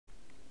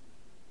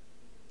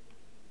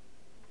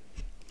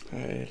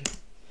Alright,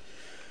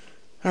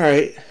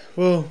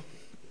 well,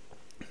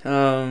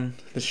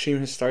 the stream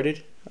has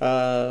started,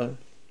 so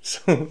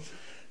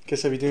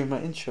guess I'll be doing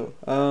my intro.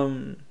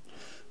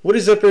 What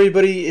is up,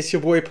 everybody? It's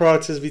your boy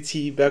Proxes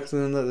VT back with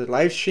another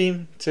live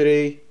stream.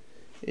 Today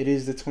it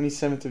is the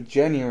 27th of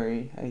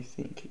January, I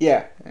think.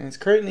 Yeah, and it's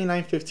currently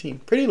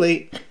 9:15. Pretty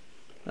late.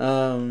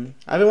 I've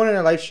been wanting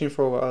a live stream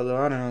for a while, though.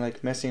 I don't know,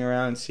 like messing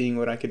around, seeing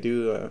what I could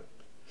do.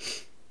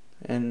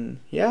 And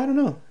yeah, I don't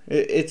know.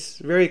 It's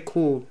very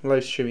cool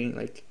live streaming.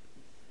 Like,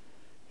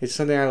 it's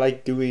something I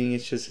like doing.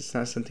 It's just, it's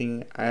not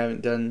something I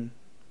haven't done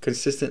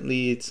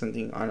consistently. It's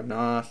something on and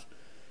off.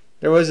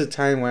 There was a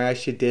time where I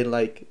actually did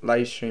like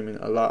live streaming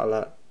a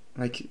lot.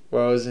 Like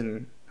while I was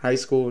in high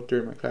school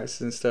during my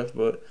classes and stuff,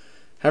 but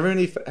haven't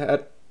really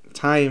had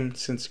time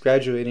since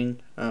graduating.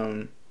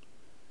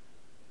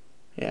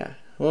 Yeah.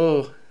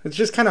 Well, it's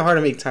just kind of hard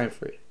to make time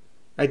for it.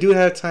 I do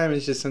have time.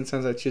 It's just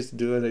sometimes I choose to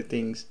do other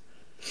things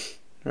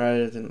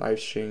rather than live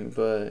stream.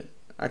 But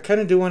I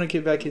kind of do want to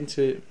get back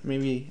into it.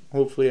 Maybe,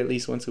 hopefully, at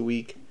least once a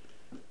week.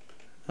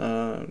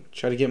 Try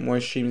to get more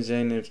streams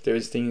in if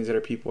there's things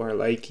that people are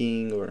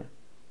liking, or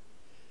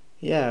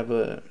yeah.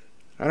 But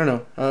I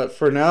don't know.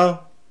 For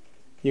now,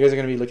 you guys are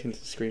gonna be looking at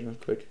the screen real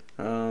quick.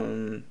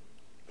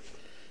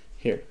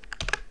 Here.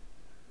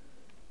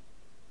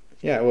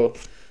 Yeah. Well,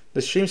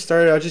 the stream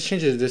started. I'll just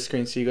change it to this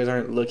screen so you guys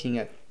aren't looking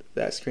at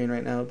that screen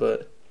right now.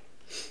 But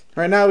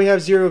right now we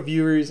have 0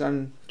 viewers.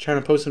 I'm trying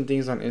to post some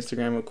things on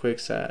Instagram real quick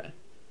so that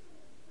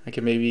I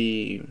can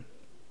maybe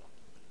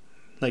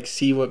like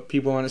see what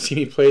people want to see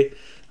me play.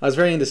 I was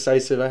very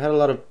indecisive. I had a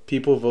lot of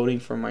people voting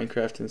for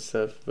Minecraft and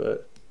stuff,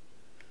 but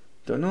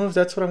don't know if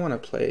that's what I want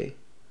to play.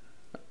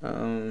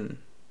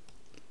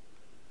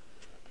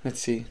 Let's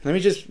see. Let me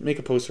just make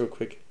a post real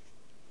quick.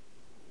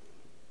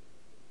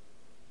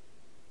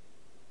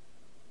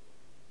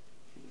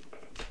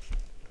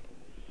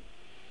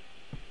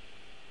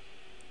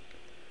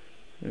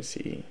 Let's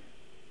see.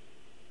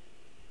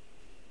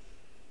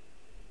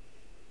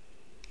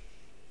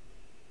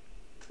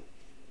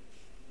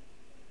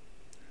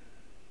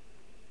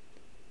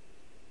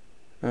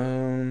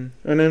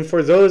 And then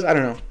for those, I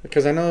don't know,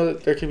 because I know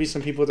there could be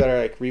some people that are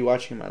like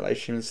rewatching my live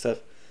stream and stuff.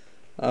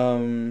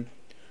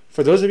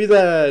 For those of you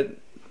that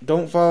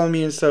don't follow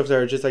me and stuff, that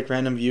are just like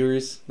random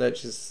viewers that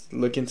just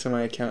look into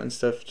my account and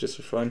stuff just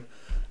for fun.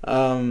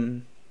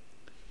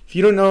 If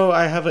you don't know,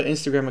 I have an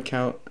Instagram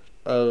account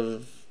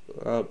of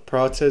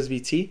Proxes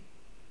VT.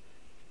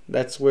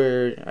 That's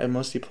where I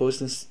mostly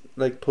post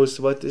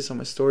about this on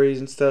my stories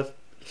and stuff,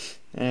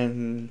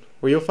 and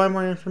where you'll find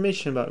more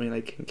information about me,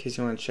 like in case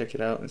you want to check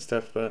it out and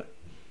stuff. But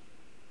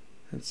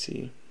let's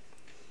see.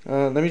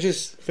 Let me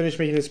just finish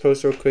making this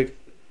post real quick.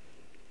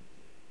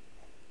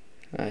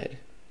 Alright.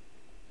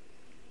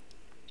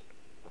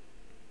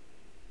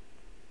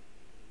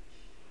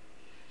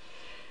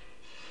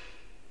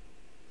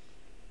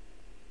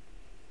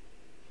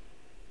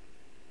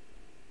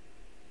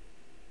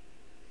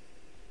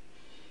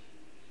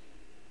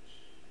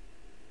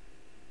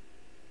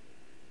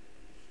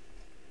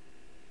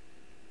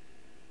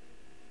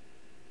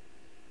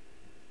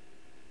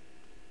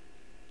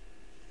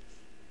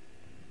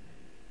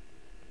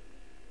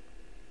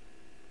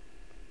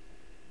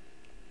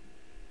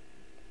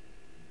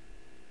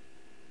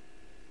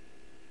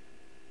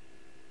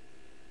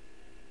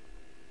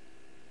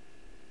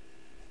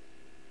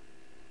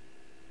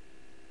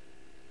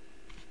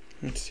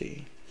 Let's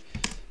see.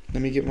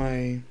 Let me get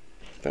my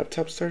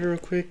laptop started real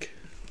quick.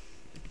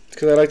 It's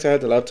because I like to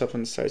have the laptop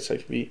on the side so I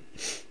can be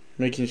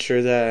making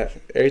sure that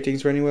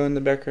everything's running well in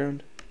the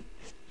background.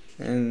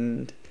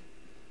 And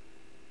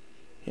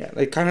yeah,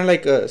 like kind of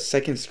like a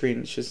second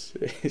screen. It's just,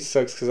 it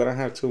sucks because I don't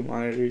have 2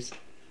 monitors.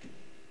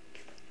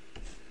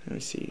 Let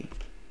me see.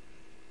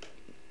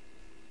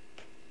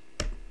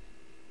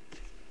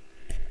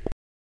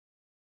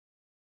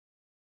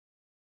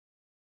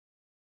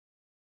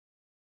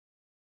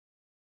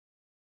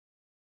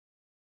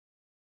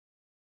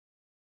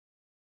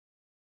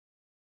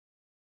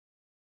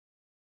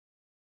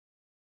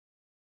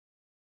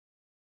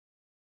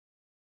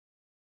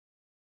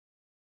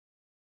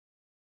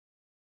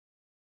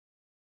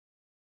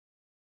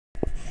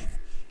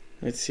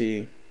 Let's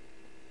see.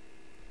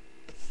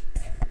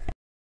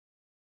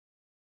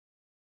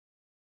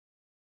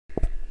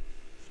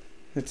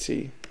 Let's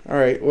see.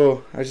 Alright,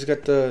 well, I just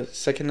got the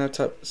second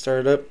laptop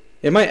started up.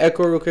 It might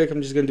echo real quick.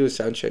 I'm just going to do a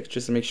sound check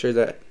just to make sure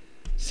that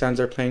sounds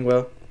are playing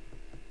well.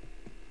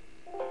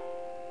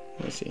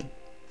 Let me see.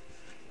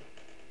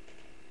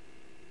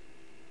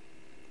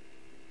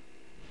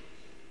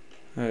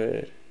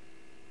 Alright.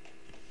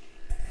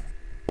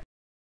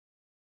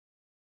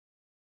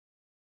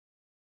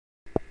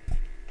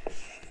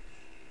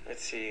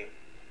 Let's see.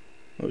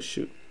 Oh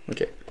shoot.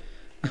 Okay.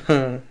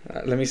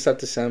 Let me stop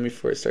the sound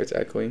before it starts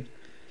echoing.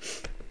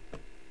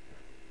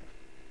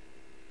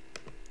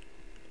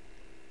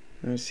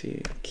 Let me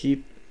see.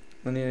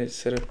 I need to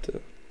set up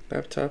the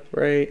laptop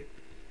right.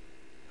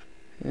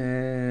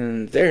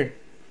 And there.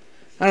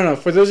 I don't know.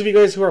 For those of you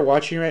guys who are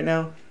watching right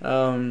now,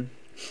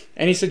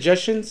 Any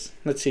suggestions?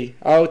 Let's see.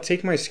 I'll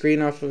take my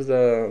screen off of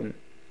the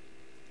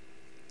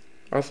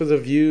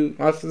view,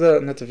 not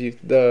the view,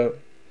 the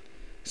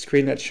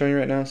screen that's showing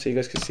right now, so you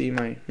guys can see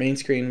my main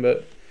screen.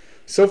 But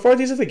so far,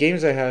 these are the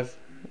games I have.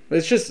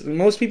 It's just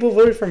most people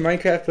voted for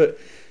Minecraft, but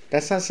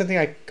that's not something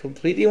I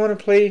completely want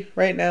to play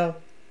right now.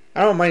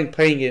 I don't mind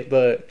playing it,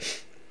 but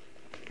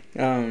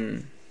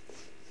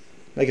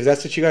like if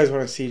that's what you guys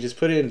want to see, just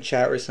put it in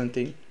chat or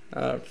something.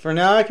 For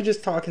now, I could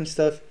just talk and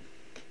stuff.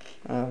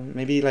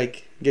 Maybe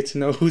like get to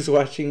know who's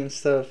watching and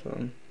stuff.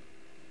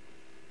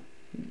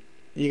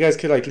 You guys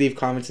could like leave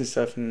comments and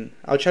stuff, and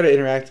I'll try to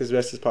interact as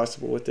best as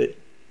possible with it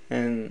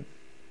and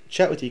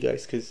chat with you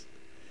guys, because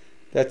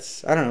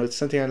that's, I don't know, it's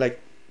something I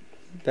like,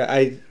 that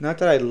I, not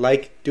that I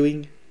like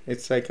doing,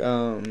 it's like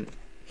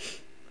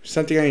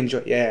something I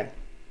enjoy. Yeah,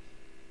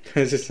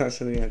 because it's not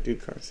something I do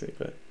constantly.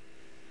 But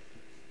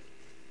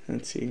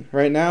let's see,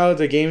 right now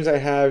the games I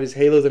have is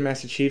Halo the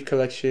Master Chief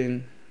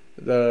Collection,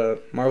 the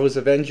Marvel's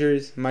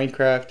Avengers,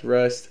 Minecraft,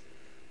 Rust,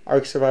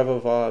 Ark Survival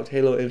Evolved,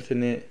 Halo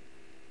Infinite,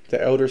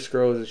 The Elder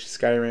Scrolls, which is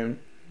Skyrim,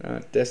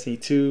 Destiny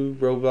 2,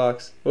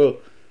 Roblox. Whoa,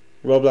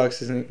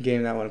 Roblox isn't a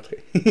game that I want to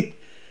play.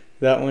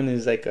 That one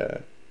is like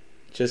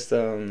just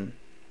something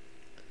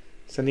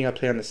I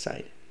play on the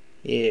side.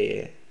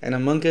 Yeah. And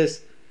Among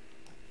Us,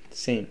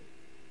 same.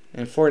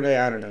 And Fortnite,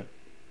 I don't know.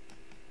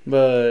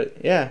 But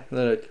yeah,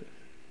 look,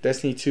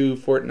 Destiny 2,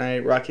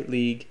 Fortnite, Rocket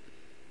League,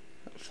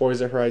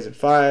 Forza Horizon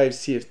 5,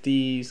 Sea of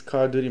Thieves,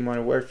 Call of Duty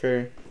Modern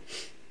Warfare.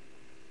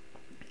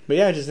 But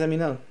yeah, just let me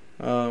know.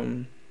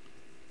 I'm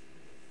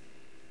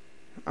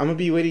gonna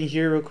be waiting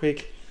here real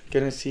quick.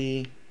 Gonna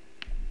see,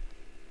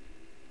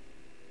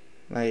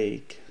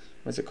 like,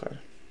 what's it called?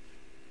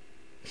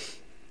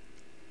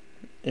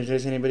 If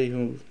there's anybody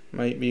who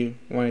might be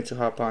wanting to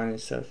hop on and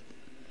stuff.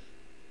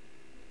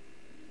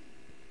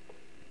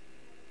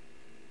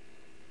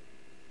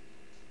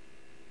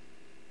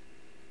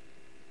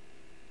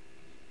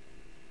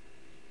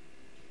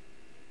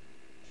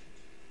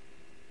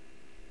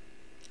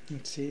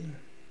 Let's see.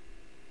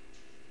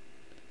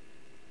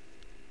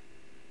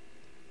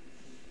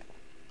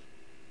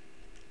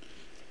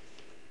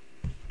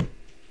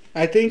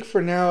 I think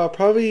for now I'll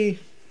probably,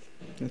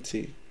 let's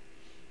see,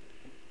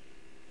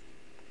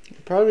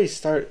 I'll probably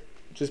start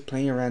just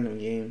playing a random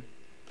game.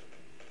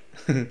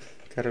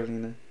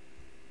 Carolina.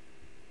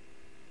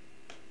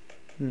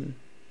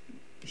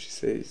 She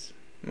says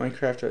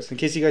Minecraft Rust. In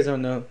case you guys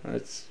don't know,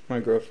 that's my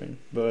girlfriend.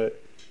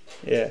 But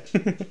yeah.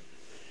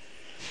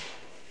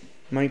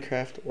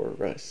 Minecraft or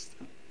Rust.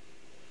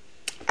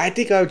 I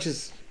think I would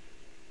just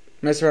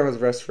mess around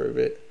with Rust for a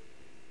bit.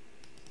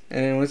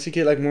 And then once you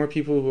get like more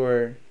people who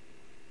are,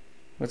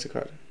 what's it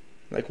called,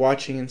 like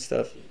watching and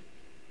stuff,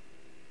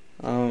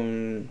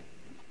 I'll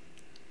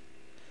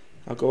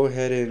go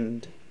ahead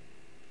and,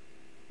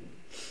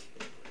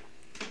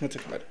 what's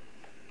it called,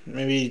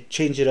 maybe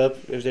change it up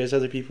if there's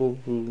other people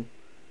who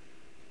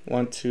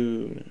want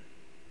to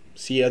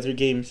see other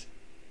games.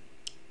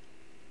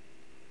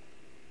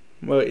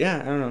 But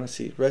yeah, I don't know, let's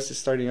see, Rust is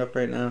starting up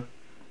right now.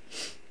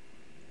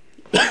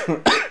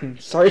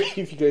 Sorry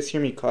if you guys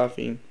hear me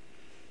coughing.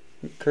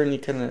 I'm currently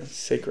kind of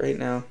sick right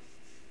now.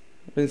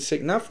 I've been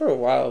sick, not for a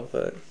while,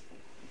 but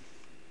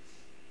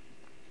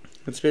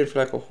it's been for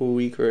like a whole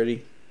week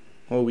already.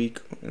 Whole week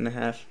and a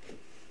half.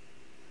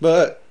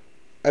 But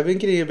I've been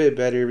getting a bit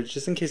better, but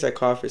just in case I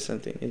cough or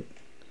something.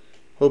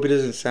 Hope it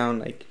doesn't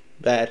sound like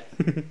bad.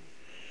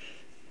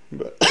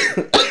 But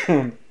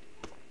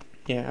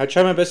yeah, I'll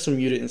try my best to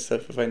mute it and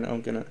stuff if I know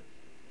I'm gonna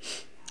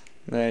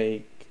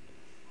like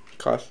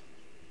cough.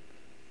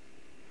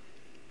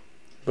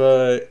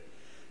 But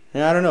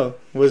yeah, I don't know.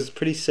 Was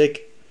pretty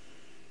sick.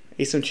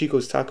 Ate some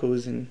Chico's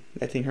tacos and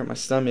that thing hurt my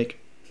stomach.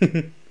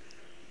 Kind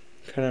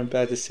of a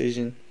bad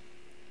decision.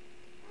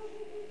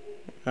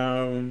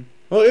 Well,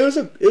 it was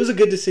a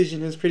good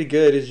decision. It was pretty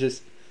good. It's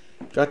just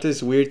got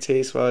this weird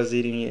taste while I was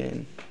eating it,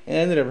 and it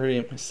ended up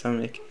hurting my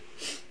stomach.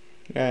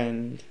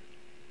 And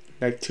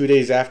like 2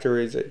 days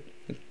afterwards,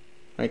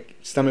 my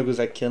stomach was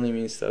like killing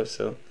me and stuff.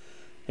 So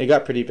it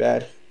got pretty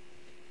bad.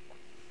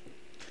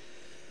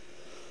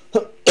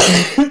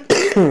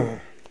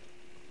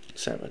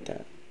 Sorry about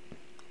that.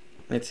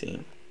 Let's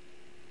see.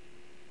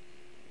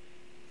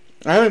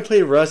 I haven't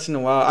played Rust in a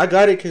while. I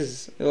got it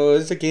because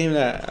it's a game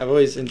that I've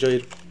always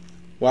enjoyed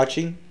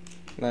watching.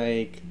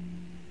 Like,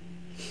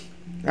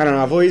 I don't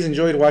know, I've always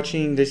enjoyed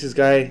watching this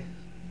guy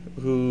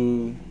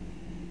who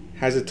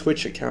has a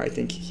Twitch account. I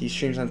think he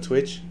streams on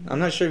Twitch. I'm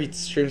not sure if he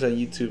streams on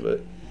YouTube,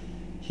 but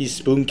he's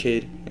Spoon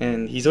Kid,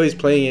 and he's always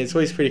playing it. It's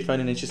always pretty fun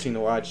and interesting to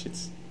watch.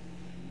 It's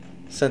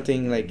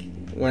something like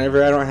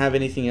whenever I don't have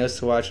anything else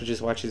to watch, I'll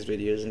just watch his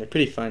videos, and they're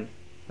pretty fun.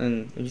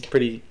 And he's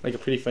pretty, like, a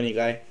pretty funny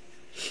guy.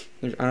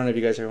 I don't know if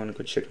you guys ever want to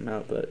go check him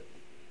out, but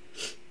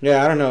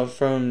yeah, I don't know.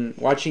 From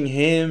watching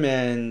him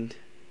and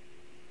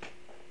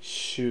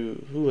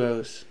shoot, who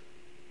else?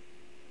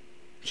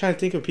 I'm trying to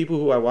think of people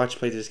who I watch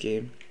play this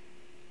game.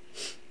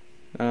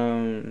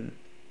 I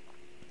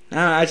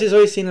just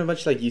always seen a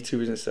bunch of like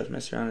YouTubers and stuff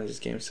mess around in this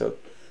game, so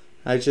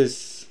I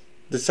just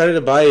decided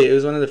to buy it. It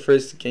was one of the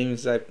first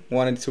games I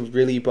wanted to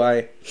really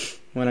buy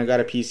when I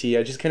got a PC.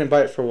 I just couldn't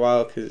buy it for a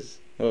while because,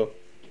 well,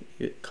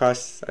 it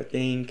costs, I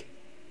think,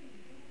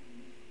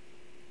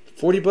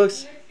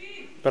 $40,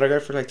 but I got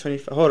it for like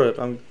 25. Hold up,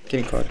 I'm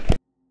getting caught.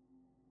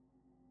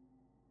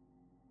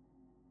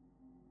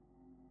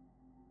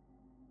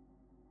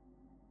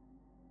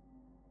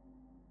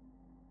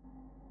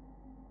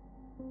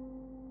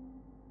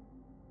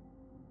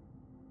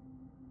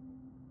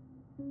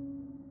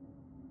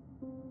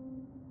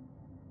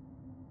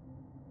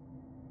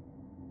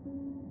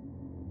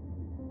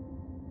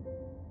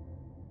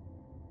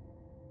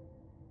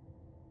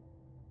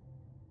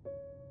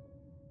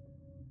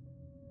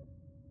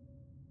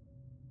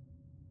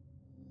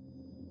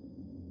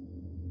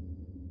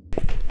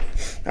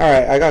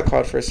 Alright, I got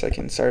caught for a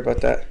second. Sorry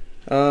about that.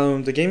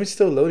 The game is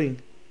still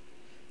loading.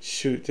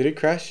 Shoot, did it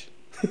crash?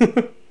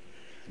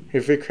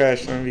 If it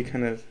crashed, I'm gonna be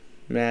kind of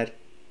mad.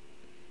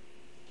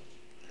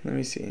 Let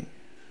me see.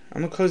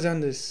 I'm gonna close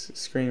down this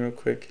screen real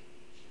quick.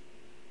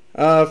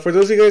 For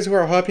those of you guys who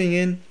are hopping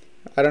in,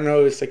 I don't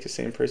know if it's like the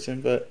same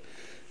person, but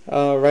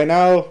right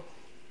now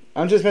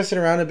I'm just messing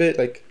around a bit,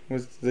 like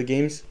with the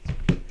games,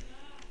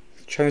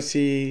 trying to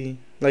see,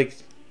 like,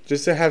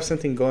 just to have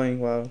something going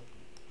while.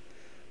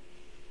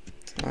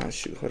 Ah,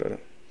 shoot, hold on.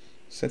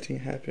 Something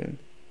happened.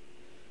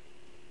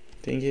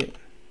 Dang it.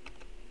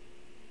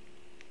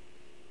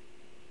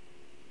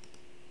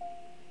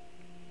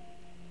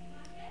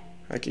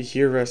 I could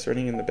hear Russ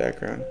running in the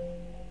background.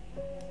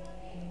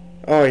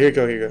 Oh, here you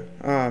go, here you go.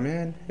 Oh,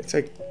 man. It's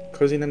like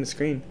closing down the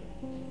screen.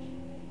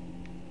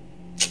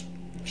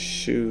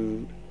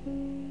 Shoot.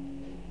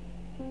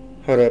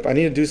 Hold up. I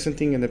need to do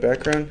something in the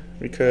background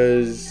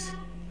because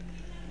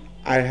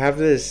I have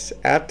this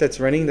app that's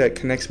running that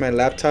connects my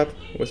laptop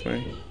with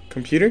my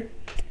computer.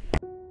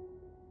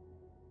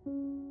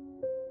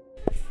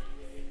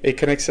 It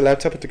connects the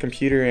laptop with the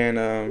computer, and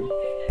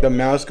the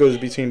mouse goes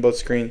between both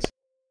screens.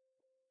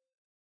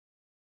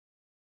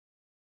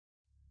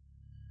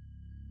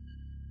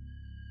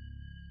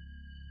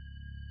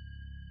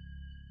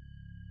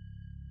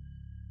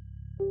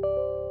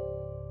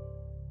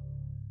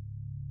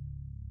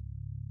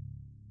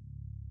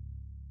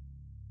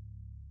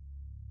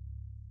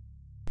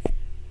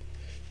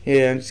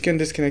 Yeah, I'm just gonna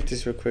disconnect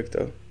this real quick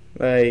though.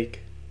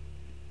 Like,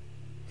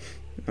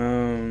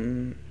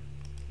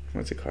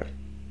 what's it called?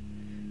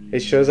 It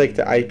shows like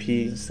the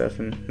IP and stuff,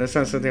 and that's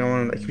not something I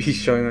want to like be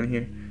showing on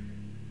here.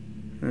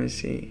 Let me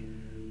see,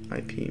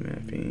 IP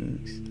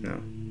mappings.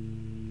 No.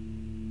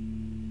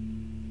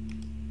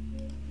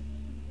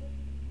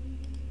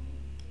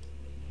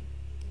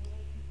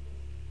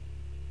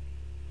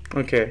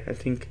 Okay, I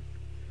think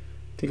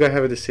I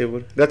have it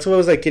disabled. That's what I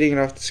was like getting it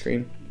off the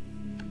screen.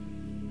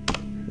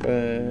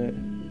 But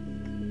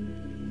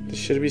this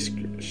should be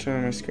showing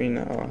on my screen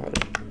now.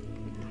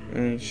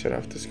 Let me shut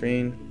off the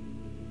screen.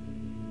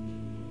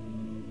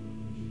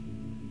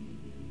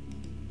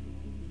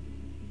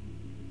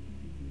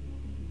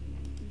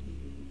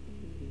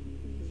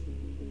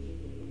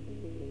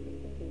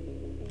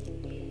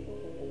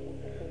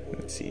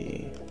 Let's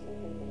see.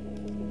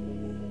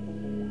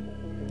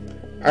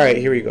 Alright,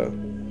 here we go.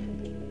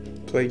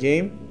 Play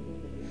game.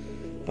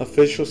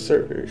 Official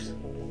servers.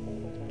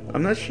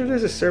 I'm not sure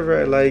there's a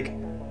server I like.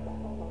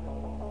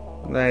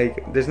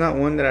 Like, there's not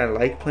one that I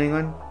like playing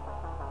on.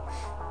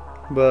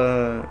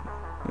 But,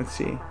 let's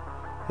see.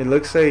 It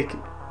looks like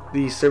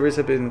these servers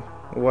have been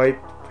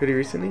wiped pretty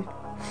recently.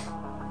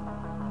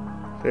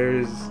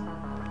 There's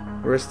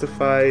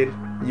Rustified,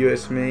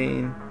 US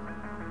main,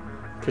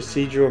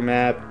 procedural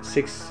map,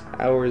 6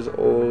 hours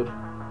old.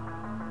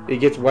 It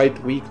gets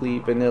wiped weekly,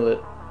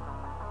 vanilla.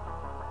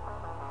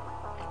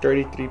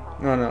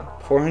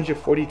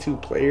 442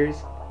 players.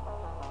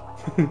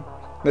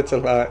 That's a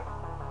lot.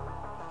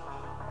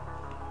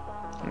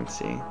 Let's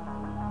see.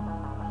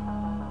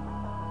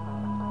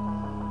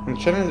 I'm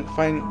trying to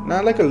find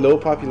not like a low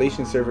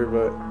population server,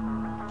 but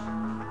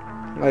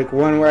like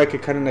one where I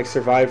could kind of like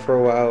survive for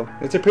a while.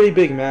 It's a pretty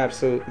big map,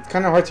 so it's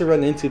kind of hard to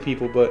run into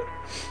people, but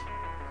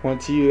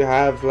once you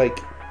have like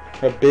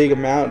a big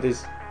amount,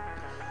 there's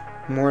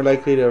more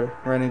likely to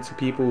run into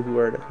people who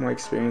are like more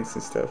experienced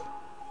and stuff.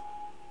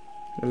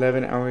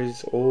 11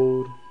 hours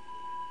old.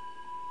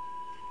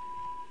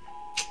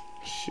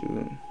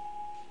 Shoot.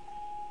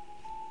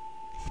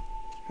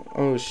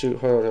 Oh shoot,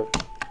 hold up.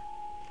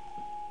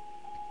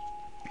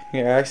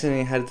 Yeah, I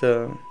accidentally had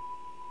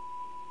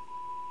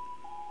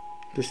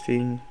this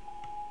thing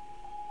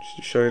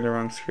showing the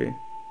wrong screen.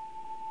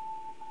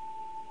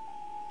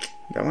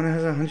 That one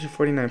has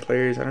 149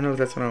 players. I don't know if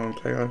that's what I want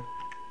to play on.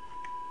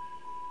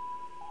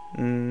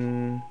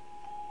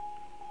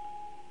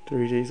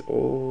 3 days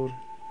old.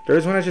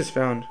 There's one I just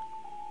found.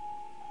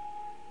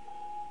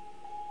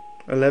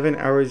 11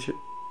 hours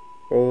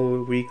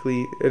old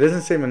weekly. It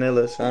doesn't say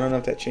Manila, so I don't know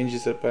if that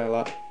changes it by a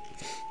lot.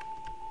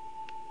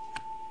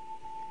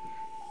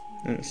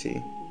 Let me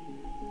see.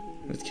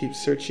 Let's keep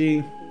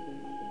searching.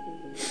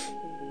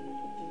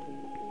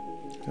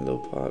 Hello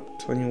Pop,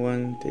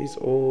 21 days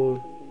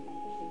old.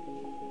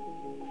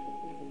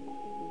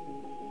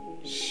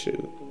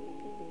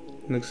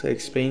 Looks like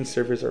Spain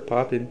servers are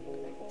popping.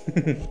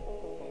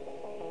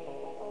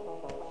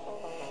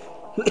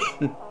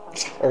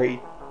 Sorry.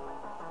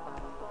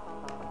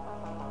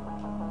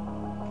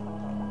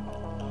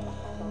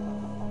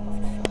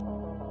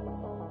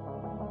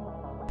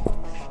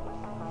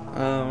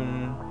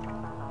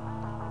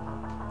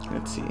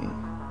 Let's see.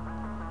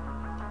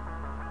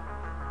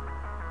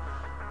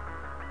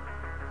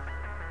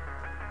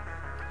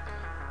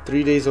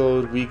 Three days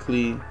old,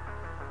 weekly,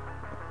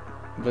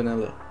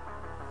 vanilla.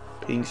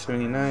 Ping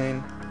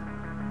 79.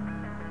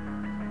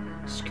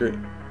 Screw it.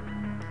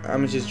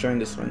 I'ma just join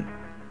this one.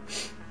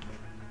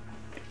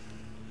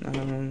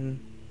 I'm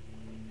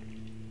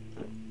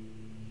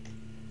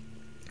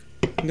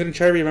gonna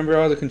try to remember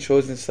all the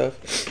controls and stuff.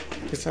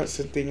 It's not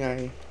something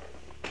I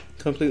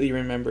completely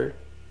remember.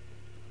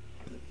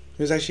 It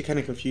was actually kind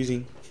of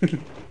confusing.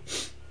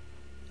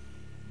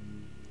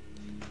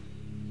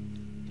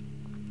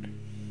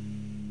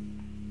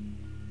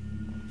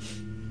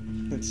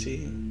 Let's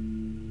see.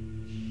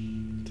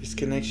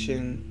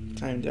 Disconnection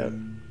timed out.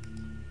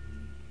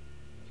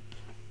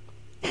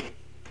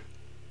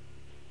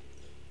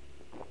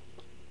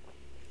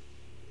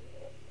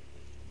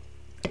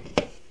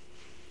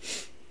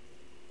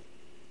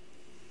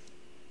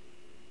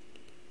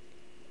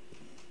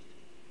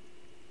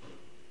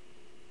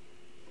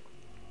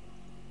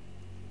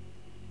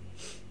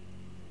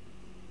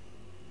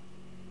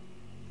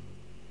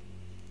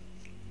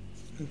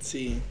 Let's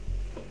see.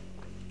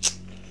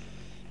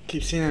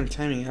 Keep saying I'm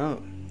timing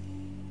out.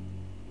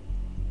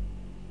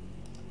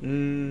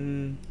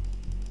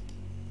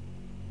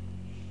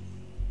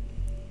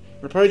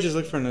 I'll probably just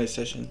look for another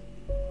session.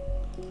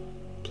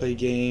 Play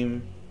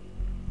game.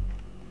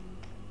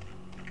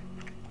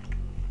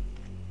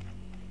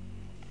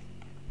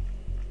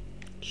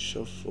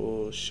 Show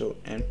full, show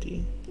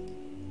empty.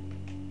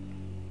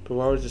 But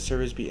why would the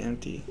servers be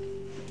empty?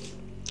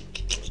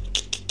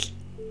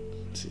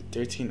 Let's see,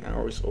 13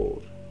 hours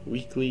old.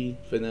 Weekly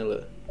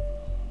vanilla.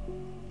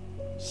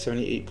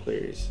 78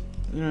 players.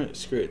 You know what?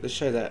 Screw it. Let's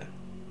try that.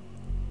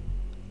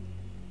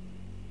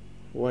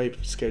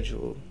 Wipe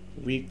schedule.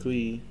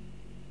 Weekly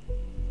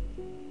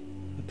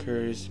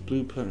occurs.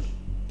 Blue pump.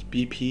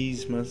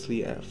 BPs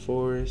monthly at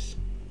 4s.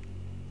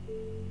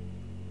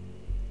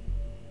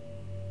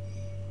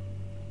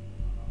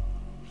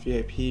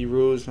 VIP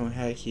rules, no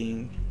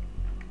hacking.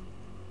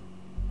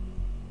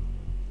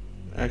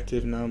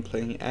 Active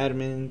non-playing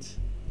admins.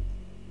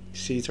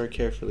 Seats are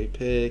carefully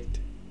picked.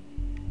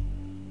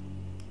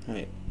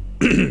 Alright.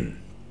 I'm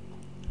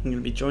gonna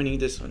be joining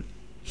this one.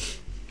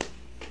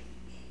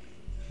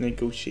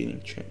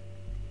 Negotiating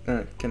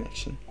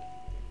connection.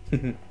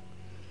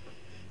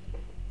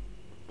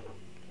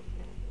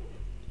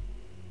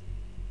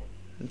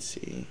 Let's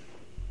see.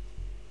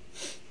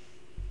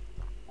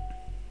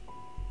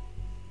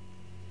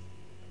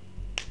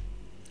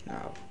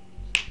 Now.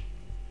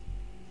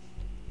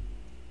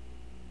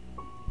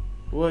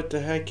 What the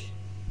heck?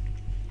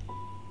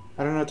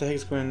 I don't know what the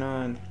heck's going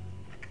on.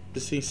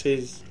 This thing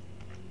says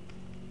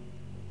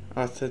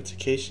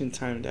authentication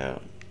timed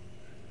out.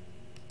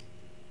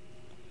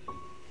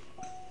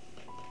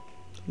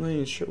 I'm not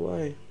even sure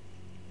why.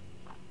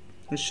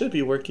 It should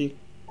be working,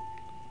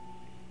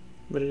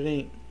 but it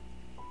ain't.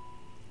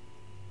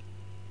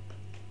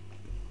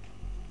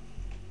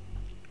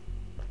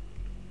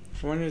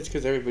 I wonder if it's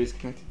because everybody's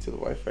connected to the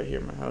Wi-Fi here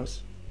in my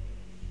house.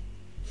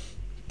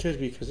 Could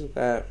be because of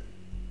that.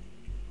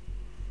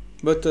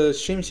 But the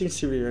stream seems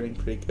to be running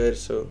pretty good,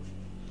 so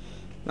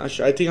not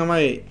sure. I think I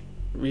might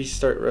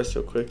restart Rust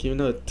real quick, even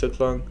though it took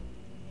long.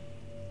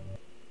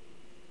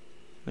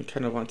 I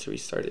kind of want to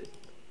restart it.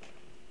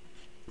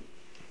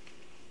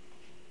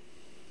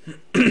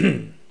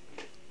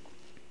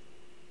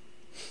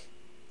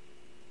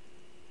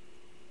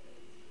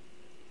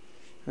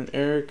 An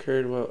error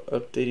occurred while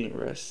updating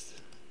Rust.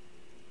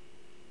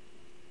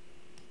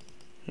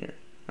 Here,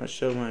 I'll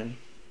show my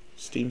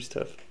Steam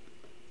stuff.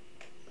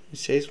 It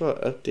says while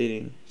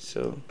updating,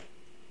 so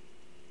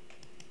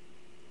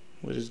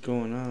what is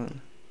going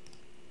on?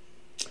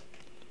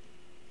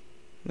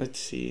 Let's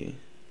see.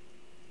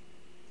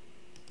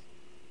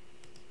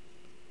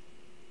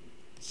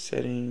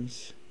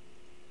 Settings.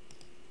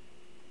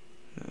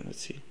 Let's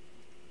see.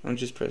 I'll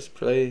just press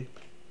play.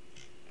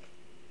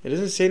 It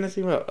doesn't say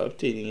nothing about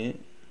updating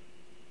it.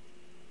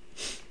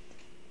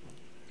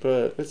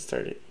 But let's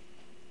start it.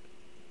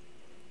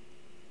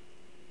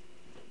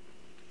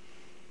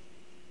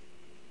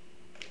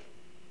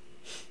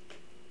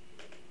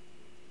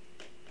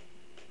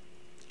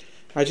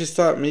 I just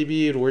thought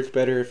maybe it'd work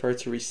better if I were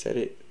to reset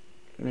it.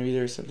 Maybe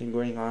there's something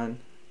going on.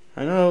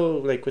 I know,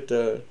 like with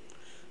the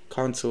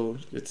console,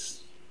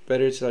 it's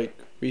better to like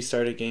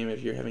restart a game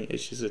if you're having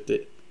issues with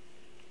it.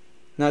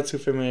 Not too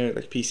familiar with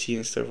like PC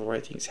and stuff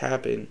why things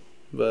happen,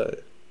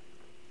 but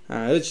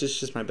it's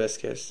just my best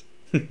guess.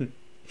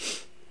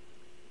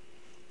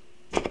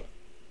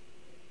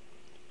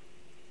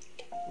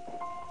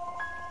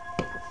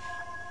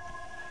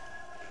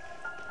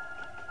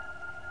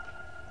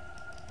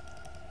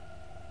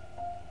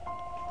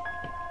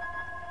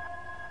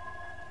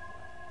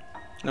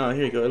 Oh,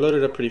 here you go. It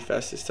loaded up pretty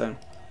fast this time.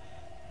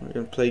 We're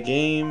gonna play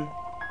game.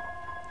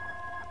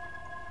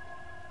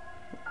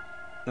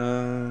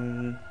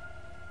 I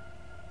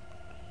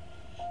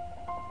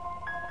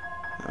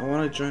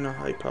want to join a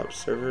hip hop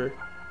server.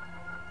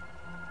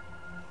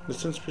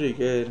 This one's pretty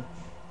good.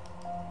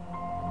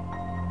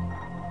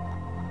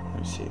 Let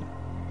me see.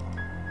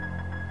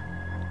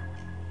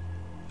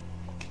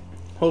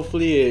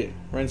 Hopefully it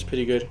runs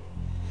pretty good.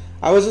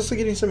 I was also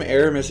getting some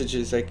error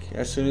messages like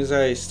as soon as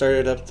I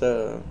started up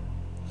the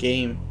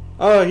game.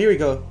 Oh, here we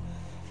go.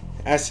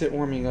 Asset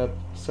warming up.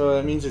 So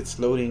that means it's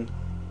loading.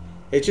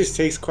 It just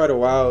takes quite a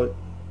while.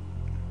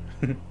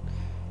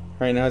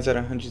 Right now it's at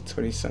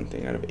 120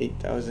 something out of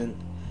 8,000.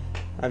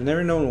 I've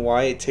never known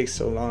why it takes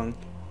so long.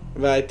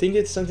 But I think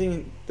it's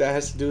something that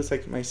has to do with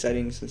like my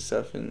settings and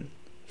stuff, and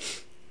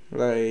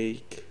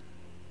like,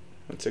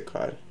 what's it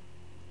called?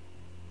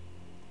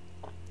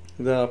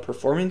 The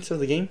performance of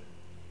the game,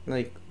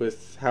 like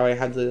with how I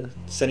had the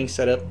settings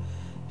set up.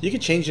 You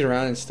could change it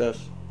around and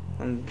stuff.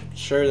 I'm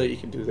sure that you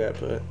could do that,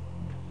 but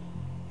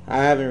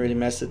I haven't really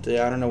messed with it.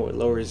 I don't know what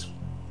lowers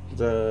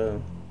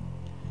the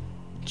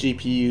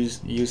GPU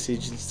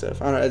usage and stuff.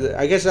 I don't know.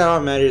 I guess that all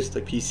matters to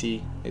the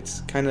PC.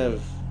 It's kind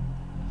of,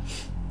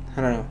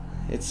 I don't know.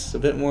 It's a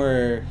bit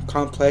more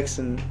complex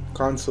in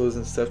consoles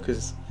and stuff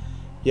because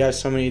you have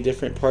so many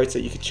different parts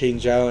that you could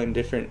change out and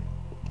different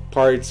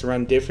parts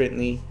run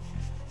differently.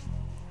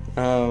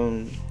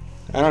 I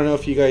don't know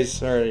if you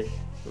guys are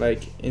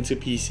like into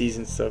PCs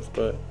and stuff,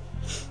 but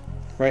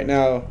right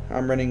now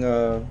I'm running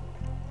a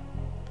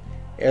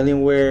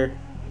Alienware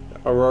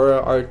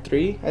Aurora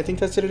R3. I think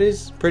that's what it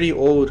is. Pretty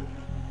old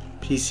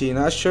PC.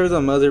 Not sure the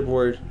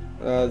motherboard.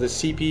 The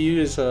CPU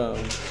is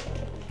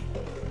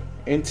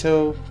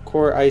Intel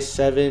Core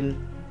i7.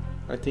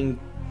 I think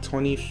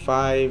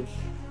 25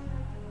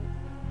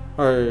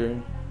 or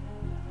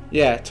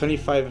yeah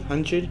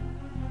 2500.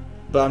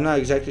 But I'm not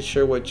exactly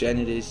sure what gen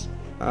it is.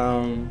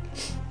 The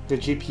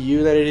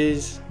GPU that it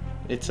is,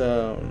 it's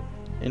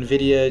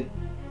NVIDIA,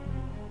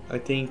 I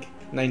think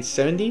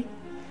 970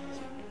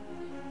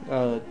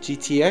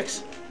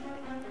 GTX.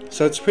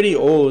 So it's pretty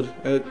old.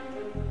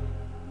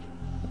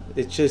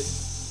 It's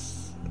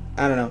just,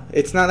 I don't know.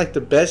 It's not like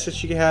the best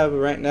that you can have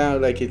right now.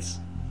 Like it's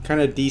kind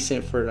of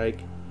decent for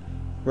like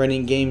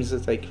running games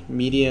with like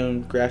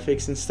medium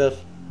graphics and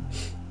stuff.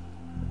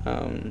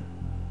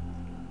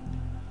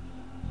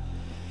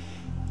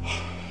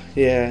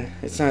 Yeah,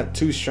 it's not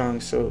too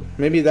strong, so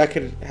maybe that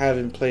could have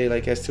in play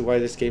like as to why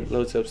this game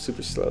loads up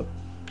super slow.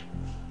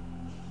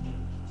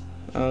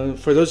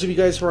 For those of you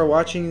guys who are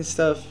watching and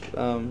stuff,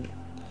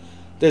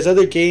 there's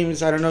other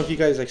games. I don't know if you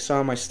guys like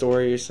saw my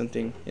story or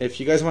something. If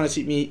you guys want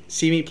to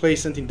see me play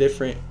something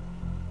different,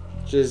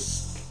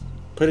 just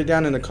put it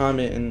down in the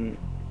comment and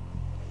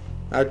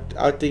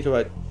I'll think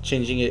about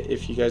changing it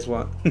if you guys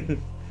want.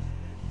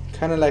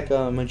 Kind of like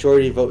a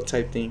majority vote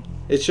type thing.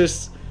 It's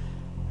just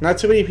not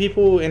too many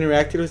people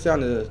interacted with it on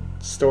the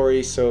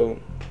story, so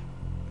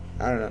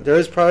I don't know. There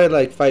was probably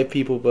like 5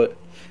 people, but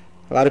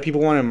a lot of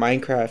people wanted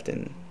Minecraft,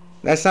 and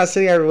that's not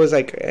something I was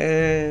like,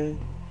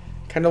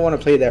 kind of want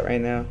to play that right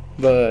now.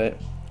 But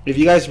if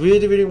you guys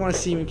really, really want to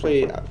see me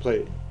play it, I'll play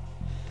it.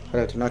 I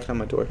have to knock on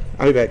my door.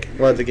 I'll be back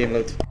while the game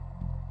loads.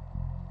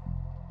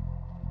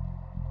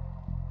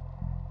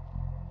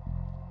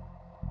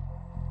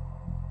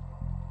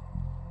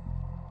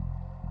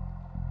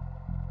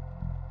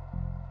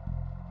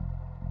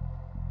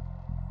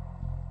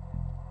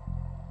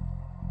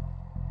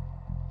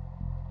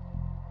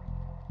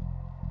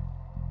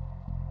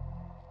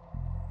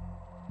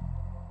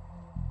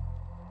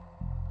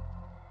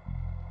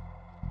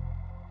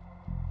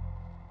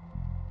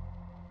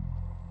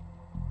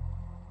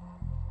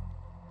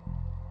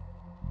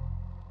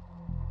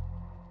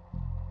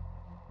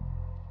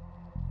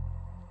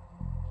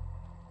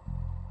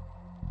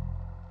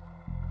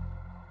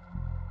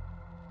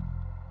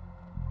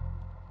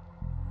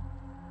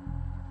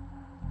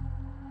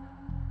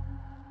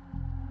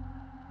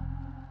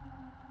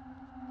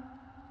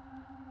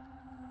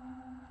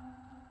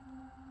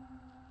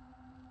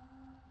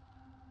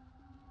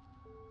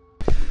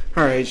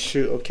 Alright,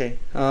 shoot, okay.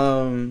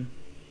 My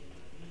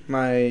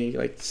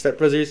like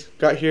stepbrothers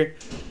got here.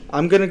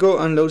 I'm gonna go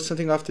unload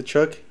something off the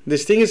truck.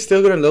 This thing is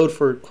still gonna load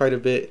for quite a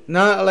bit.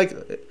 Not like,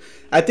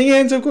 I think it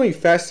ends up going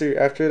faster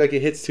after like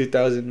it hits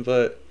 2,000,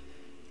 but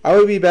I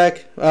will be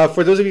back.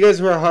 For those of you guys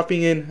who are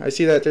hopping in, I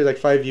see that there's like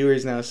 5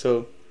 viewers now,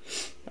 so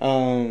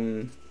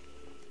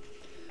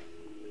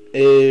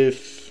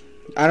if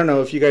I don't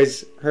know if you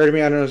guys heard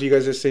me, I don't know if you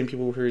guys are the same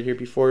people who were here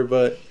before,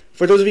 but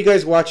for those of you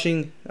guys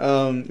watching,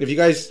 if you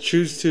guys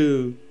choose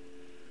to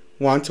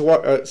want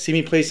to see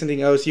me play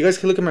something else, you guys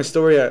can look at my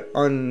story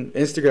on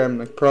Instagram,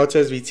 like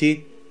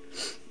PeraltaSVT.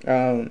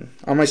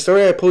 On my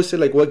story, I posted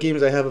like what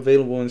games I have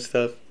available and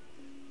stuff.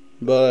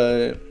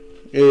 But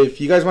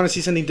if you guys want to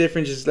see something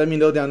different, just let me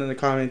know down in the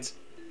comments.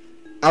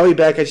 I'll be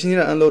back. I just need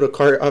to unload a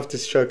cart off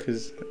this truck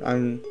because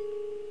I'm...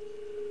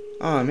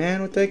 Oh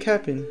man, what the heck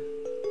happened?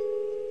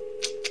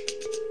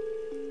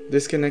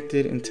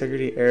 Disconnected,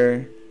 integrity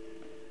error.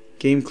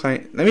 Game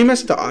client. Let me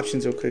mess with the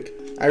options real quick.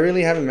 I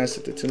really haven't messed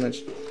with it too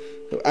much.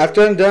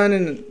 After I'm done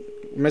and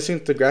messing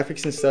with the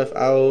graphics and stuff,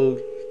 I'll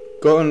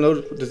go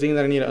unload the thing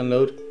that I need to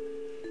unload.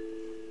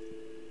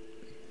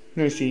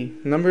 Let me see.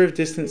 Number of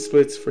distance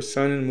splits for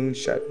sun and moon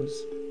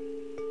shadows.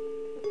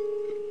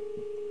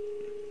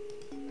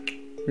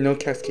 No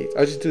cascades.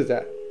 I'll just do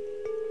that.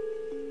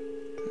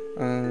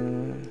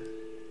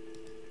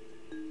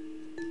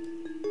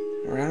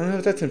 Or I don't know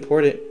if that's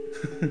important.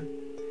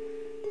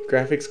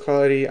 Graphics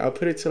quality. I'll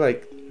put it to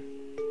like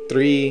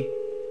 3.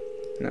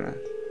 No,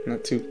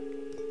 not 2.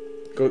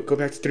 Go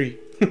back to 3.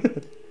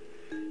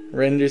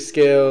 Render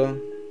scale.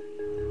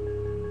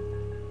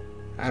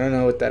 I don't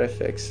know what that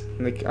affects.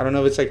 Like, I don't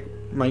know if it's like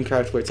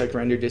Minecraft where it's like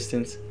render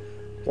distance.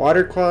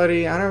 Water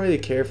quality, I don't really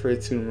care for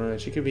it too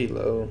much. It could be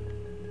low.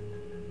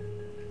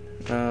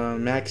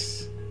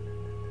 Max.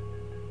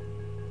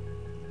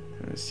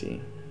 Let's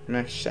see.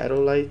 Max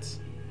shadow lights.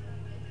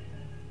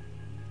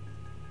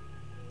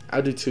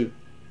 I'll do 2.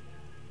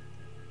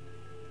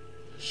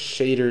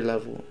 Shader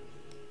level.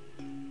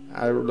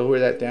 I'll lower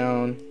that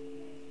down.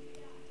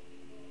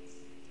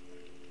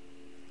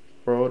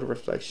 World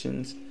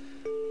reflections.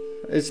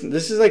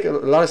 This is like a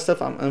lot of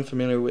stuff I'm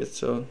unfamiliar with,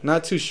 so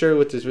not too sure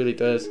what this really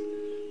does.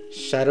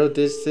 Shadow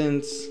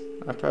distance.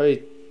 I'll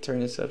probably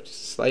turn this up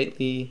just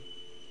slightly.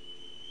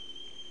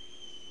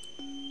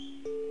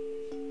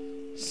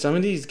 Some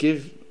of these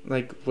give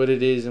like what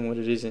it is and what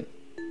it isn't.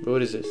 But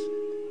what is this?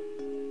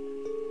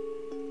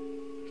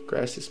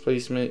 Grass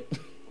displacement.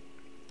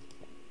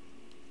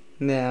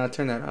 Nah, I'll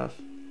turn that off.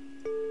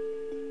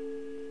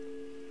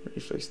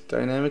 Reflex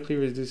dynamically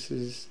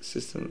reduces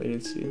system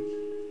latency.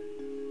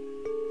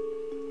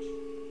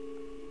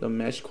 The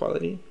mesh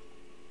quality.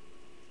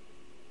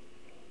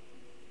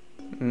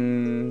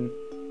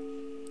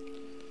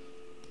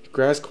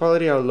 Grass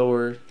quality I'll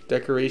lower.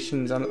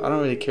 Decorations I don't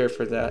really care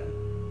for that.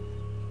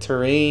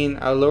 Terrain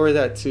I'll lower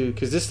that too,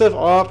 because this stuff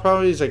all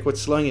probably is like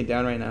what's slowing it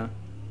down right now.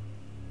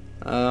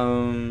 I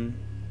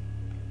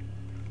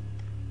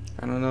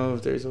don't know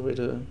if there's a way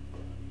to,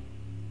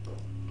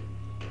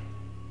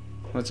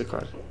 what's it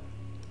called,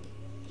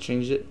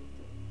 change it,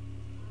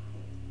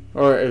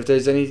 or if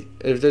there's a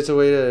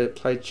way to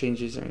apply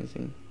changes or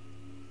anything.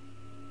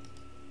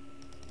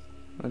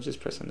 I'll just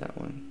press on that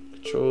one.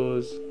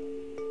 Controls.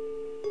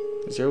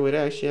 Is there a way to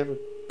actually have a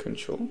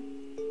control?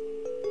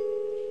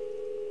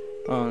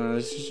 Oh no,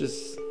 this is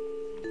just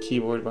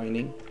keyboard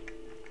binding.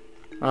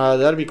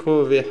 That'd be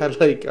cool if it had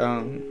like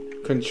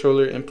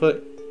controller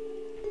input.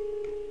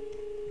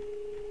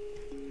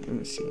 Let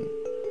me see.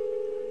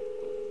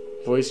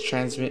 Voice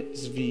transmit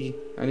is V.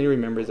 I need to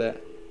remember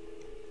that.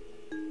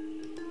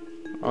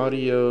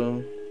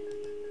 Audio.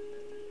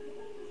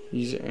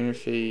 User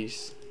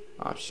interface.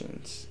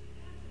 Options.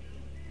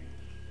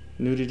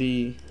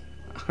 Nudity.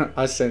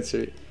 I'll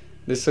censor it.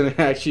 This one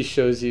actually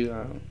shows you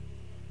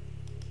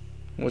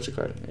what's it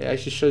called? It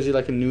actually shows you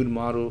like a nude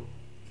model.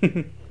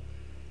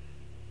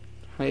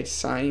 Hide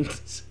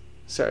signs.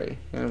 Sorry,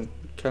 I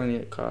kind of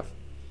need a cough.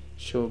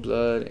 Show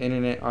blood.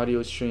 Internet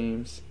audio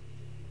streams.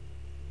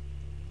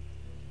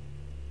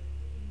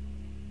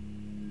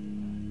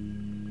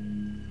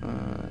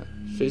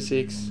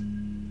 Physics.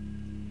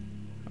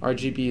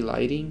 RGB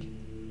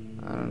lighting.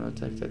 I don't know what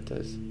the heck that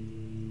does.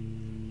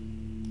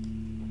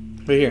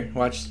 But here,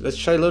 watch. Let's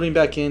try loading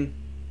back in.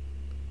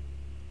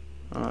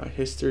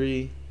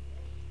 History.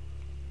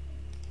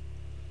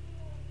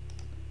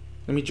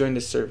 Let me join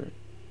this server.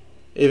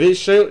 If it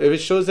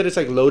shows that it's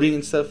like loading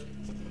and stuff,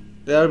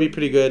 that would be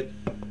pretty good.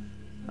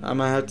 I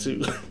might have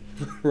to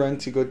run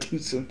to go do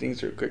some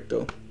things real quick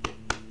though.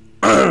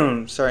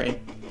 Sorry.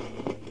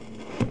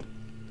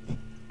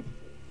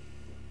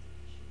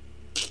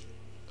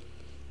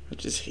 I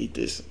just hate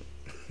this.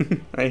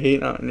 I hate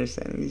not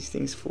understanding these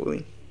things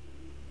fully.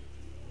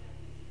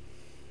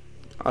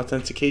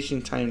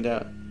 Authentication timed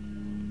out.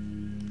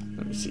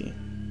 Let me see.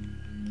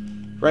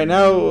 Right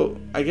now,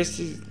 I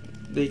guess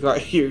they got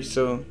here,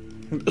 so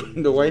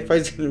the Wi-Fi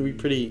is gonna be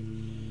pretty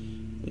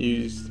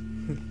used.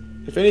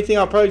 If anything,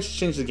 I'll probably just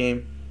change the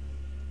game.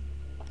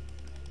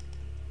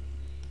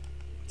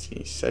 Let's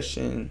see,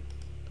 session,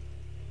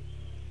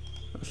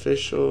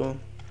 official.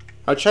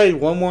 I'll try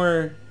one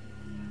more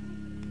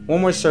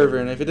server,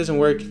 and if it doesn't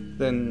work,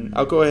 then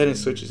I'll go ahead and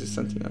switch it to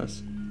something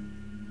else.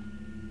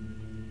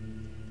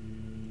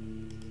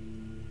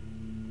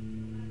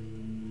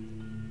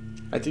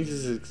 I think this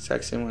is the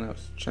exact same one I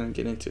was trying to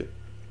get into.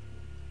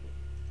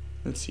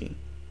 Let's see.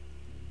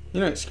 You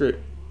know what, screw it.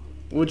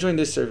 We'll join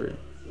this server.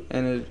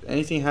 And if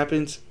anything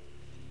happens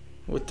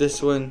with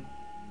this one,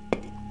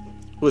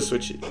 we'll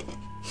switch it.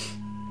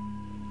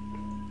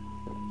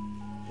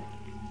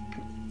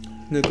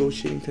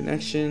 Negotiating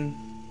connection.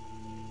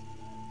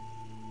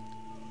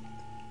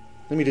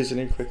 Let me do this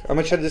real quick. I'm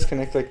gonna try to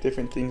disconnect like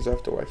different things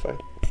off the Wi-Fi.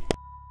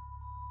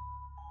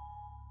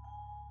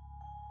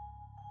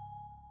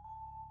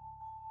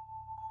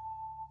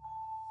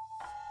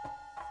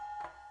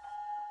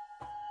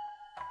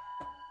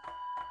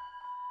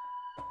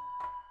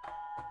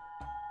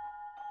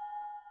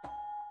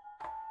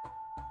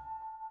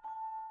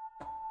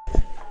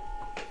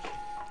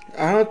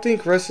 I don't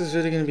think Rust is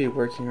really gonna be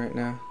working right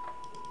now.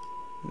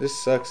 This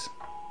sucks.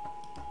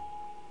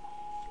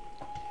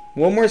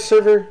 One more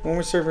server,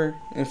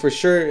 and for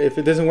sure, if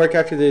it doesn't work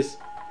after this,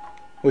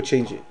 we'll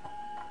change it.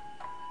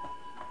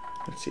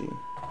 Let's see.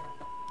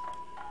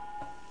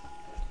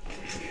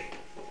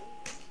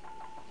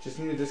 Just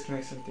need to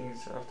disconnect some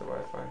things off the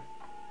Wi-Fi.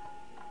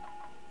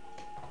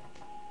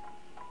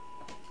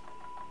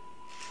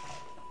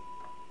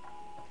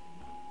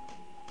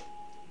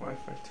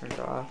 Wi-Fi turned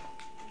off.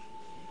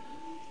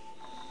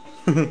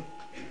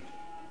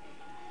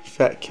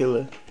 Fat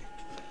killer.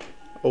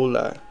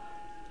 Hola.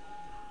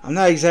 I'm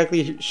not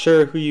exactly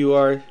sure who you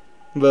are,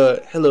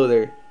 but hello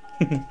there.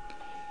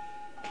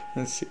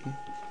 Let's see.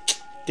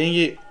 Dang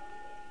it.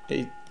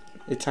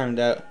 It timed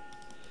out.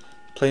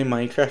 Playing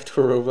Minecraft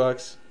or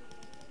Roblox.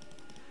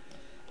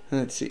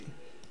 Let's see.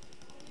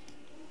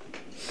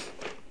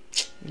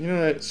 You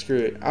know what? Screw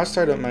it. I'll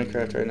start up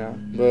Minecraft right now,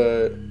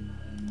 but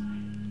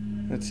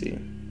let's see.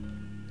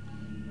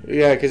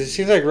 Yeah, because it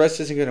seems like Rust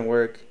isn't gonna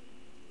work.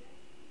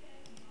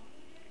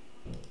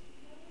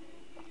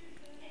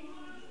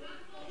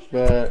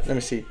 But let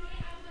me see.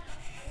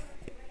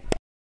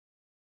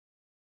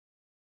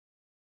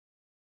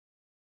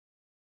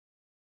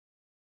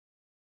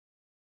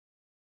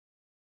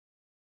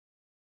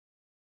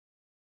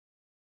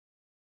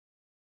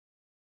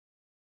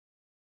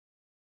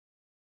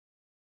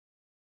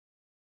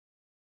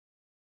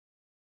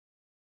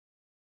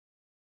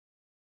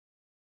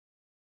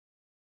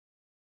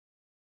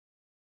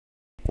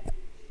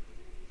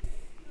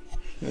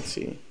 Let's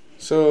see.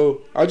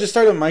 So I'll just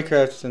start on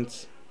Minecraft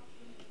since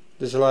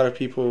there's a lot of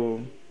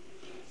people.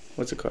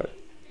 What's it called?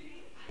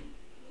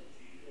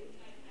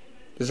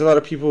 There's a lot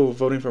of people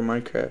voting for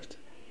Minecraft.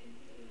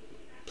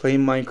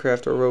 Playing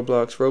Minecraft or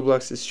Roblox.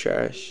 Roblox is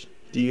trash.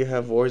 Do you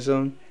have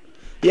Warzone?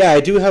 Yeah, I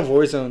do have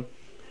Warzone.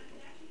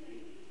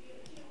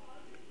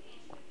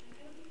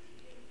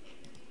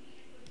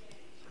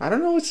 I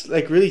don't know what's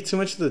like really too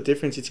much of the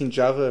difference between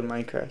Java and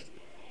Minecraft.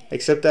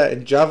 Except that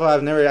in Java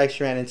I've never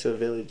actually ran into a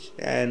village.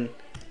 And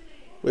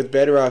with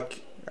Bedrock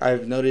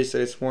I've noticed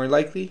that it's more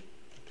likely.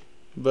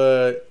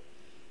 But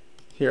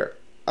here,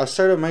 I'll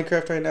start up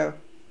Minecraft right now.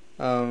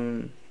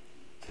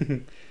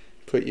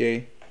 Put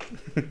yay.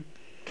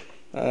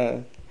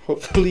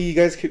 Hopefully you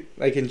guys could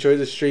like enjoy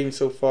the stream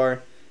so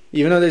far,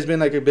 even though there's been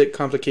like a bit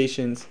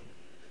complications.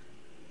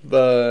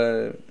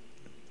 But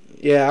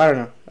yeah, I don't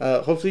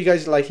know. Hopefully you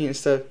guys are liking it and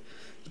stuff.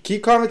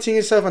 Keep commenting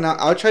and stuff, and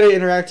I'll try to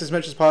interact as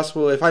much as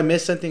possible. If I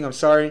miss something, I'm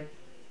sorry.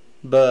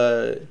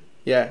 But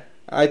yeah,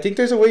 I think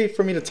there's a way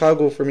for me to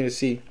toggle for me to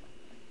see.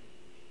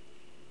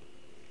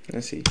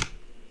 Let's see.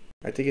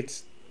 I think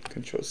it's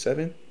Control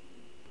 7.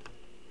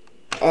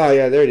 Oh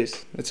yeah, there it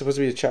is. It's supposed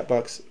to be a chat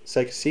box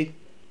so I can see.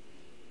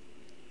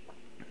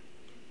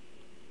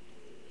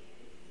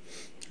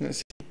 Let's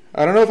see.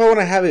 I don't know if I want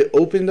to have it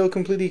open though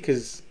completely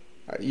because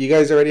you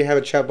guys already have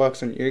a chat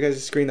box on your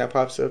guys' screen that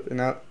pops up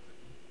and out.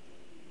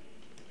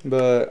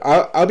 But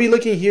I'll be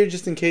looking here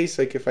just in case,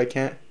 like if I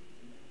can't.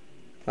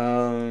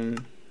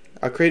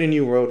 I'll create a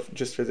new world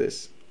just for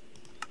this.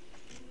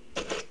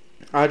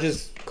 I'll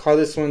just call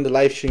this one the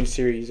Livestream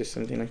series or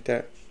something like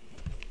that.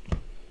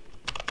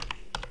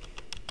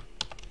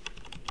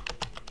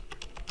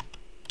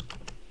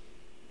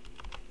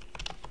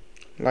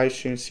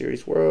 Livestream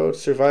series world,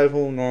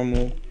 survival,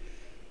 normal.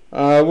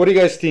 What do you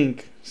guys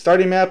think?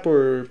 Starting map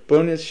or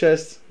bonus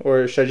chest,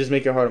 or should I just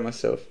make it hard on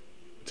myself?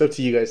 It's up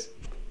to you guys.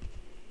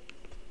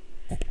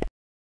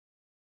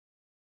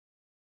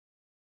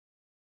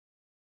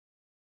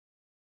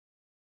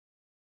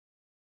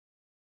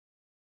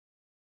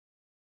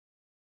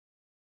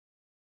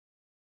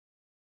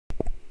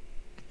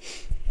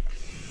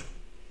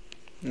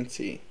 Let's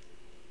see.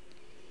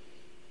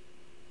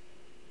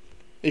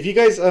 If you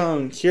guys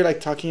hear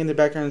like talking in the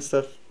background and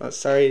stuff,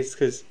 sorry, it's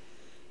because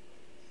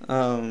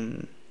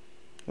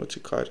what's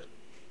it called?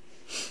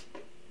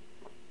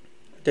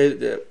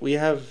 We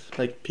have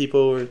like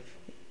people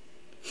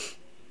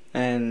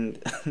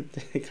and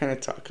they kind of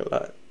talk a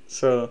lot,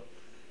 so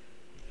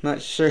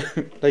not sure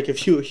like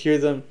if you hear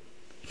them,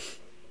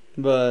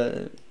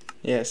 but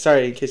yeah,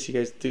 sorry in case you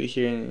guys do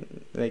hear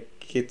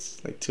like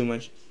it's like too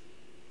much.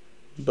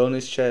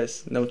 Bonus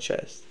chest, no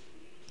chest.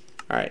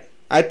 Alright,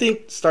 I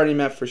think starting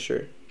map for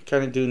sure.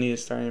 Kind of do need a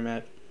starting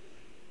map.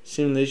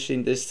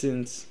 Simulation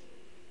distance.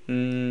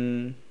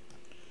 I'll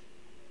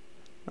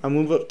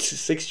move up to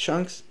 6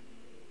 chunks.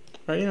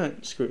 Or you know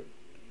what? Screw it.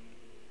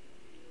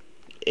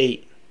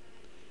 8.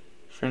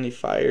 Friendly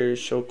fire,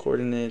 show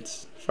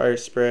coordinates, fire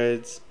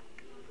spreads.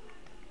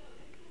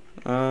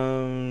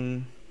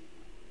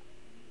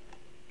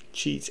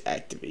 Cheats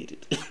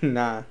activated.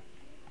 Nah.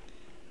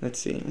 Let's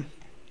see.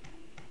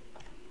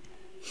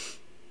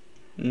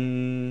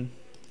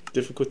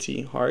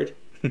 Difficulty hard.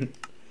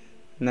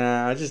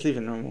 Nah, I'll just leave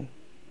it normal.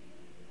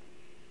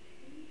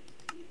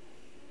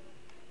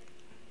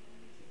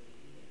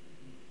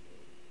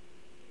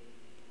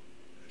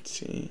 Let's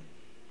see.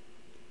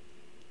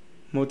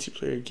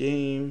 Multiplayer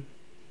game.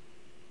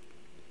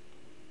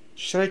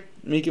 Should I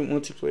make it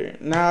multiplayer?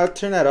 Nah, I'll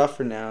turn that off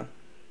for now.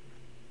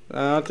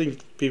 I don't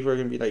think people are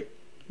gonna be like,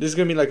 this is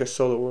gonna be like a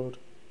solo world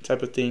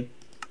type of thing.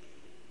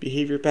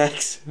 Behavior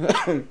packs.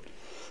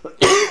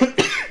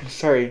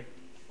 Sorry.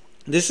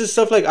 This is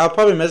stuff like I'll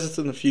probably mess with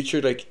in the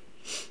future. Like,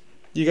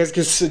 you guys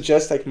can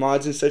suggest like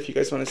mods and stuff you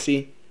guys want to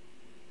see.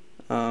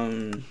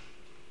 Well,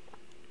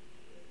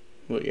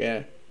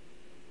 yeah.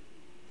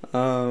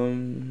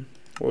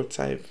 What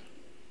type?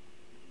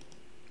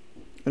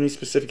 Any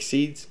specific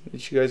seeds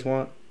that you guys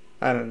want?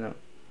 I don't know.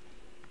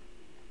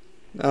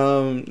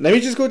 Let me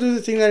just go do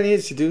the thing that I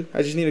needed to do.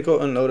 I just need to go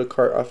unload a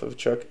cart off of a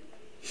truck,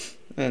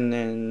 and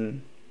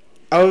then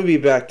I will be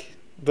back.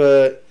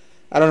 But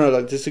I don't know,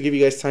 like, this will give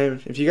you guys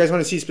time. If you guys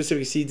want to see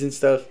specific seeds and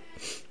stuff,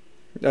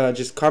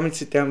 just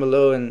comment it down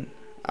below and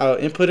I'll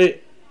input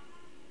it.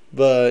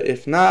 But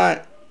if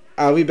not,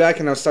 I'll be back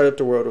and I'll start up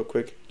the world real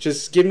quick.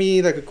 Just give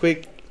me like a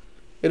quick,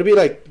 it'll be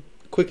like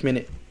a quick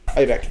minute. I'll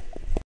be back.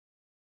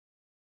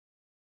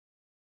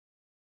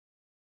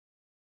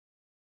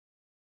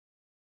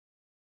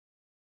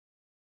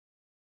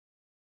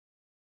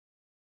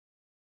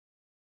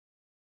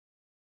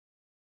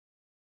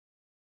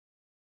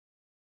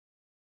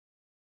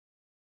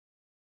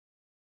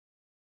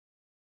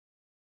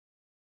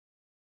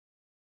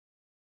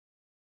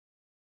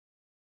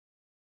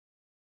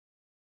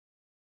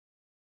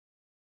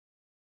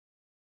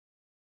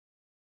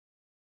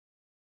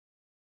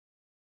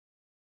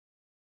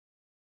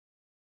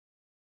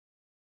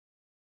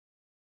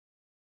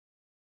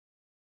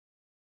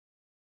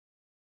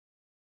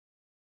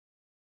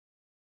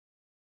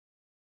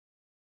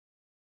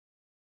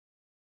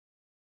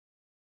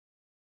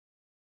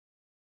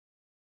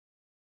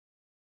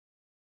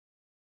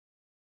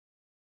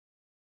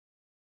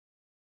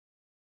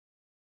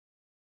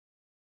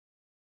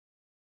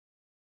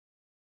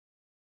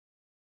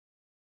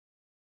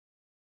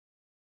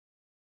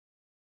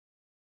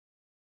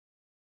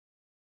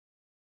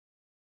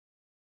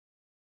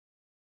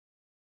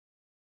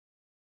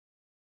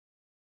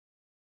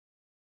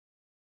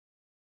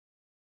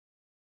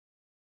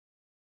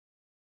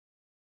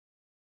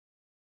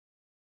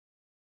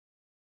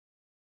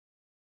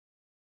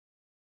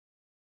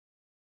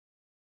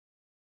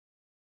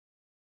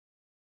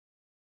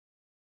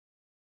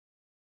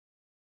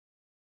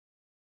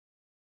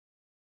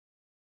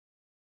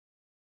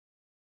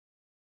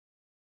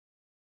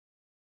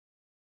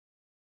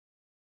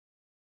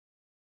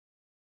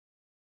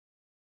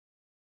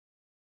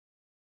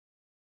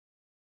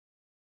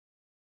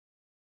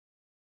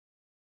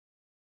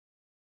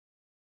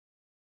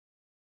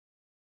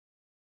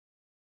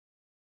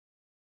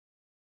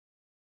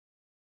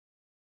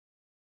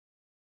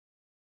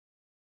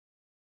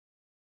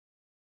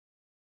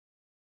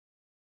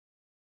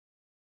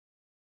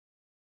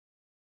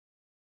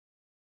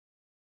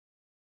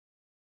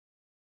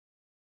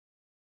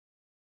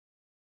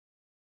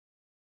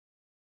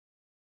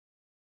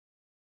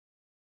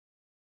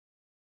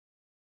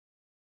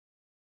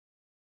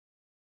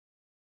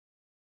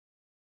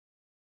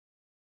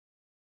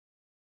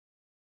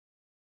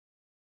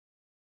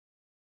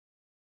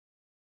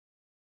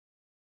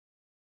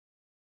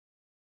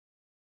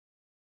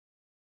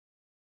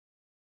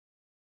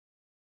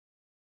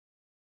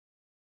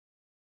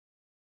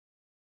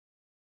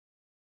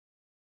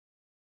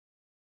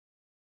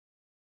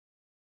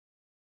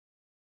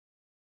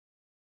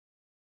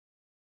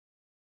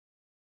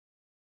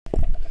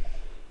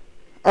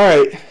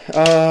 Alright,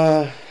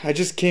 I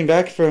just came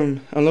back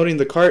from unloading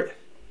the cart.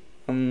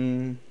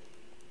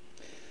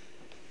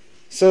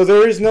 So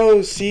there is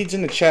no seeds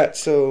in the chat,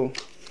 so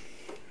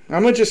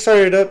I'm gonna just start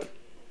it up.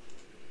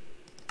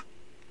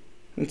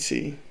 Let's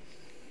see.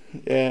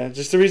 Yeah,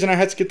 just the reason I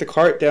had to get the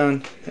cart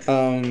down.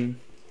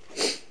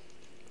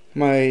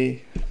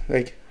 My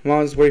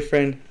mom's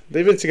boyfriend,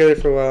 they've been together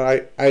for a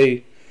while.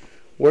 I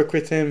work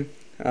with him.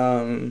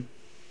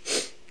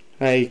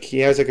 He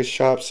has like a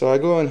shop, so I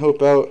go and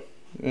help out.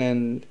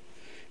 And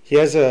he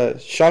has a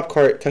shop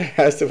cart that I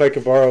asked if I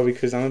could borrow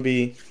because I'm gonna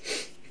be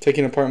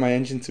taking apart my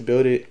engine to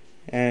build it.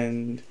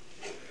 And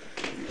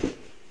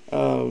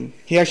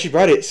he actually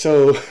brought it,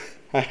 so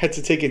I had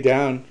to take it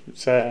down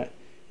so that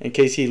in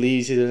case he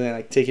leaves, he doesn't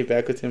like take it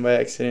back with him by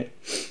accident.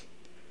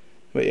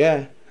 But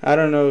yeah, I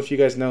don't know if you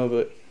guys know,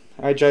 but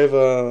I drive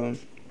a,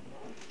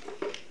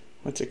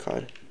 what's it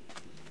called?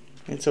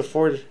 It's a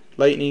Ford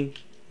Lightning,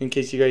 in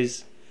case you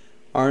guys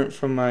aren't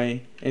from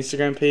my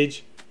Instagram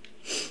page.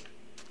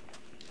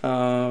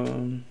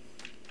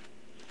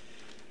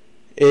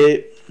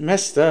 It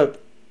messed up.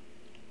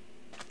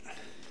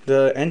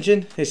 The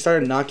engine, it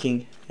started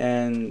knocking,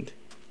 and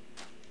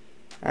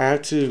I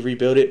had to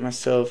rebuild it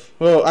myself.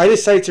 Well, I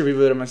decided to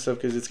rebuild it myself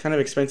because it's kind of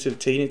expensive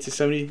taking it to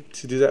somebody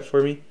to do that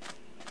for me.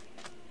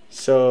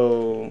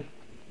 So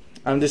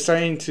I'm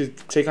deciding to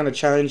take on a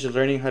challenge of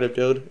learning how to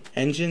build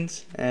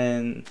engines,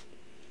 and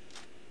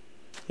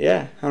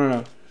yeah, I don't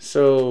know.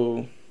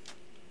 So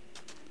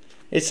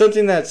it's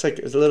something that's like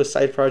a little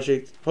side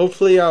project.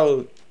 Hopefully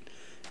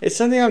it's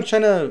something I'm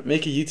trying to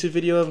make a YouTube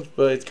video of,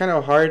 but it's kind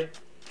of hard.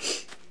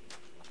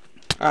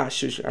 Ah,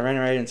 shoot, I ran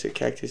right into a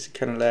cactus. It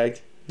kind of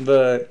lagged.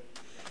 But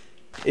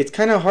it's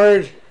kind of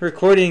hard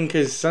recording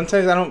because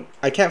sometimes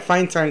I can't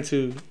find time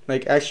to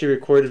like actually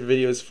record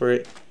videos for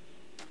it,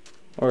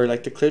 or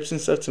like the clips and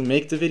stuff to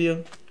make the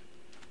video.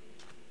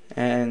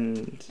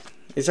 And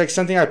it's like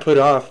something I put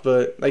off,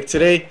 but like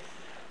today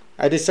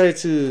I decided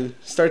to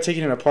start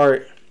taking it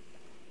apart.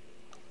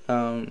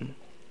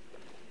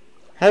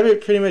 Have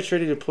it pretty much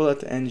ready to pull out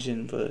the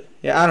engine, but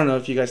yeah, I don't know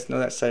if you guys know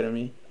that side of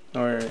me,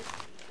 or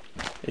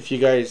if you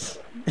guys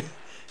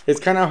it's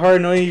kind of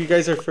hard knowing you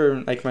guys are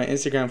for like my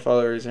Instagram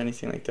followers or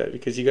anything like that,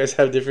 because you guys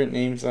have different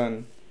names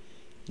on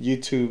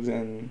YouTube,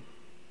 and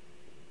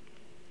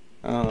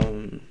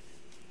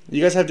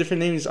you guys have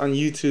different names on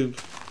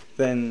YouTube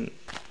than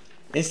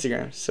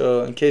Instagram.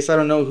 So in case I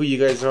don't know who you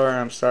guys are,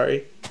 I'm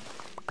sorry.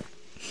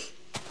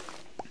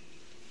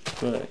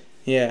 But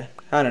yeah,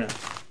 I don't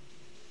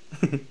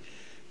know.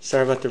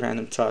 Sorry about the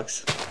random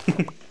talks.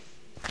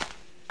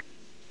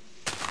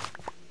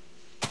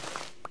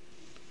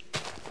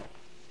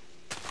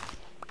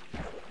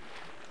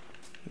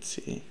 Let's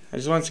see. I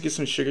just wanted to get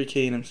some sugar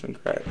cane and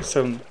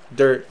some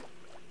dirt,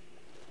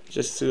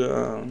 just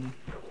to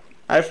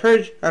I've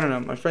heard, I don't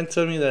know, my friend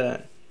told me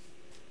that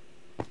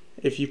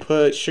if you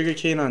put sugar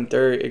cane on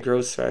dirt, it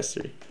grows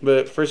faster.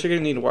 But first you're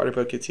gonna need water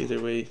buckets either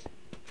way.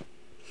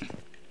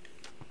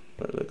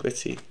 But look, let's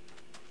see.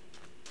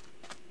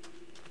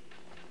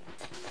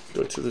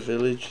 Go to the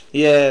village.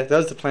 Yeah, that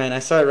was the plan. I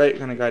saw it right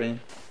when I got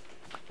in.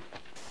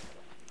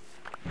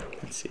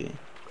 Let's see.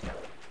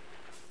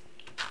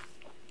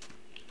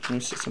 Let me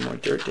set some more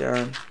dirt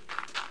down.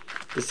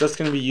 This stuff's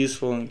gonna be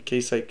useful in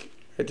case like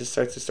I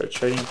decide to start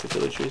trading with the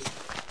villagers.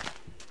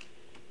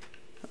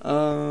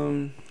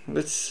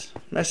 Let's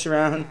mess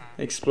around,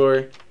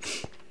 explore,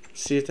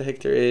 see what the heck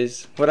there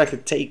is, what I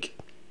could take.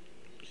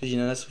 Cause you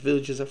know that's what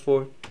villages are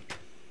for.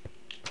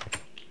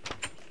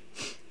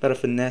 Gotta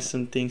finesse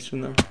some things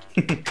from them.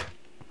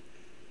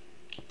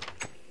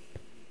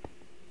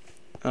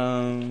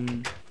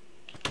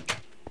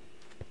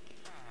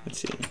 Let's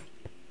see.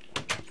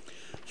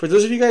 For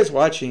those of you guys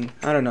watching,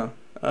 I don't know.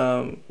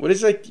 What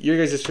is like your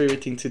guys'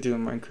 favorite thing to do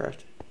in Minecraft?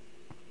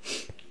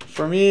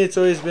 For me, it's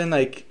always been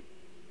like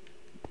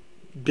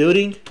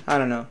building. I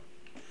don't know.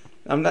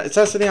 It's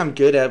not something I'm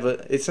good at,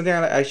 but it's something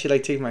I actually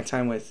like taking my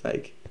time with.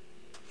 Like,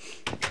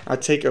 I'll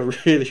take a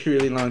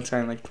really long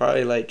time. Like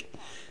probably like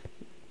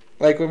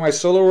with my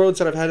solo worlds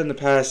that I've had in the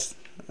past,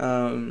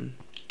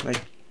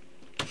 like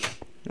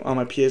on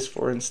my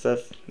PS4 and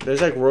stuff. There's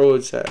like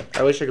roads that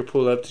I wish I could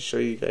pull up to show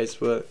you guys,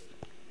 but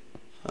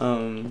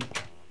I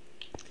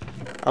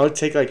would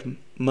take like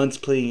months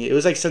playing it. It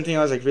was like something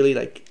I was like really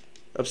like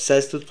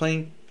obsessed with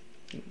playing,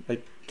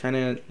 like kind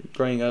of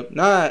growing up.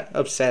 Not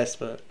obsessed,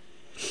 but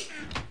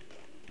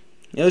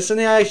it was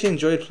something I actually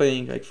enjoyed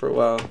playing like for a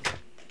while.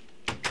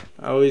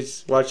 I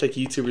always watched like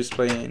YouTubers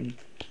playing.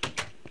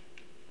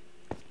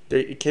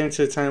 It came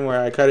to a time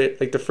where I got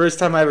it, like the first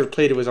time I ever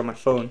played it was on my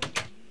phone.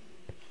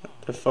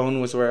 The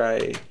phone was where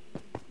I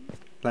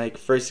like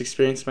first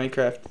experienced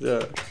Minecraft,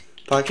 the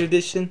Pocket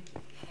Edition.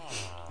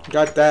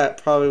 Got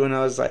that probably when I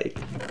was like,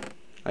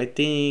 I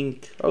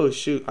think, oh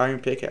shoot, iron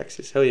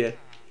pickaxes, hell yeah.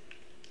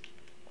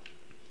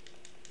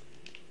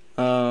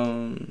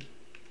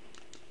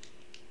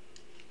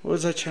 What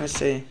was I trying to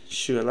say?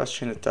 Shoot, I lost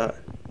train of thought.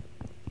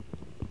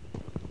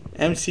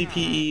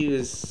 MCPE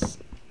was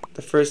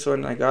the first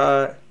one I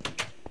got.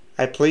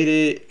 I played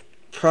it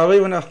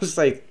probably when I was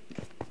like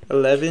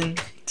 11,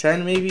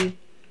 10 maybe.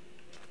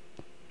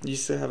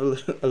 Used to have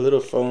a little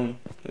phone.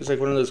 It was like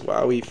one of those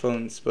Wowie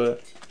phones,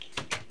 but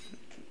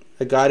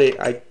I got it.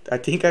 I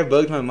think I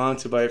bugged my mom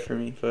to buy it for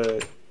me,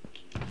 but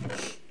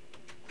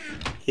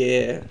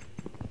yeah.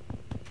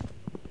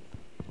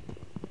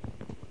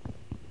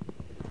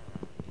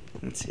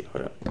 Let's see,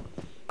 hold up.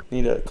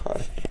 Need a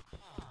coffee.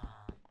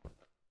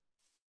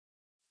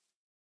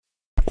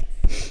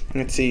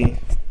 Let's see.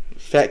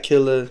 Fat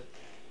Killer.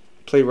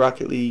 Play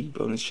Rocket League.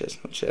 Bonus chest,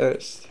 no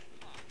chest.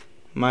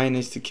 Mine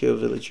is to kill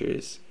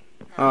villagers.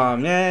 Aw,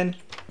 man.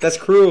 That's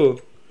cruel.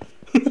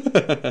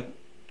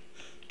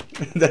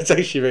 That's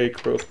actually very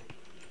cruel.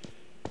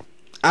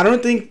 I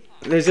don't think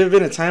there's ever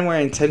been a time where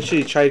I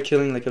intentionally tried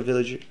killing like a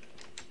villager.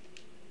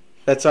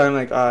 That's why I'm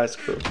like, ah, it's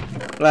cruel.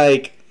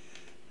 Like,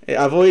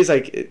 I've always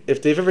like,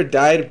 if they've ever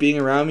died being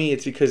around me,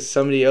 it's because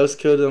somebody else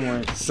killed them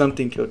or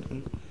something killed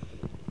them.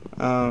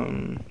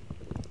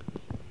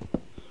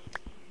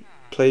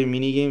 Play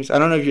mini games. I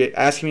don't know if you're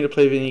asking me to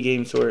play mini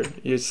games or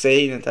you're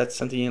saying that that's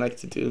something you like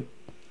to do.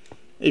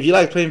 If you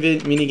like playing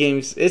mini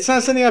games, it's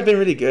not something I've been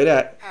really good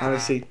at,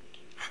 honestly.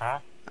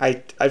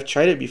 I've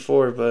tried it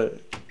before,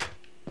 but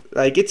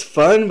like it's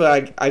fun,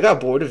 but I got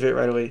bored of it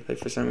right away, like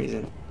for some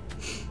reason.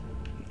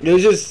 It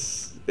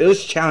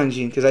was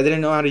challenging because I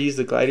didn't know how to use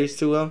the gliders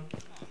too well,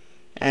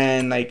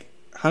 and like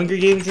Hunger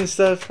Games and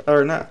stuff,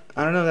 or not.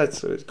 I don't know if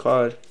that's what it's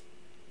called,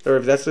 or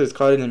if that's what it's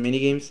called in the mini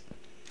games.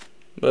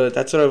 But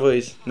that's what I've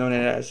always known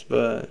it as.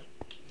 But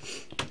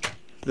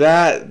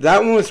that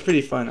one was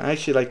pretty fun. I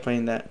actually like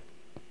playing that.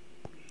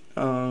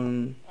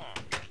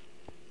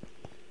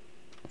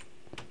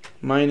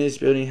 Mine is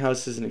building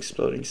houses and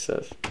exploding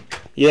stuff.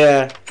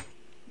 Yeah,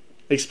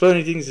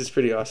 exploding things is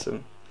pretty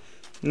awesome.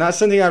 Not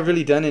something I've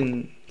really done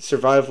in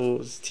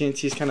survivals.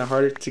 TNT is kind of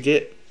harder to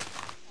get,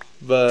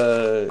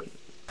 but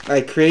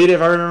like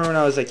creative, I remember when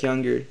I was like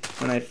younger,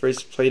 when I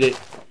first played it.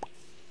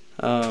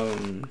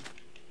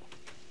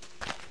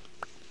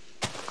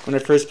 When I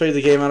first played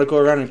the game, I'd go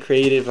around and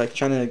creative, like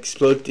trying to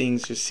explode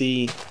things to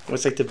see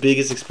what's like the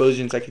biggest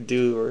explosions I could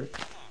do, or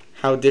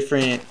how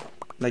different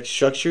like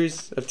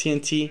structures of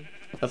TNT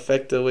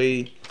affect the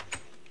way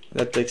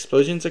that the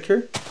explosions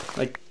occur,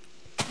 like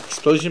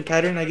explosion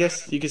pattern, I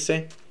guess you could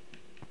say.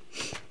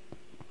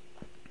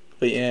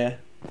 But yeah,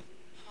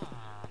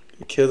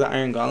 kill the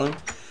iron golem.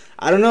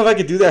 I don't know if I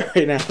could do that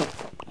right now.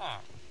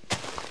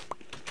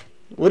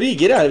 What do you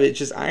get out of it?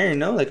 Just iron,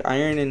 no? Like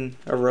iron and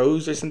a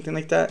rose or something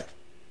like that?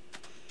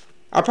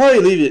 I'll probably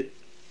leave it.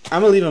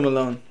 I'm gonna leave him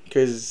alone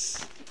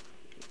because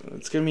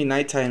it's gonna be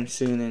nighttime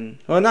soon, and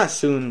well, not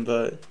soon,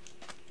 but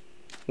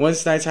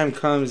once nighttime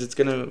comes, it's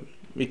gonna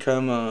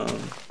become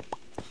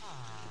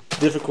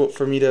difficult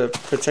for me to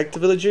protect the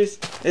villagers.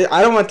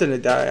 I don't want them to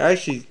die.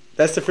 Actually,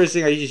 that's the first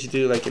thing I usually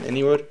do, like in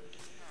any world.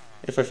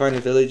 If I find a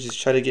village, just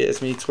try to get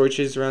as many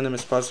torches around them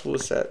as possible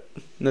so that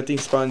nothing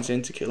spawns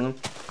in to kill them.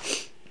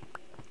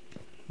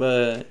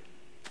 But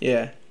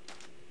yeah,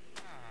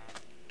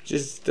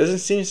 just doesn't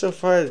seem so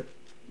far.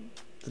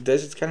 The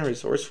desert's kind of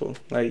resourceful.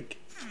 Like,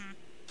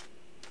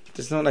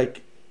 there's no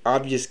like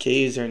obvious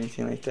caves or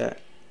anything like that.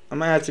 I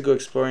might have to go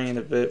exploring in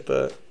a bit,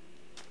 but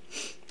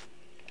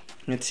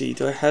let's see.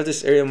 Do I have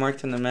this area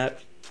marked on the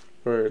map,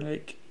 or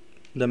like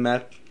the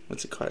map?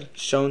 What's it called?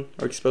 Shown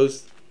or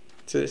exposed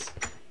to this?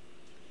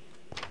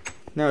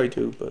 Now I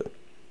do, but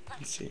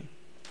let's see.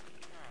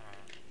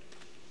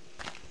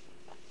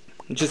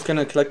 I'm just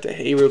gonna collect the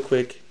hay real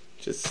quick,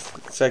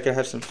 just so I can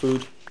have some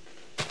food.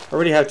 I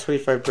already have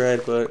 25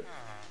 bread, but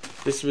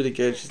this is really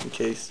good just in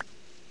case.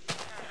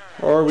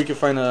 Or we could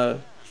find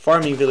a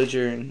farming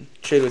villager and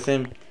trade with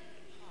him.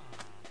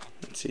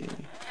 Let's see.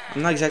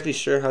 I'm not exactly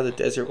sure how the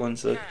desert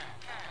ones look.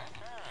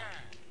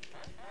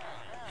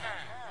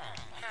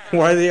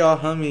 Why are they all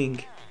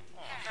humming?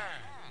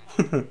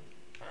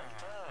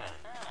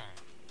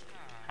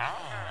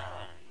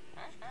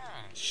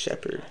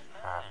 Shepherd.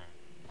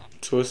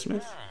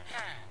 Toolsmith?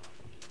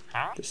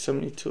 There's so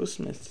many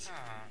toolsmiths.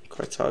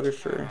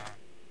 Cartographer.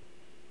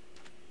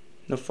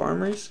 No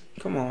farmers?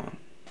 Come on.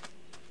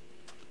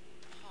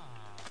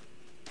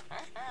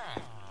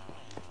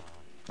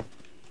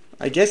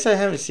 I guess I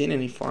haven't seen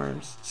any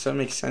farms, so it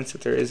makes sense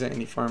that there isn't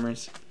any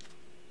farmers.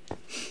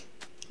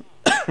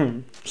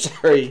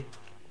 Sorry.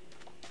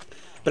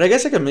 But I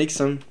guess I could make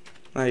some.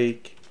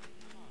 Like,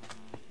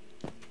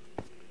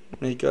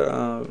 make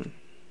a,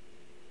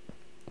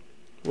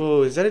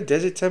 whoa, is that a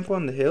desert temple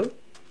on the hill?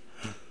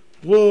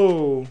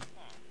 Whoa.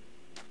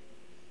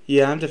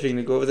 Yeah, I'm definitely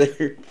gonna go over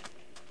there.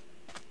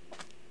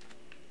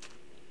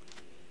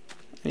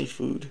 I need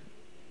food.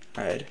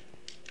 Alright.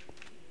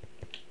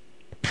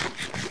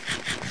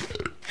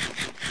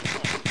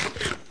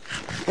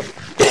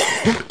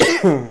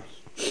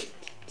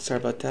 Sorry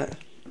about that.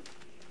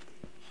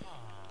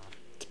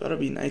 It's about to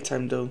be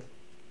nighttime though.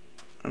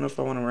 I don't know if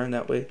I want to run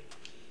that way.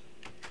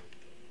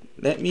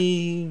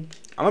 I'm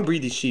gonna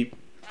breed these sheep.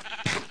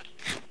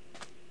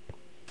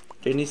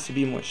 There needs to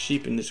be more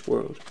sheep in this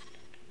world.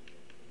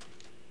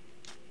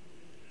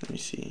 Let me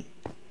see.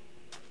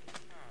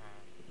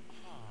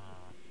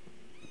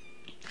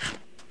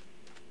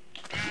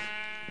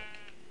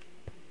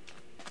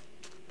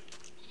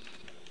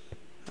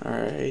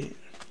 Alright.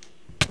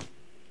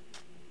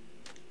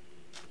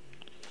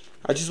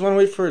 I just want to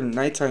wait for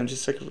nighttime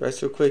just so I can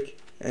rest real quick.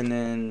 And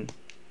then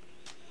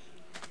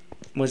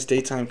once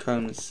daytime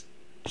comes,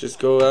 just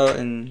go out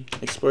and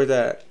explore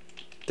that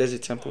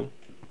desert temple.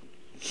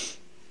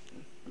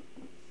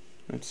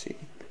 Let's see.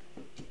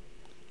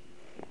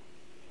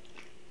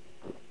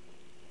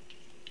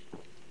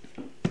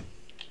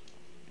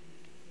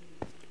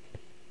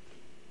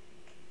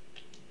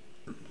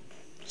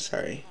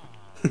 Sorry.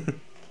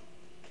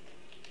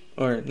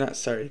 Or not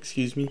sorry,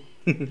 excuse me.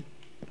 Dang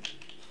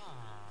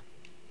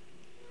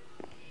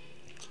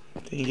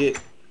it.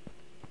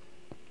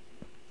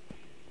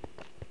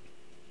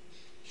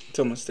 It's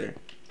almost there.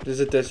 There's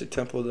a desert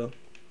temple though.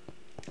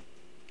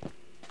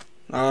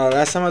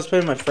 Last time I was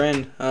playing with my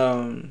friend,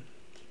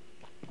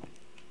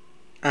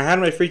 I had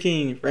my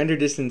freaking render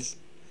distance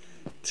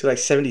to like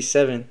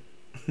 77.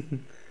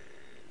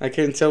 I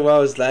couldn't tell why I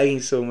was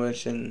lagging so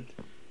much, and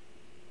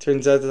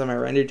turns out that my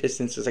render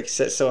distance was like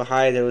set so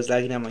high that it was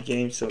lagging out my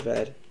game so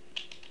bad.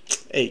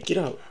 Hey, get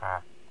up.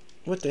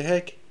 What the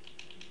heck?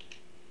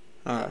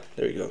 There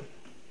we go.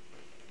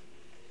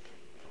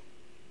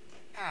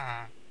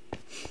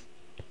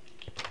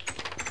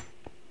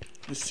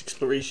 It's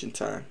exploration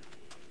time.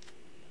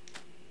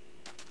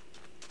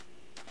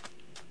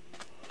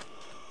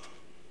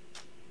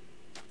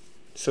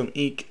 Some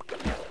ink.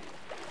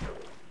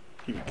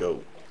 Here we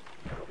go.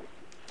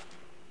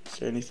 Is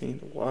there anything in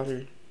the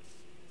water?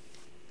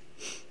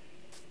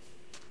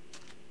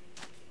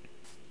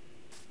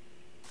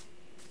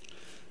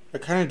 I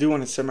kind of do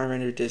want to set my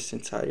render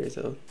distance higher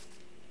though.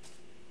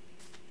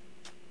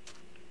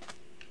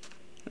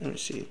 Let me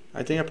see.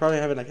 I think I probably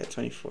have it like at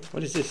 24.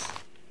 What is this?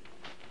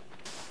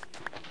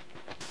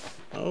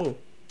 Oh.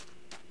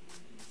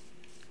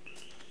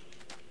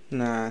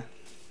 Nah.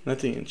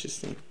 Nothing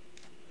interesting.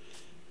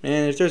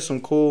 Man, if there's some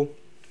coal,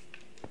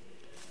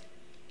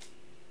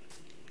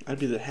 I'd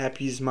be the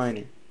happiest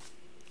miner.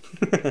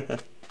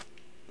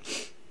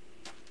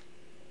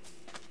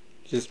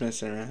 Just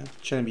messing around.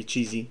 Trying to be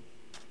cheesy.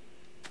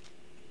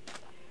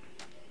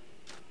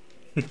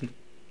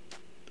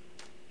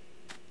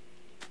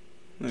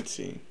 Let's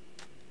see.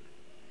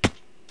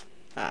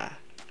 Ah.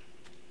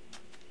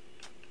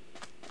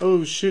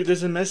 Oh shoot,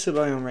 there's a mesa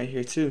biome right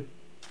here too.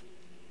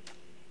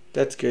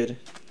 That's good.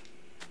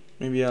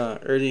 Maybe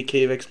early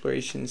cave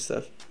exploration and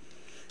stuff.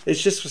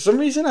 It's just for some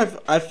reason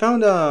I've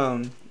found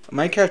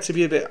Minecraft to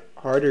be a bit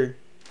harder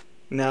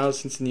now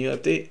since the new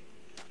update.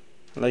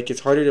 Like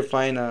it's harder to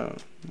find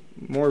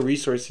more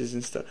resources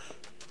and stuff.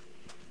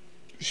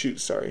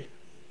 Shoot, sorry.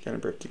 Kinda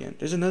burped again.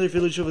 There's another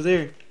village over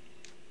there.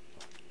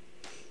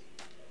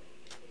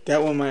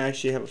 That one might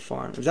actually have a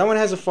farm. If that one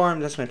has a farm,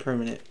 that's my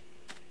permanent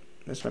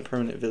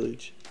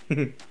village.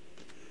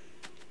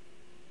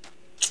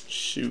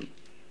 Shoot.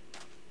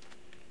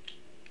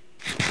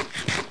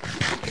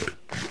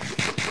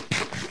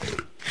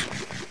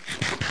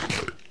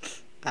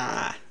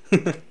 Ah.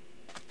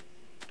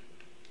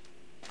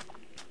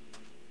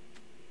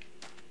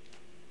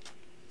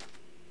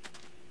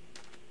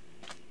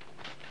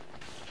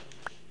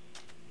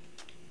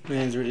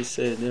 Man's already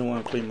said they don't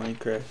want to play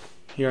Minecraft.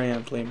 Here I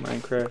am playing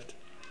Minecraft.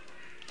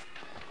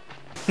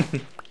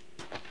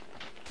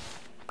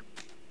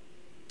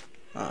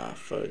 Ah,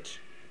 fudge.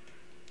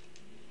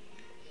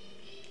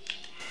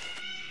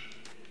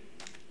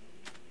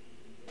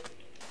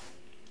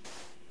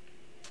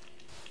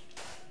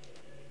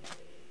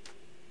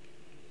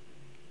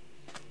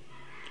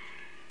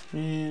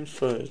 Man,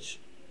 fudge.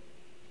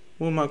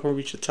 When am I gonna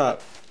reach the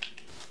top?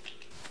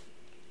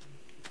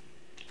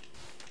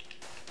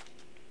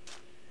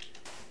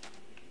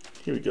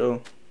 Here we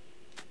go.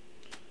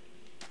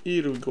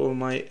 Here we go,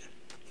 mate.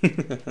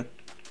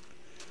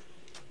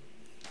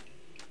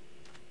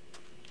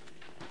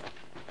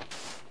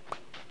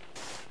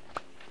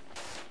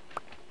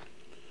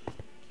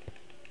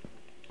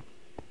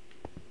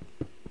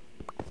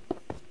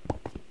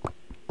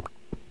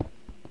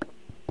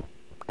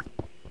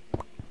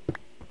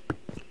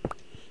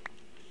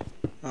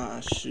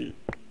 Ah, shoot.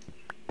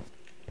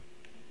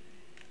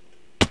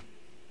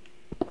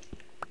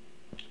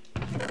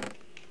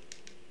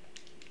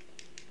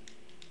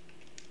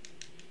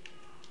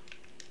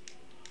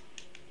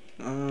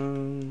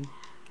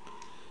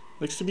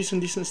 Looks to be some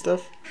decent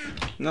stuff.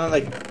 Not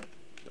like,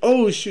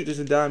 oh shoot, there's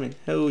a diamond.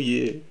 Hell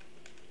yeah.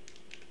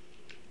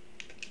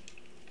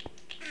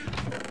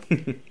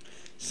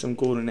 Some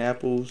golden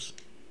apples.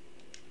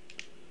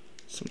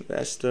 Some of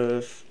that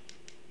stuff.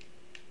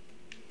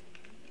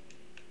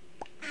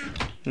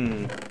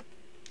 It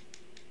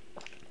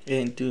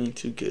ain't doing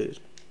too good,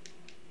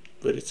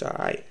 but it's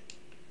alright.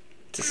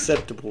 It's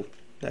acceptable.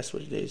 That's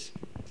what it is.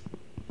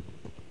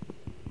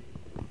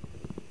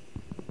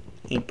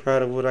 Ain't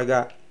proud of what I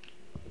got,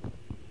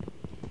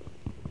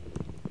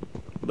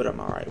 but I'm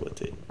alright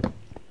with it.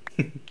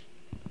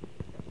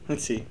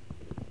 Let's see.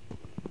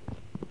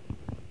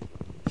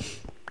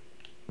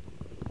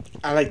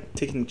 I like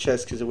taking the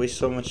chest because it wastes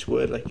so much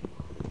wood. Like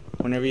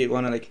whenever you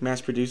want to like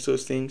mass produce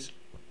those things.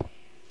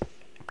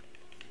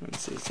 Let's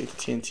see, let's take the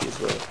TNT as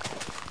well.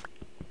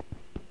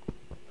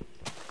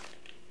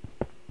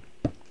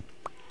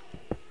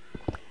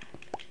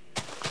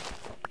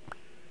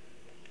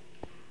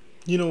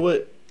 You know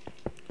what?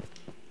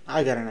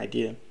 I got an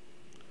idea.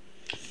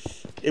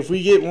 If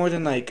we get more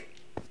than like,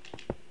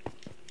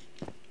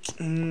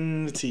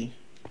 let's see.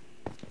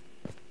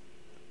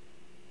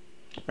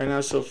 Right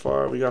now, so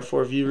far, we got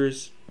 4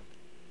 viewers.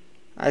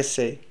 I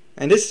say,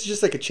 and this is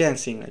just like a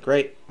chance thing, like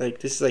right, like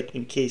this is like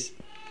in case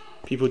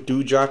people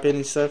do drop in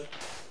and stuff.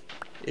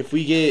 If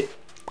we get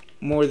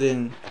more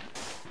than,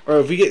 or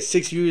if we get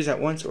 6 viewers at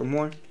once or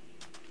more,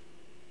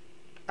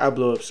 I'll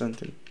blow up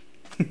something.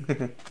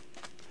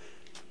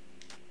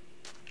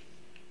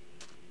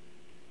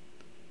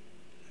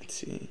 Let's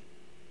see.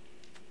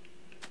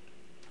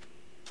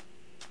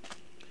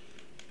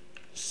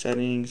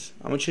 Settings.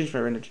 I'm gonna change my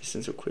render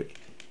distance real quick.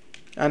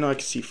 I know I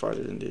can see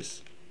farther than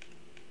this.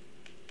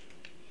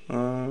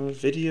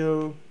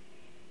 Video.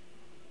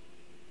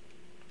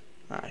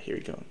 Ah, here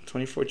we go.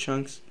 24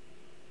 chunks.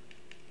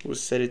 We'll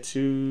set it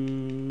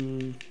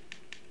to.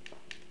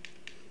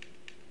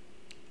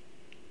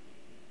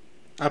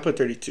 I'll put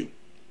 32.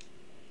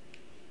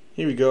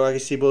 Here we go. I can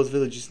see both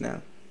villages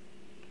now.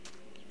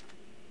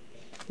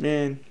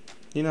 Man,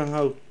 you know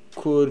how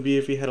cool it would be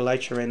if we had a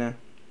light show right now.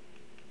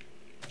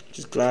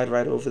 Just glide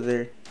right over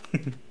there.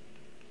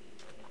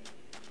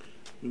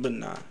 But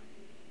nah.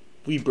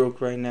 We broke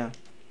right now.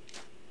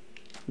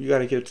 You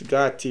gotta get up to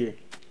God tier.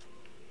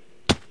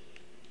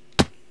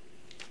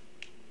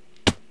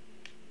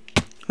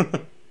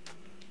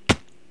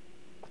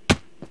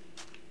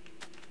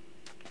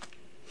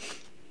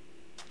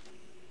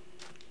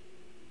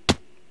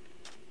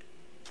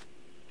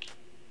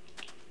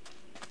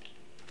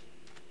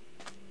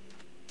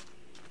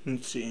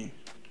 Let's see.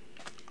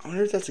 I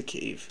wonder if that's a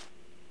cave.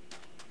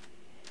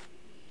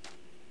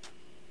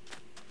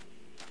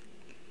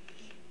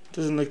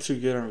 Doesn't look too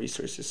good on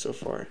resources so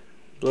far.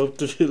 Blow up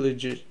the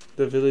village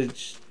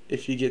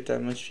if you get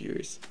that much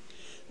viewers.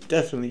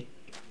 Definitely.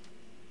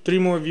 3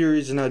 more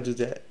viewers and I'll do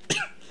that.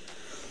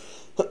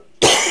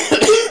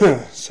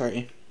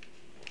 Sorry.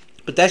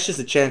 But that's just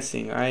a chance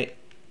thing, alright?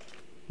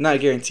 Not a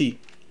guarantee.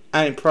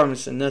 I ain't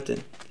promising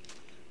nothing.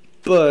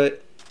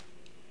 But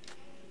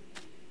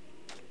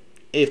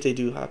if they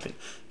do happen.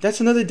 That's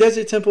another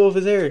desert temple over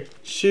there.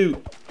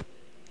 Shoot.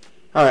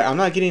 Alright, I'm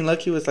not getting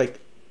lucky with like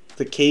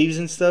the caves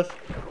and stuff.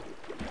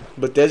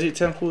 But desert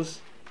temples,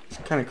 it's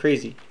kind of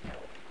crazy.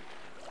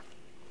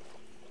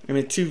 I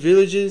mean, 2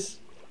 villages,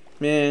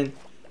 man,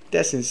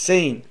 that's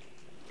insane.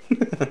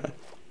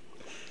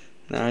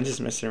 Nah, I'm just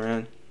messing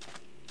around.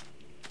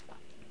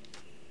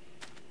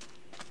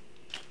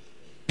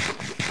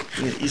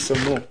 I'm gonna eat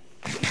some more.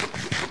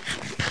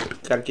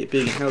 Gotta get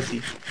big and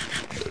healthy.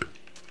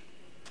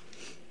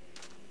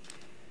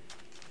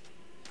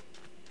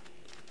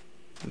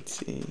 Let's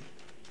see.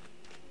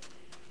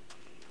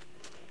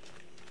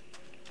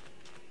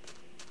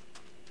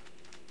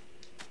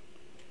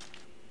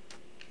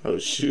 Oh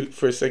shoot,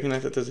 for a second I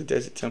thought that was a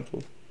desert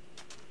temple.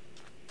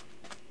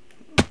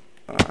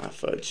 Ah,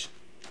 fudge.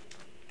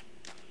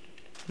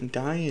 I'm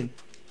dying.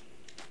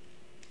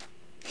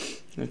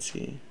 Let's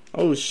see.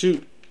 Oh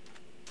shoot.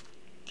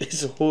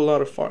 There's a whole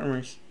lot of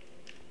farmers.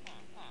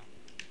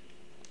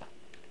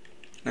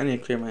 I need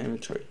to clear my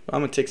inventory. Well,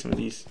 I'm gonna take some of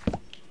these.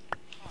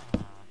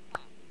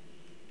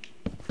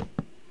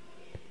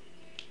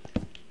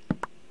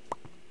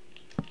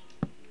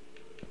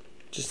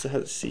 Just to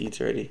have the seeds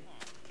ready.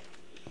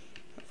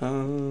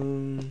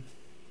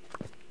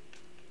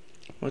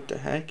 What the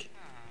heck?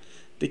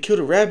 They killed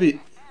a rabbit.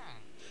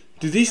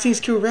 Do these things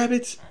kill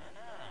rabbits?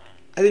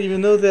 I didn't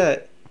even know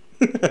that.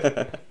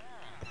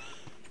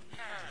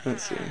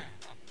 Let's see.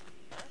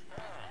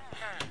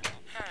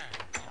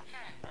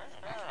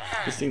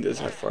 This thing does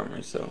have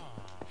farmers, so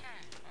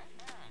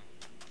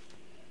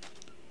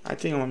I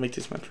think I'm gonna make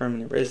this my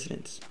permanent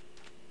residence.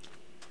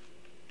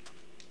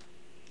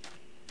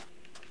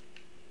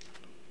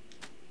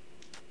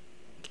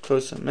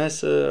 Close to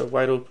Mesa, a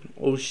wide open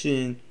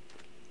ocean.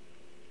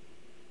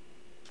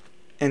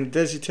 And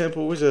desert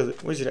temple, where's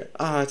it at?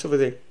 Ah, it's over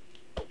there.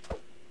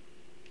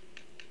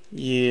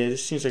 Yeah,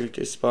 this seems like a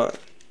good spot.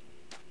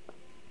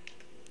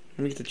 Let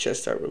me get the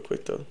chest out real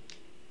quick though.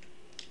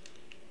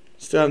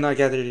 Still have not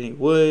gathered any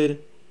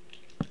wood.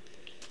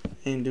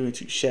 Ain't doing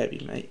too shabby,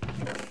 mate.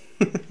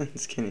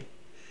 Just kidding.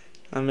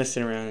 I'm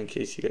messing around in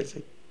case you guys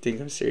like think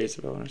I'm serious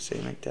about what I'm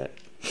saying like that.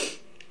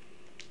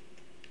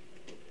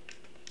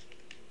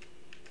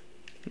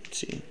 Let's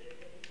see.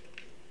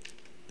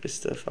 This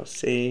stuff I'll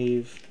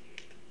save.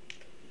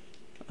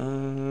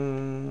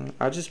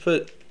 I'll just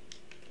put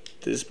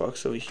this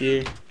box over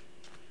here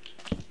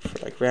for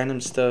like random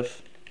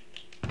stuff.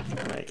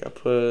 Like I'll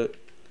put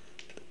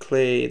the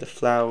clay, the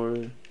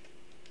flour,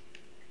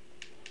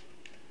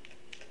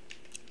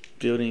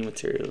 building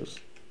materials,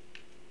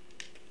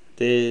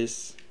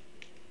 this,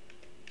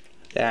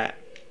 that.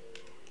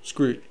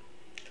 Screw it.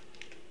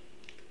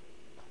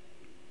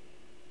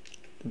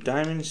 The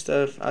diamond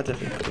stuff, I'll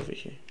definitely put over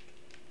here.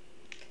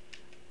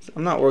 So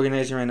I'm not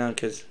organizing right now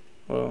because,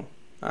 well,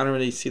 I don't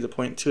really see the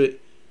point to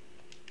it.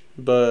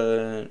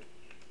 But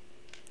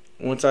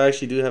once I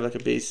actually do have like a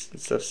base and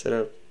stuff set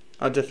up,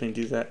 I'll definitely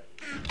do that.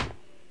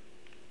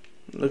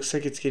 Looks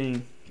like it's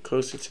getting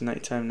closer to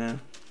nighttime now.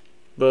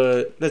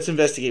 But let's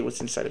investigate what's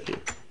inside of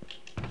here.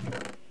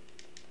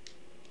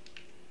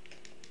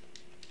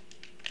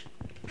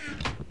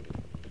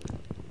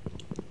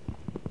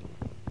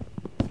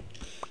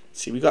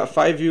 See, we got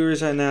 5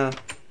 viewers right now.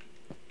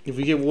 If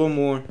we get one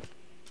more,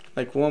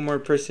 like one more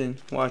person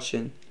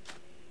watching,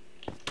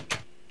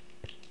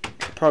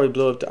 I'll probably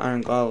blow up the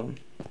iron golem.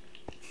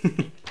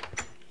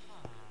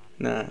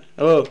 Nah.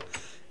 Oh,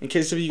 in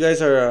case of you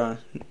guys are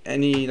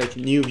any like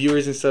new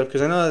viewers and stuff,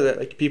 because I know that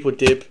like people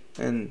dip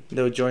and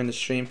they'll join the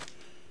stream.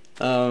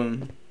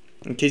 In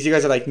case you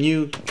guys are like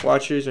new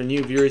watchers or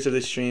new viewers of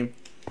this stream,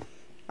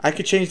 I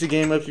could change the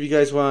game up if you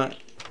guys want.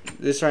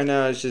 This right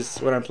now is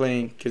just what I'm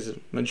playing because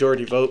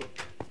majority vote.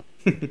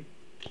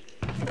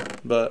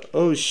 But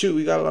oh shoot,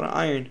 we got a lot of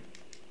iron.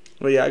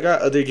 Well yeah, I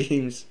got other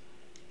games.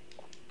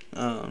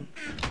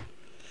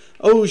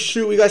 Oh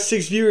shoot, we got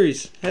 6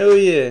 viewers. Hell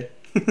yeah.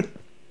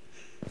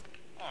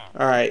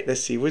 Alright,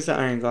 let's see. Where's the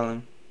iron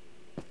golem?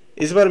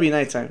 It's about to be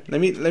nighttime.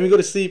 Let me go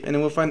to sleep and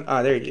then we'll find.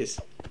 Ah, there he is.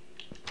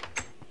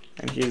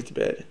 And here's the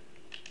bed.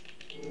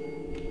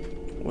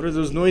 What are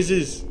those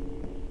noises?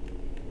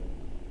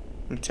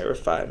 I'm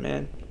terrified,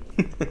 man.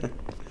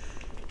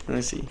 Let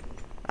me see.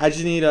 I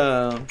just need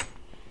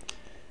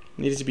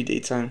it to be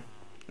daytime,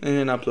 and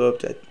then I'll blow up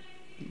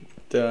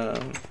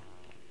the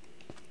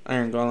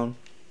iron golem.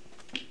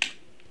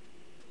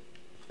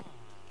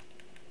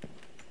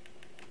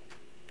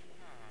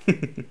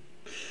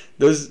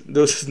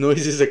 Those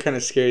noises are kind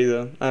of scary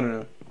though. I don't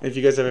know if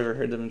you guys have ever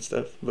heard them and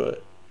stuff,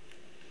 but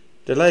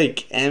They're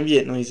like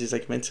ambient noises,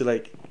 like meant to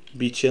like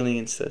be chilling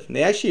and stuff. And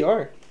they actually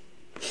are.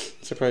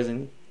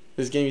 Surprisingly,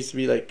 this game used to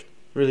be like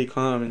really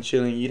calm and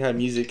chilling. You'd have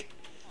music.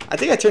 I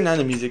think I turned down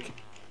the music,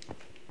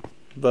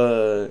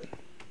 but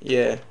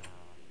yeah.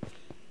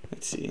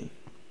 Let's see.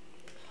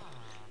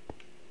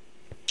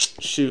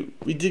 Shoot,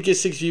 we did get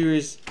 6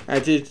 viewers. I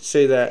did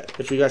say that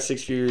if we got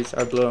 6 viewers,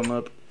 I'd blow them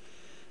up.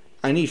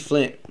 I need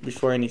flint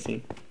before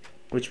anything,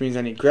 which means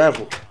I need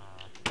gravel.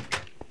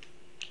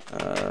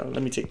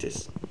 Let me take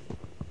this.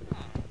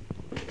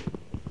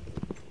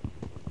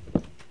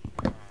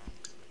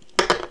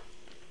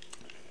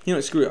 You know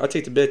what, screw it. I'll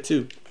take the bed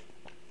too.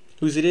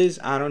 Whose it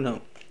is, I don't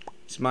know.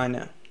 It's mine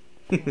now.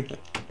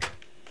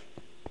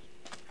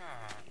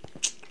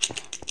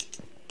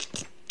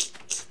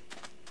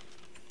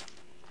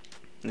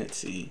 Let's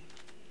see.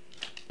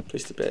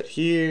 Place the bed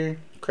here.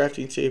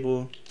 Crafting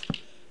table.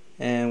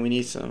 And we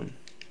need some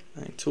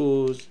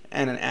tools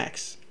and an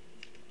axe.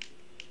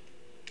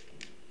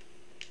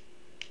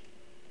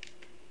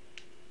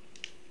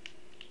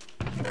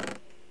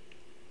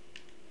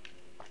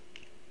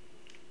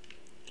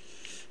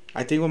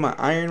 I think with my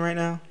iron right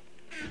now,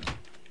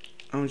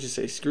 I'm gonna just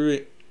say screw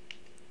it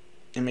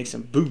and make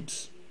some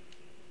boots.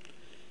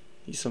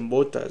 Need some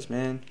botas,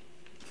 man.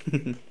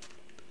 Let's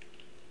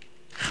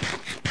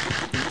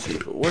see,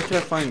 but where can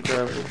I find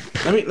gravel?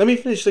 Let me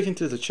finish looking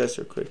through the chest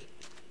real quick.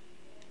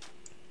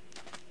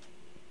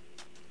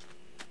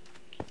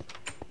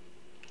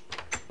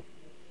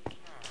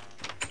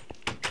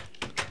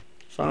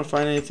 If I don't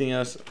find anything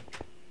else,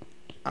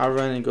 I'll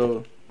run and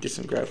go get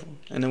some gravel,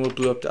 and then we'll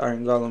blow up the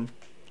iron golem.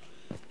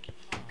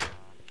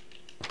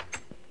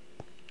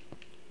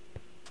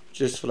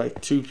 Just for like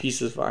 2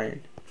 pieces of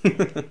iron.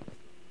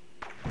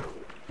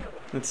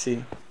 Let's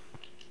see.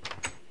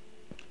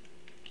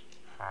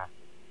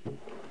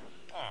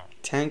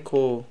 Tan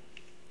coal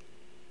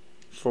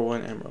for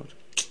 1 emerald.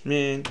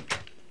 Man,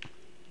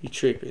 you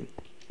tripping.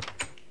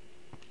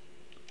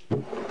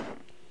 The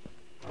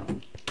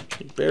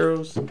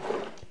barrels,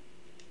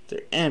 they're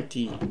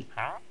empty.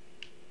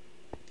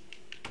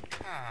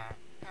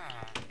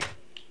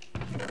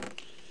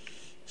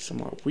 Some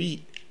more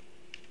wheat.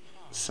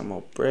 Some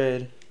more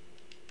bread.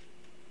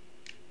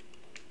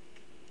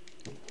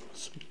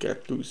 Some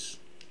cactus.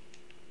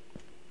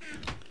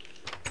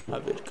 A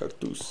ver,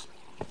 cactus.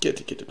 Get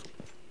it.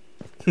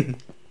 I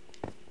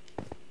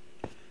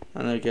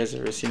don't know if you guys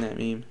have ever seen that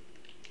meme.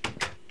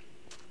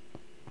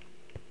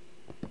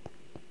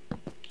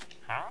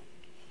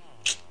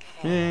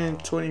 Man,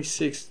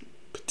 26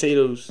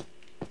 potatoes.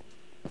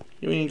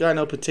 You ain't got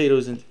no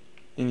potatoes in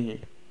here.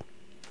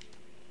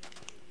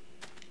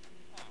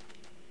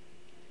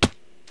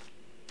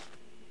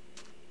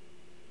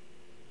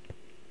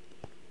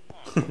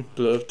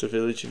 Blow up the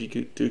village if you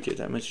do get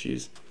that much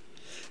views.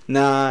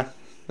 Nah,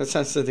 that's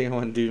not something I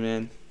want to do,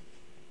 man.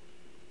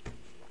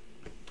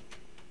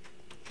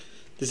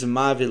 This is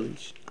my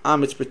village.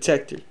 I'm its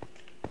protector.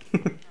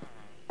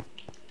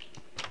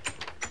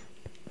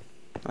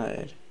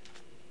 Alright.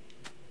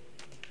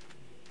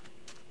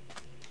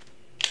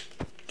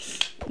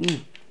 Ooh.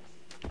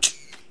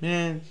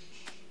 Man,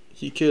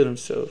 he killed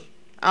himself.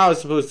 I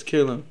was supposed to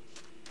kill him.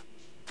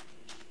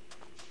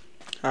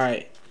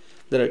 Alright.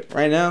 Look,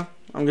 right now,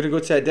 I'm gonna go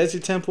to that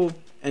desert temple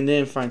and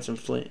then find some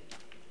flint.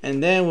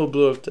 And then we'll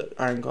blow up the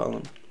iron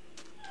golem.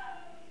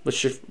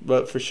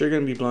 But for sure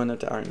gonna be blowing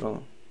up the iron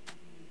golem.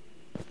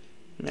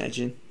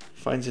 Imagine,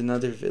 finds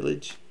another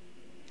village.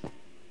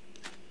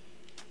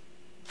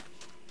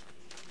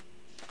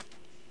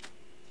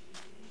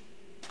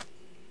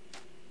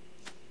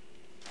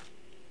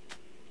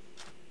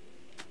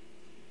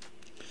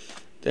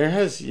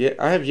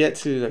 I have yet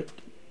to like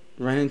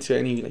run into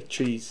any like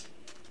trees.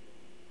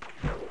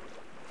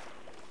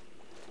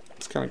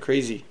 It's kind of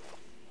crazy.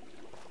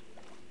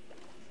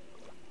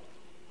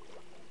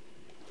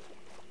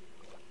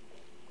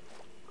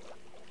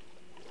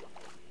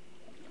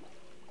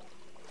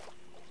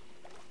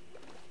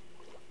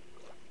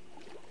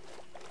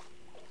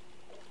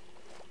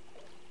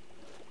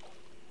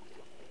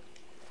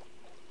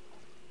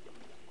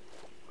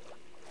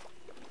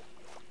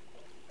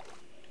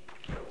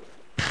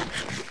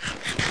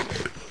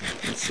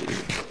 Let's see.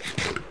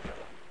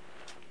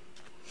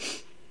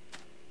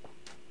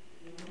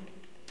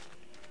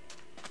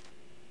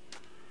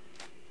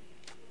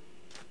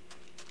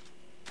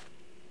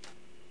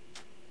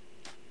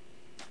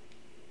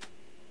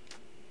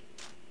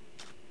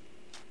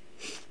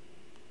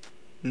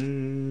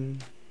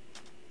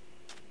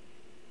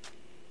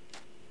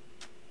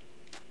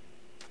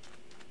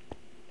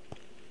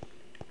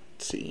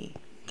 Let's see.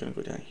 Gonna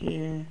go down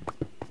here.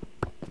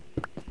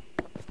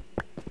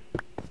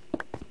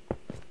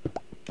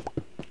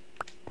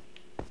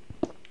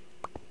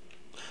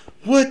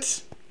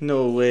 What?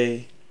 No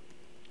way.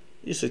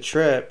 It's a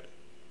trap.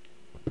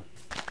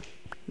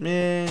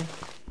 Man.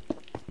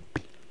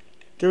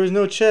 There was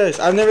no chest.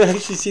 I've never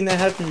actually seen that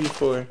happen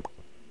before.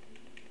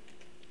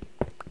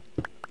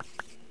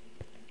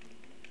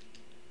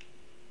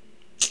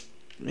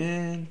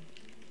 Man.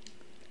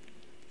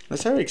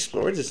 Let's have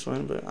explored this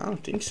one, but I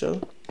don't think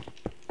so.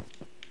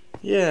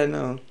 Yeah,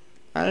 no.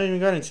 I haven't even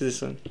got into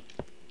this one.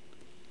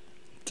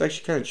 It's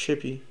actually kind of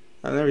trippy.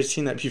 I've never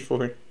seen that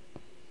before.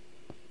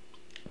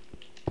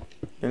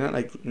 They're not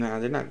like, nah,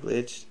 they're not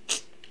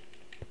glitched.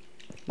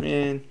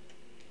 Man.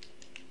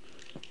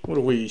 What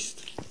a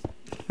waste.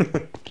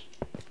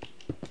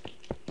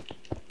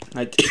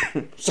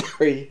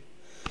 Sorry.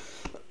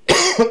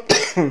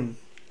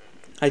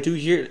 I do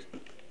hear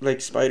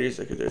like spiders.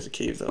 Like there's a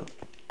cave though.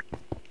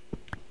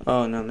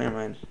 Oh no, never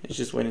mind. It's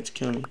just waiting to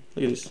kill me.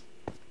 Look at this.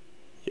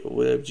 Yo,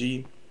 what up,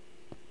 G?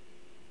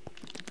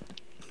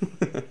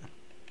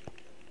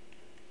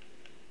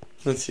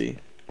 Let's see.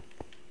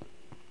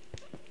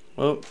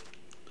 Well,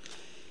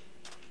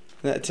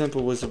 that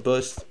temple was a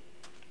bust.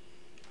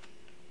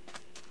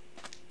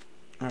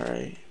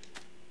 Alright.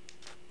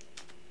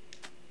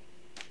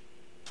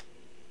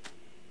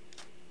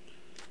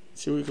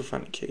 See if we can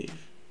find a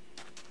cave.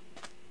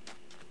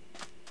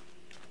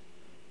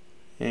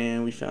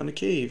 And we found a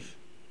cave.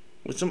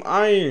 With some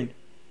iron.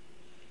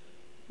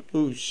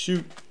 Oh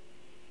shoot.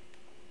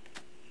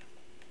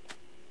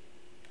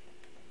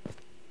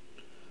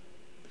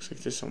 Looks like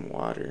there's some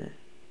water.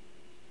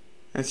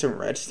 And some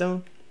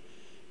redstone?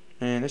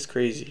 Man, that's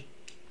crazy.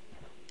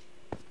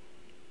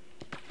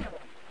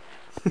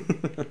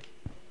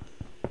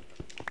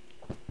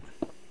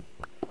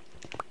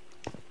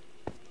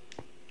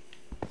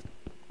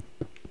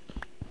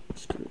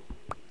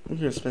 I'm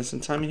gonna spend some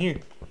time in here.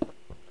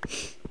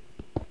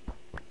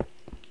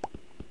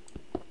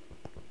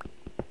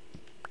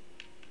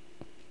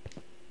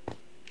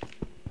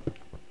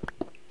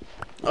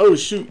 Oh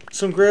shoot,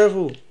 some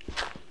gravel.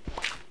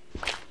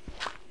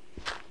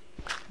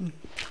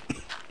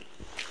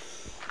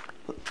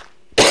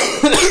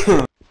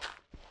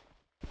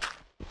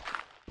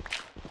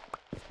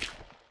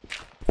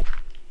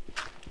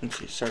 Let's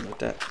see, sorry about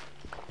that.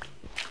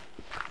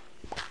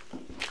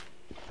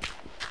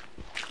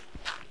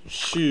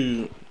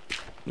 Shoot.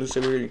 Looks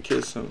like we're gonna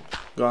kill some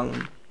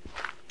golem.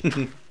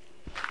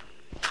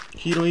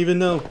 He don't even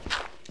know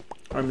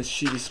our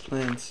mischievous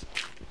plans.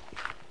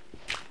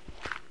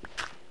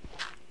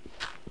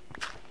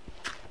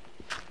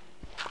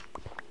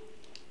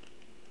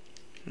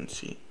 Let's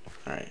see.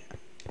 Alright.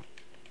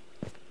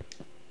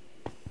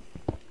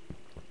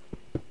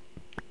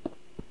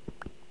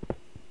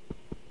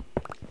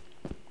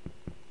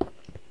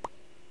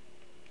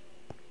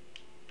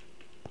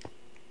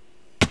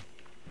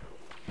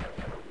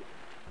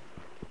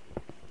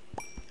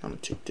 I'm gonna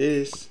take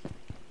this.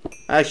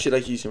 I actually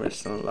like using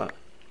redstone a lot.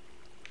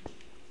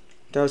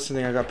 That was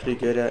something I got pretty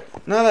good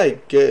at. Not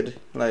like good,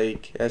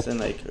 like as in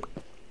like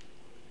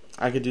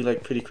I could do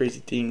like pretty crazy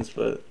things,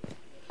 but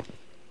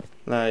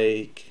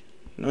like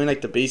knowing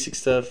like the basic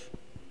stuff,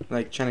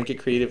 like trying to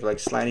get creative, like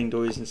sliding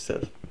doors and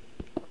stuff.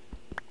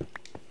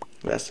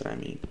 That's what I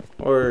mean.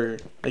 Or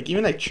like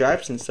even like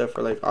traps and stuff,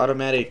 or like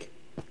automatic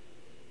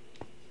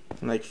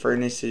like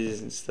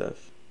furnaces and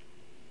stuff.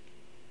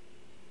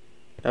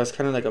 That was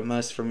kind of like a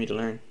must for me to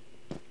learn.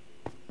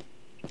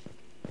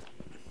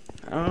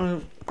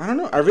 I don't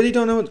know. I really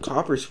don't know what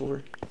copper's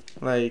for.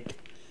 Like,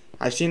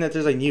 I've seen that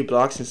there's like new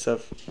blocks and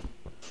stuff,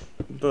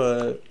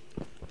 but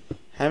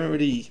haven't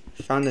really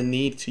found the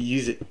need to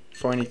use it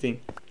for anything.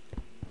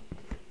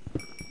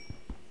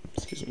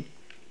 Excuse me.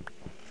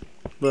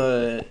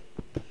 But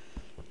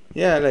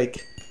yeah,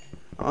 like,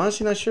 I'm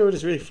honestly not sure what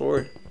it's really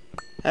for.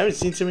 I haven't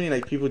seen so many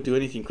like people do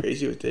anything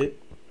crazy with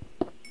it,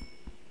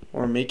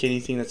 or make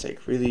anything that's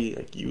like really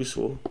like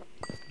useful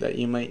that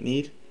you might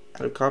need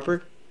out of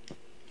copper.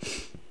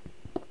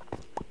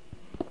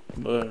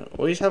 But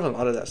always have a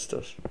lot of that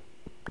stuff.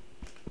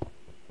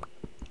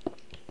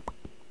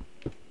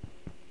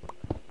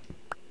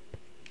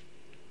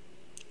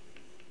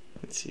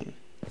 Let's see.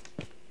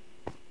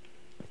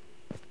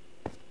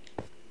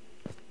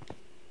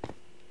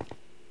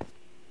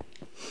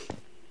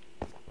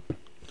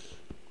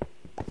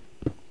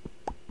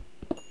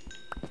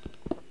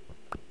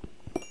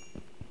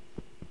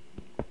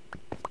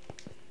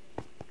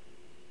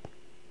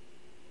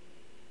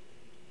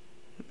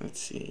 Let's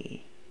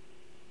see.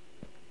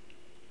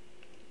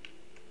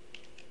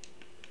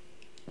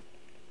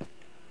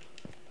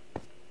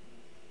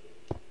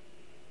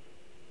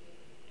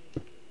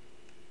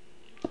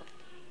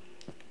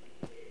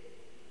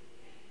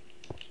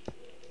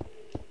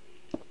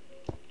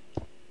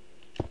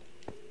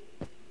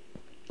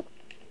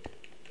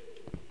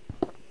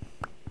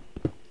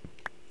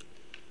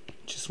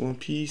 Just one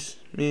piece,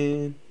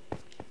 man.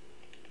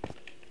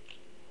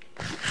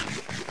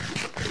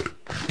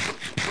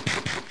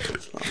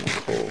 It's a lot more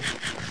coal.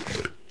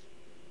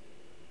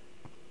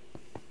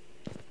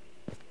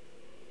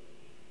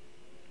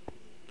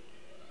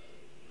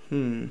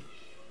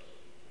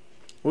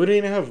 We don't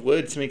even have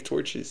wood to make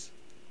torches.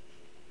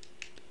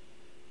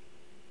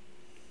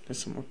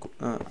 There's some more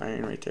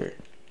iron right there.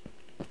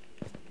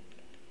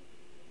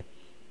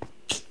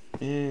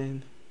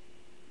 Man.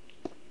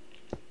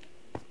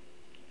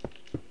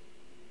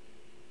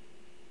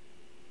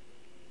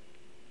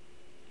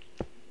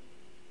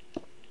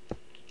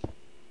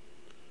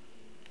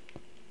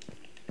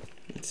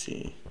 Let's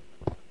see.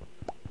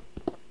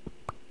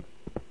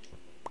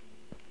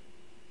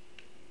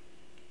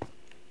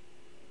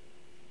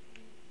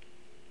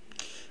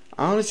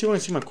 I honestly want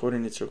to see my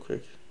coordinates real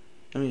quick.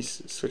 Let me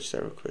switch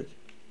that real quick.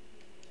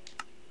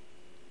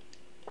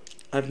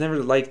 I've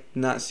never liked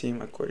not seeing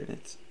my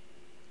coordinates.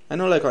 I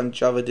know like on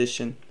Java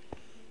Edition,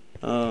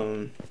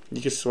 you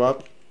can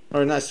swap,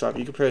 or not swap,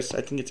 you can press,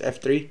 I think it's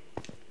F3,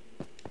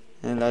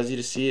 and it allows you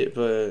to see it,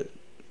 but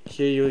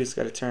here you always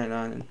gotta turn it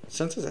on, and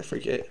sometimes I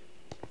forget.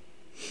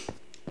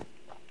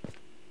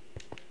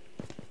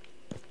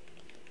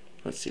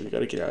 Let's see, we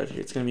gotta get out of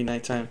here, it's gonna be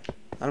nighttime.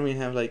 I don't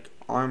even have like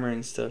armor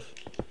and stuff.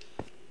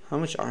 How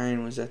much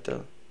iron was that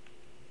though?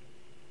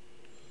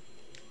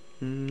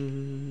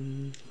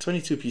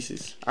 22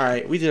 pieces.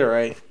 Alright, we did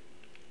alright.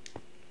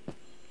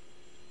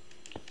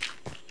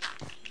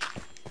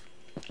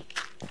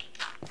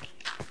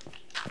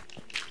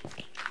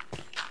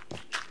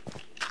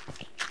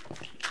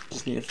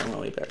 Just need to find my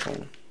way back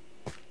home.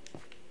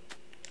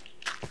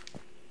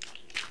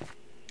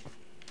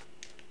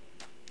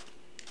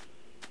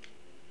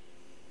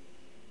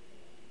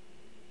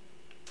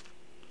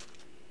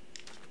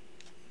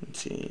 Let's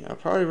see, I'll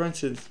probably run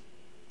to...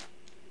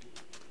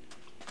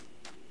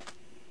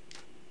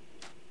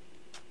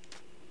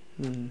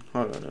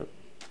 hold on up.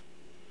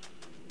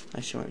 I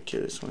actually want to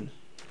kill this one.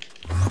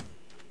 I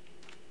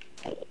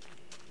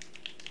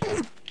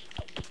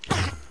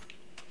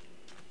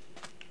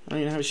don't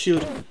even have a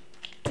shield.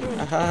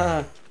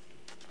 Aha!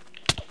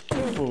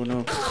 Oh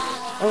no.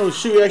 Oh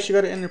shoot, we actually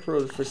got an ender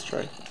pearl the first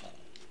try.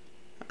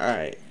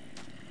 Alright.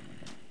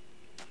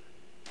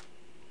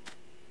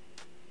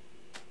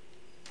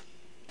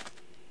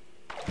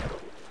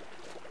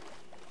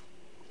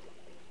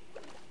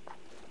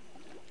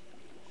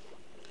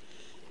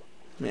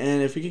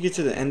 Man, if we could get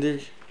to the ender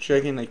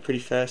dragon like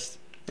pretty fast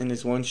in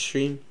this one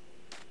stream,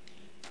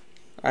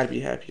 I'd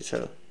be happy as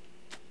hell.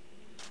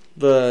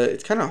 But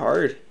it's kind of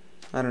hard.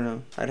 I don't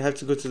know. I'd have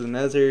to go to the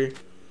nether,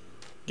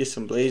 get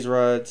some blaze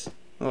rods.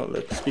 Oh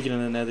look, speaking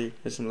of the nether,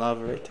 there's some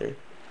lava right there.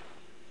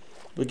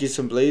 We'll get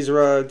some blaze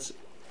rods.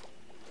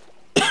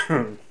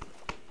 And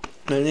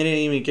they didn't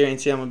even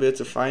guarantee I'm gonna be able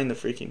to find the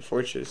freaking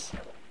fortress.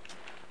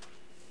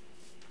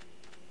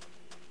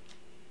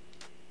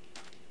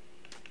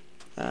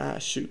 Ah,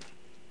 shoot.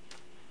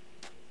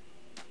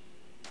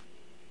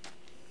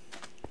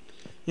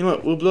 You know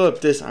what? We'll blow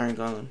up this iron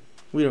golem.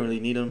 We don't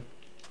really need him.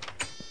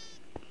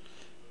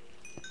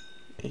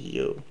 Hey,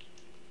 yo.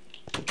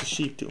 What the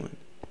sheep doing?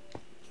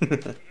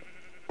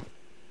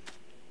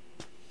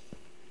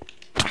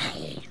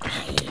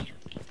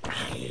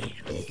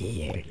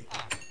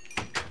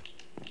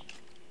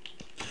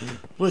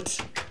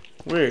 What?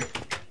 Where?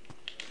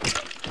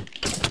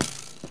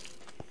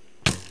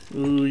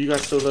 Ooh, you got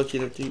so lucky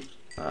that you...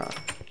 Ah.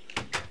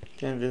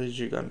 Damn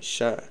villager got me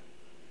shot.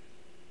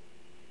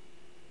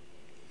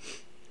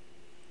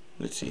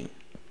 Let's see.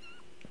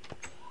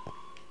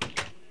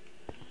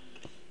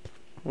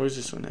 Where's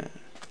this one at?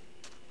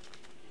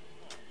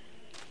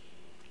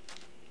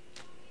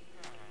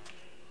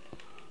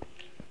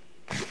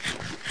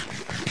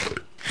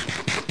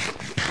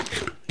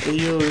 Hey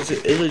yo, there's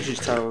an villager's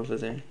tower over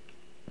there.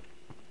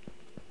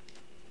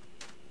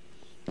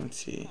 Let's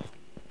see.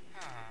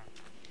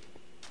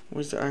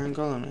 Where's the iron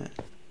golem at?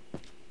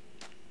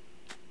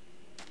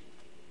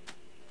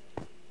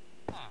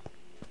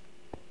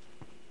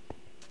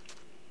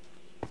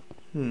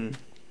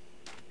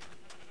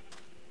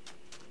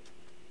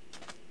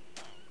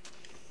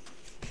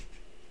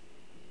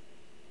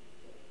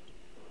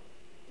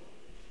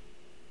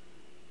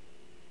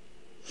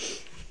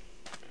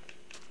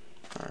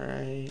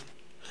 Alright.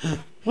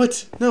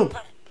 What? No!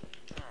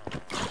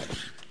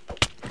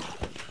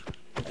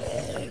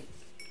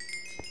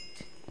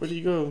 Where do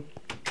you go?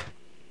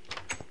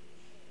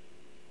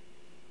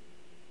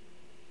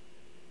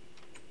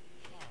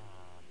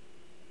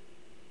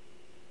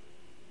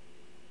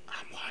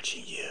 I'm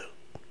watching you.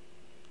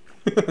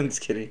 I'm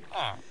just kidding.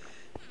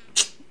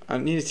 I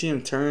need to see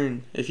him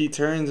turn. If he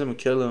turns, I'm gonna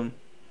kill him.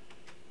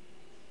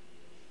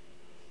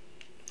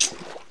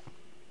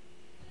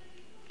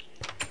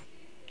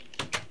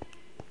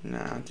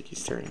 Nah, I don't think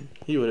he's turning.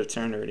 He would have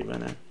turned already by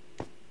now.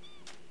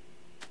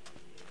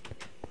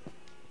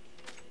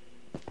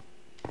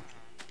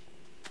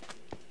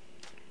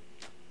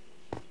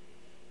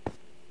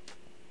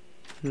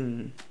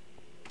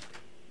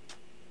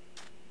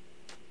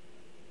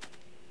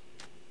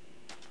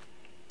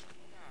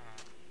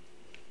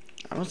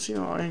 I don't see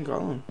no iron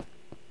golem.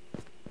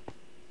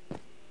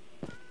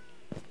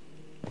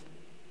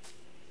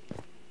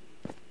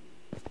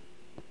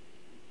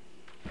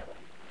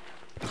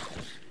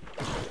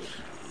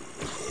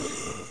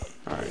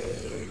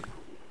 Alright.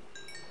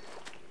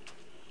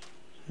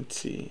 Let's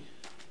see.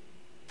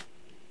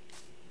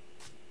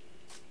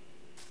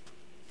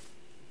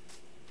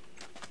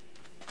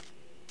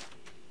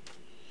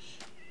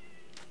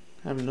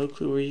 I have no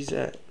clue where he's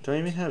at. Do I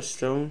even have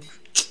stone?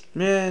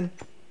 Man.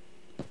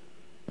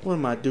 What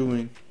am I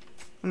doing?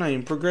 I'm not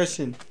even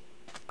progressing.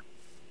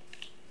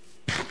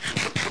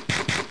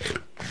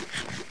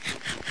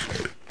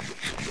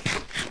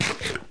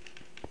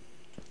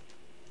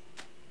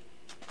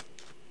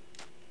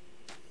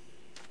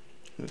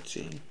 Let's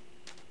see.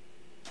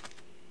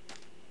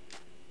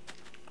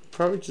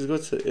 probably just go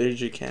to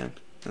energy camp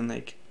and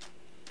like,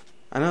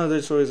 I know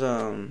there's always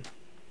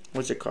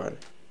what's it called?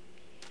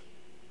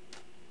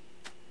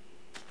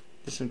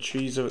 There's some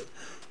trees over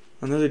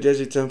another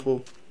desert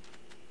temple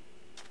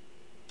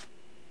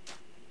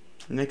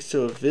next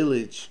to a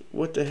village.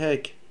 What the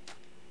heck?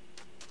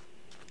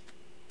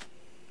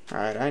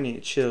 Alright, I need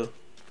to chill.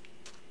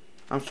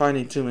 I'm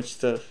finding too much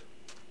stuff.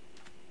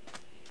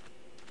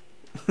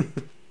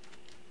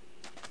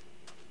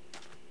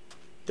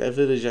 That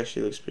village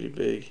actually looks pretty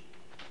big.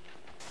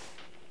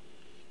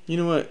 You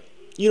know what?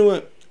 You know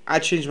what? I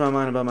changed my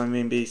mind about my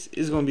main base.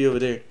 It's gonna be over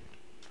there.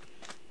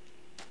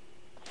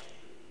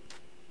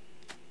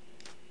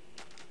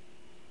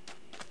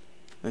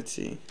 Let's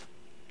see.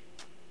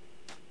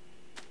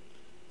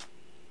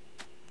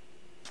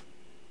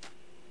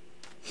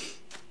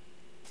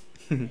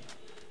 Let's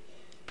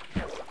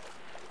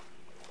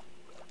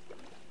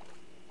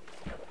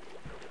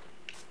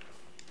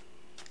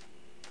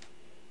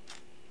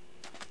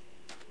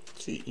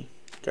see.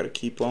 Gotta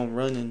keep on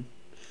running.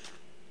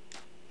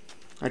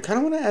 I kind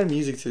of want to add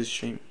music to the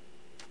stream.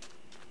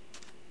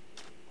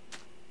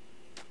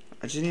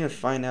 I just need to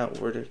find out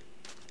where to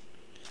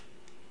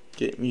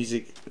get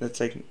music that's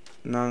like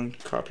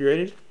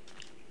non-copyrighted.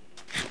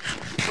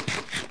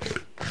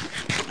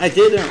 I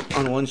did it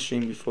on one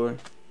stream before.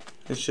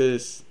 It's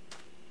just,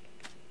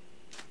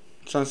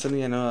 it's not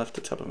something I know off the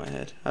top of my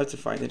head. I have to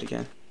find it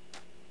again.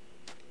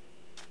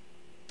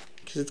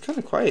 Because it's kind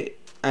of quiet.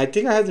 I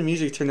think I had the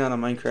music turned down on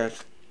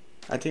Minecraft.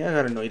 I think I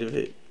got annoyed of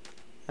it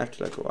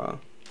after like a while.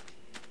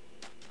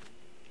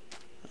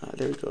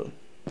 There we go.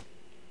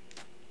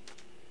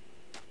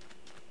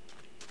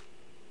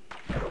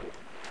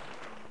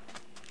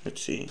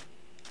 Let's see.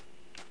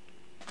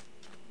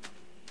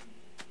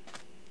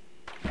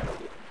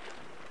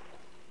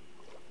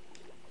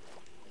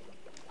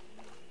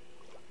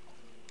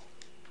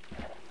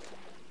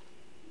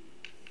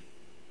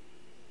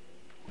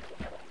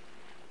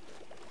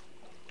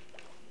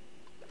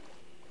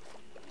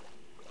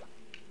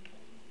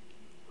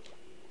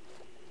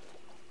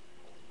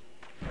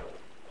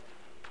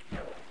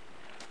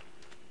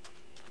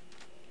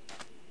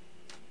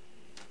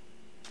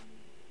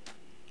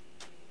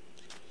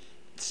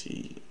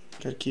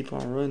 Gotta keep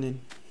on running.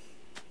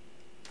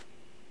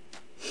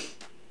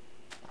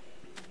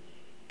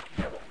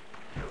 Let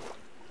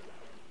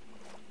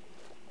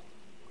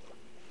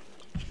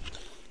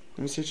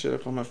me search it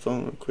up on my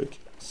phone real quick.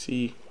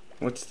 See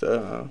what's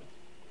the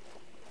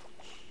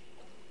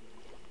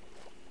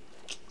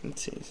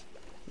let's see.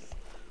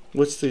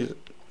 What's the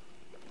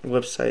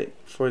website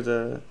for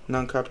the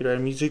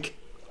non-copyrighted music?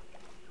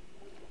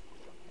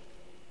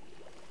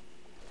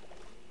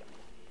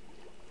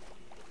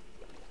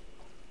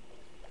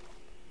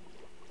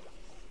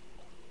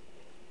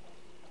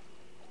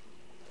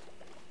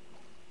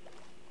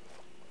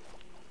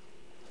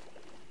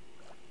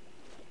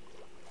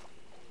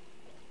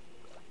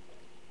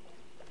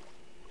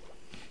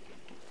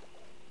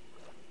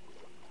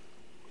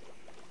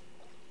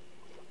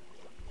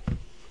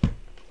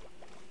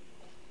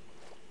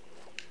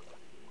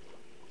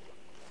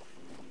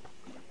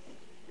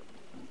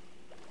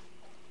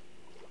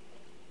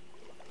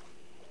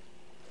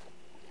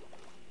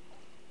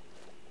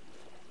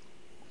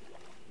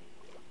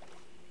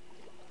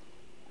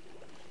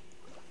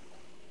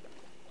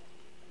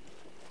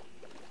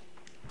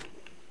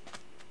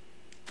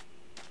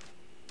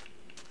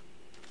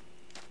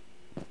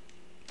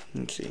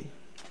 Let's see.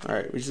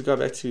 Alright, we just got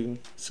back to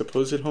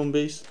supposed home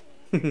base.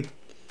 It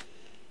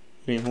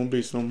ain't home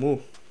base no more.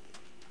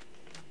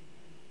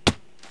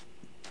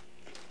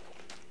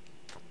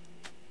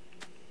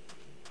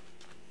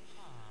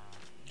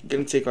 I'm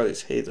gonna take all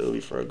this hay though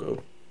before I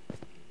go.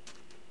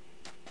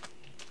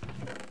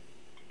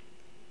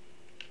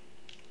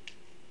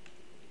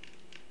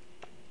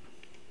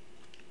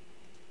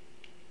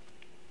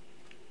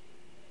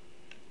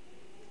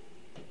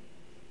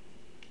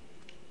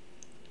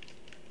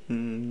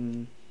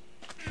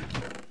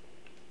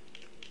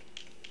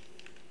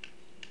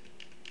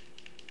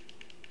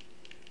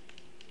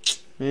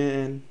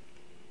 Man,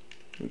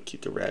 let me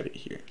keep the rabbit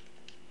here.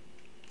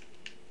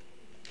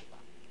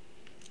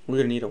 We're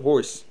gonna need a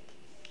horse.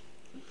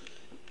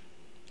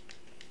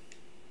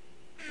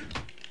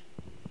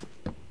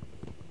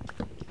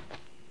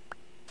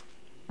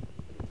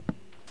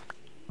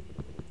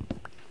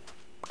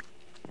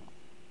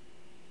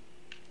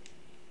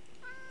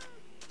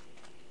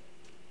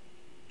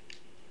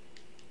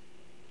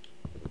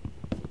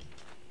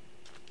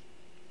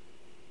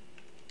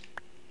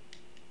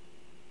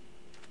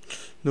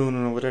 No,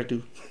 what'd I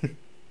do?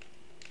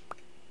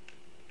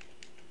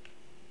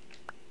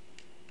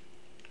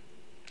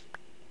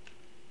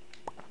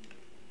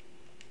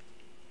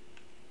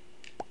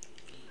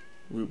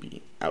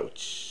 Ruby,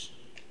 ouch.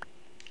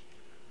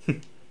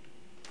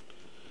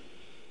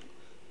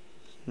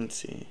 Let's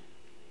see.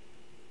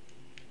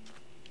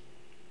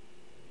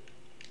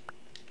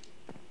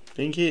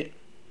 Think it.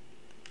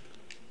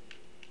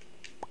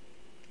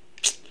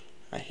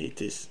 I hate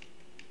this.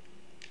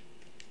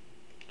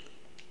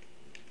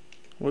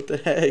 What the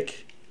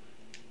heck?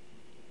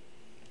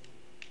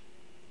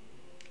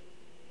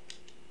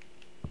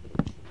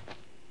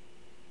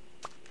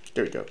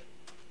 There we go.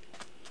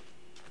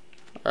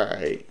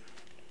 Alright.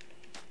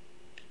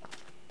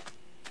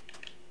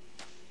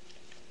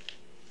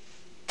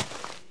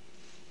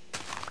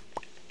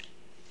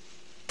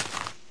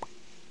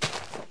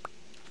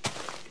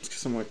 Let's get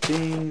some more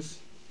things.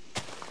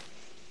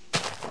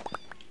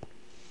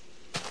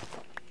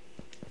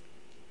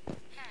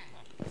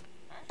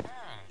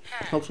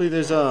 Hopefully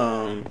there's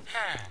some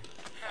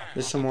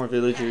more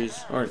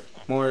villagers or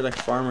more like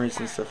farmers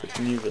and stuff at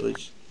the new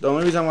village. The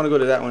only reason I want to go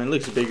to that one, it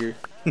looks bigger.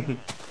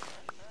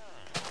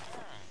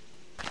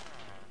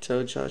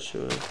 Tell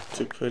Joshua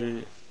to put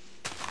it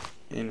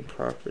in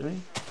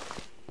properly.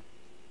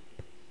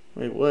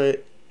 Wait,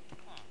 what?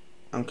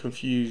 I'm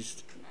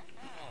confused.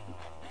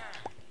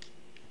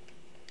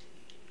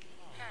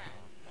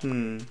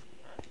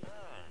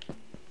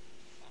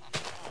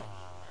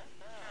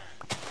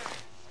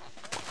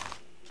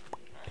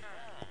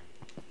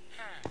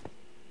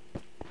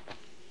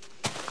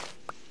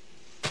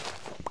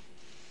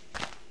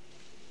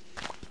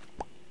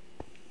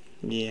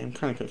 Yeah, I'm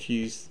kind of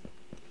confused.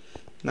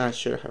 Not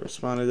sure how to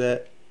respond to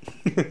that.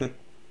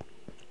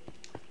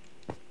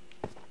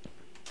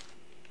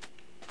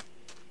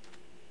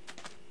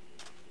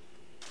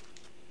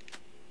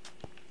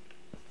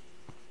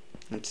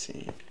 Let's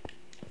see.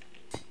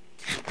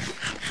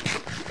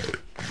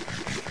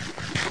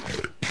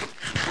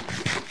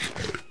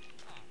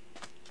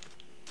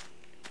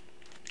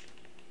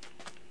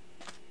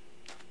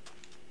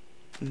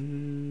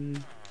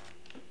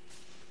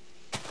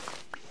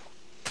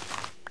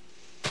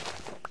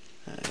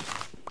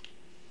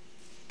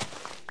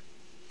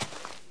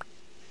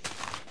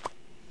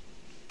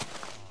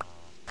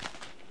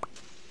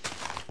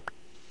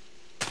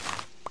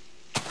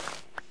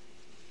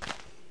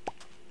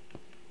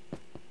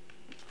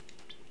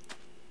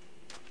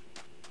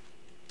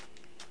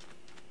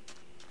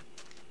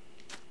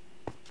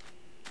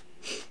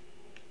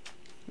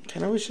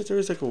 I wish that there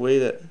was like a way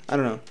that, I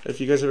don't know,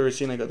 if you guys have ever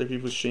seen like other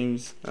people's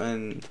streams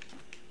and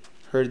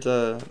heard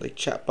the like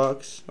chat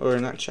box, or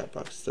not chat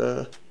box,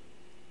 the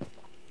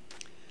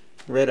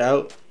read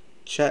out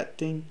chat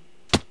thing.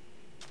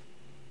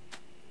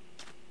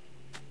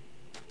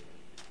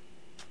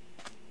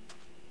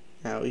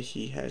 Now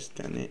he has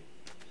done it.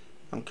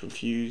 I'm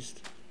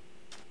confused.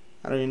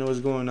 I don't even know what's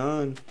going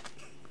on.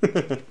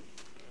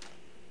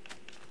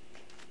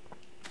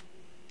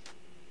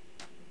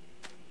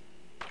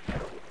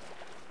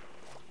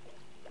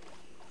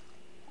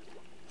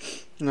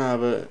 Nah,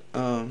 but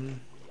I'm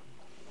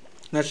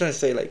not trying to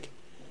say like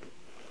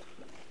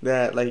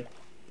that like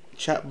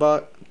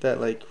chatbot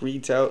that like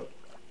reads out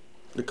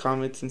the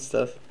comments and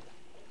stuff.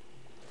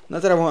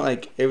 Not that I want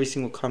like every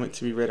single comment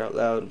to be read out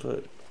loud,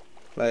 but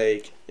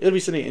like it'll be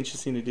something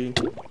interesting to do,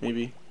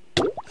 maybe.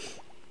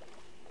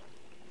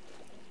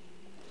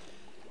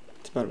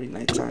 It's about to be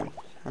nighttime.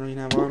 I don't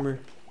even have armor.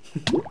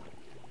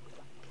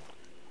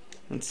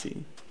 Let's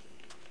see.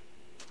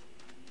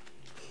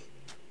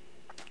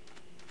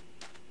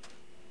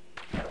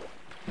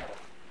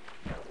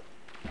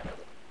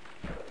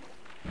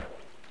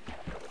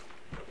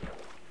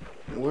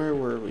 Where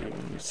were we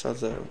when we saw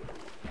the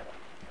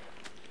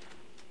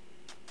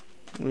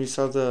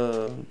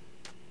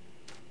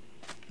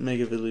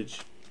mega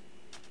village?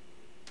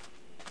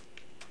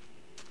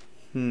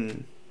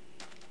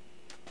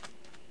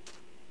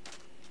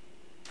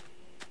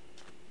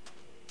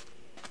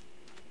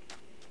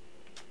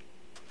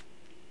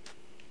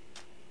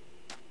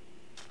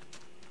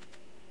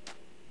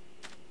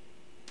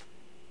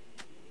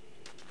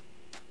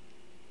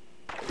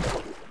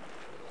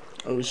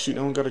 Oh shoot,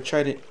 no one got a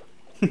trident.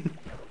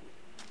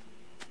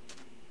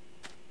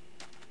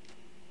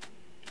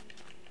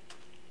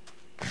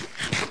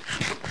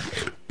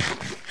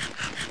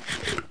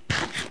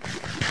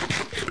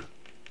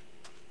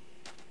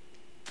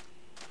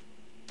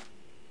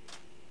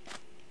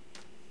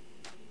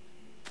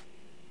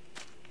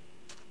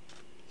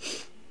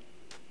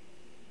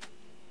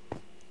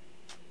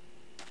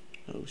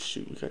 Oh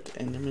shoot, we got the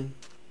Enderman.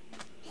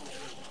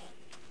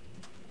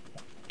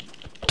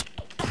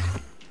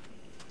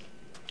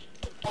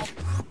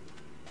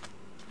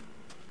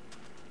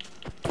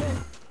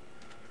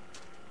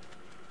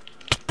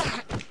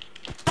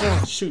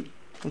 Ah, shoot,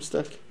 I'm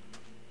stuck.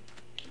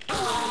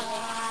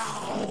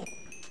 I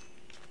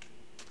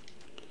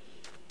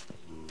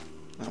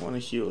want to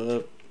heal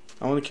up.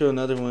 I want to kill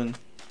another one.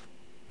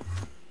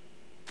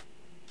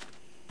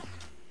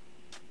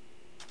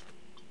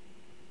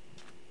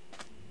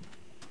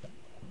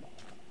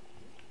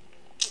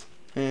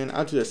 And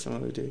I'll do that some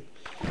other day.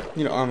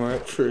 You know, armor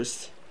up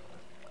first.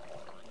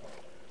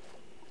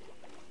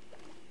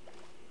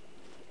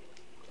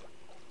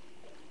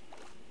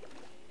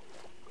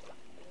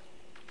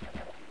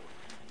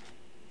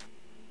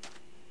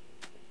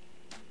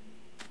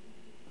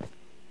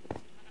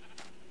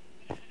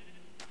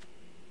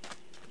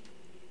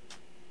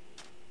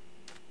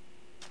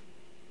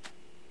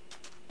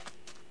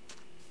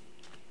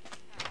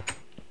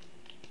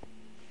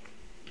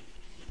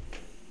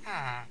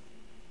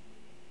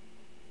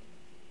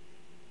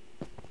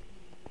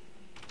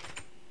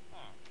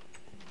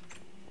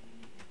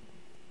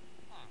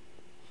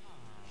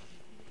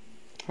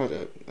 Hold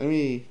up. Let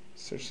me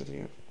search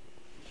something up.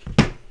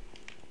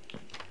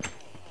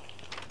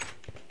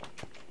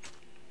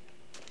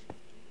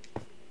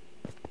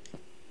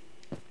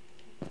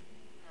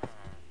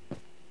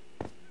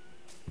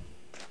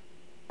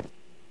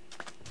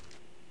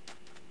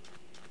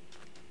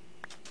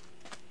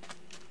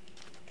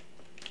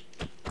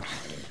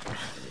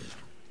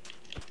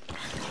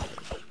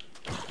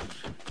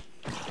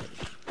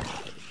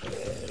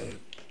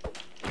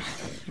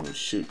 Oh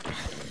shoot.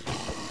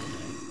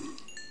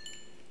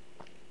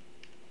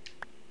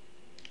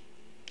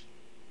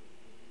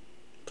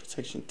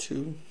 Protection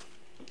 2.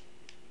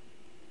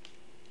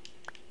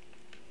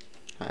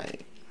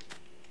 Alright.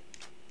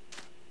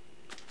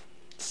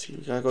 Let's see,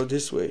 we gotta go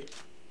this way.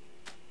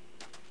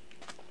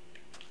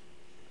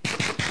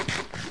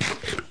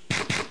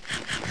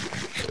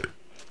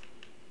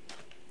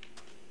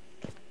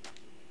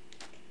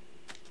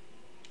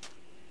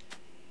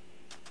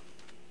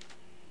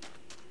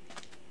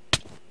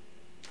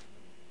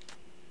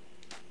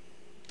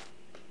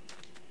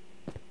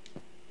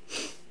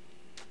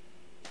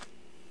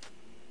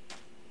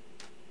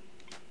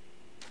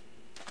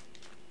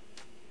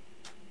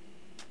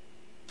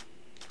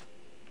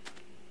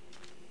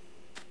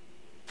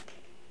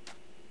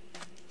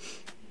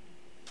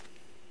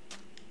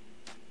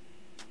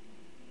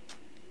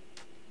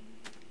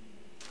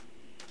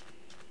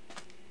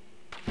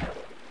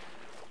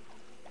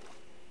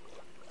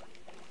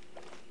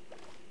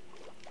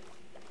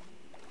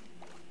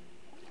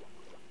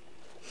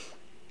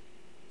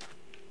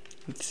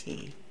 Let's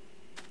see.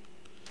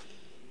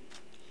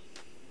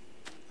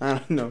 I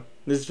don't know.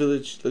 This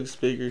village looks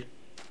bigger.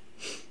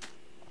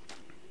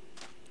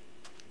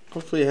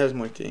 Hopefully it has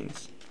more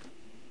things.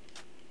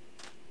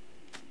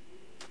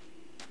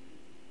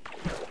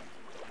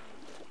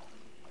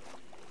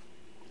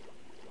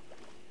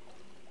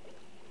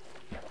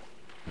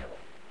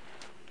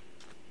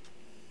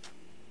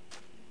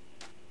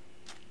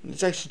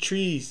 It's actually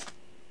trees.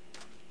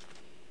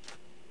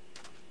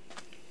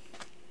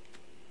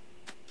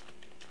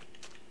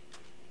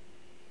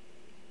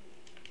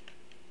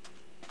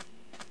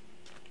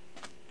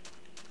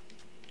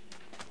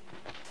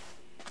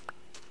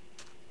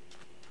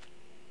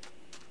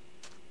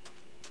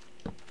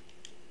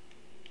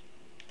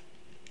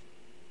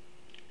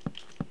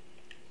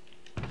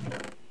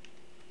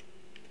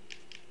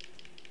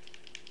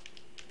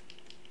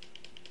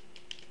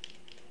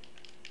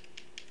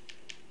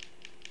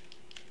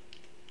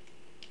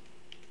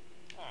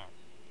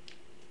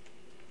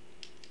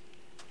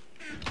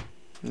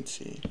 Let's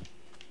see.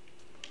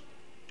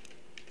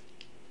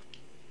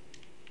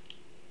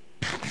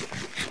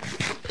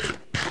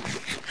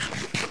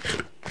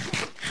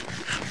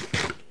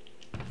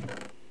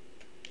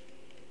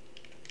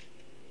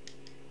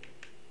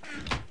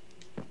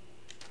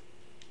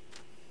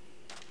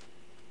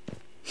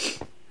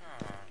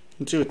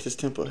 Let's see what this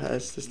temple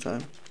has this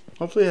time.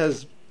 Hopefully it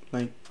has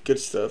like good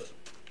stuff.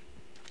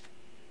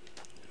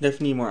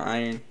 Definitely more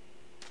iron.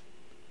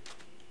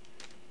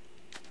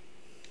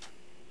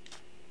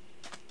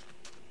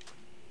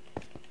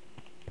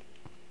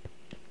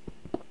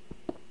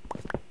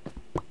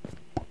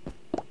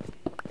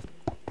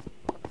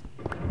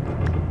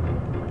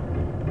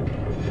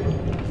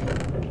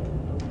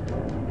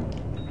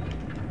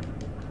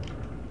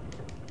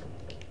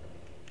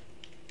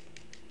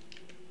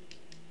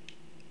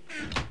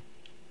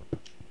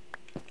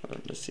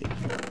 Let's see.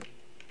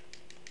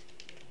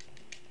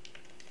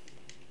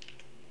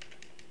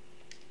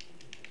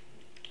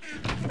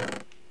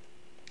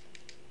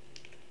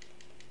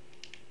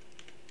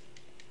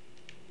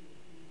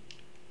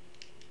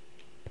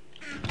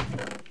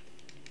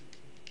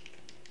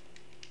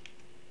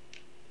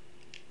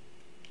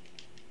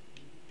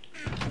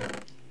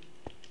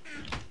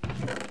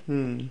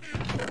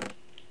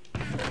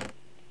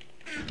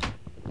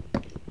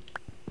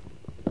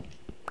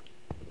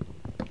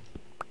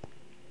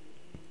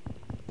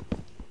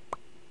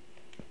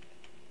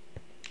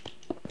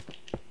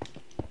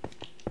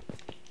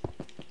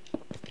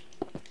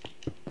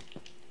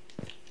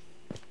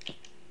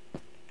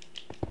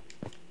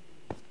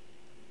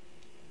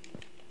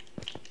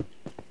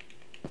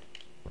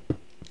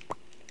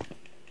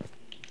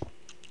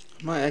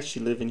 I might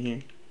actually live in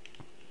here.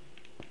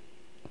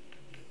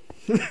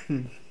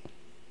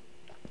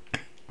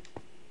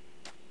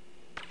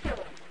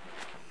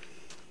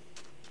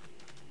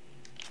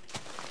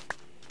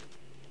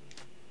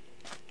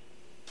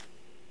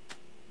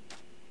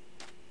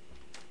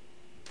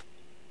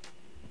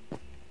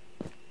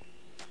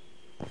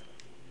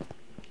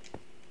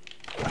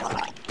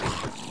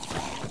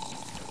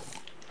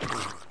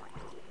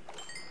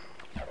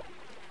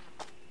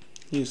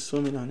 He was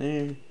swimming on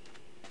air.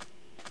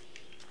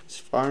 It's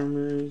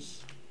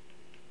farmers.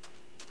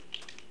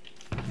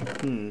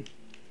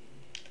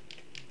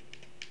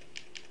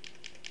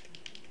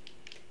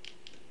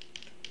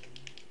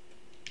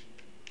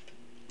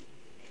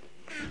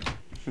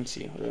 Let's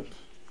see, hold up.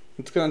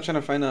 It's because I'm trying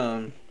to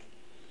find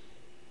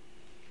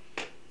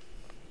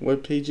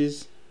web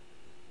pages.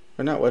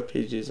 Or not web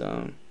pages,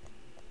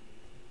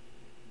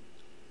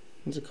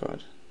 what's it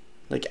called?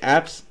 Like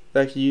apps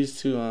that I can use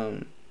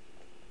to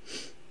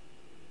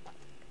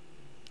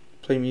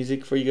play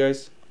music for you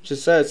guys.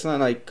 Just so it's not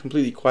like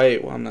completely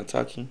quiet while I'm not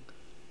talking.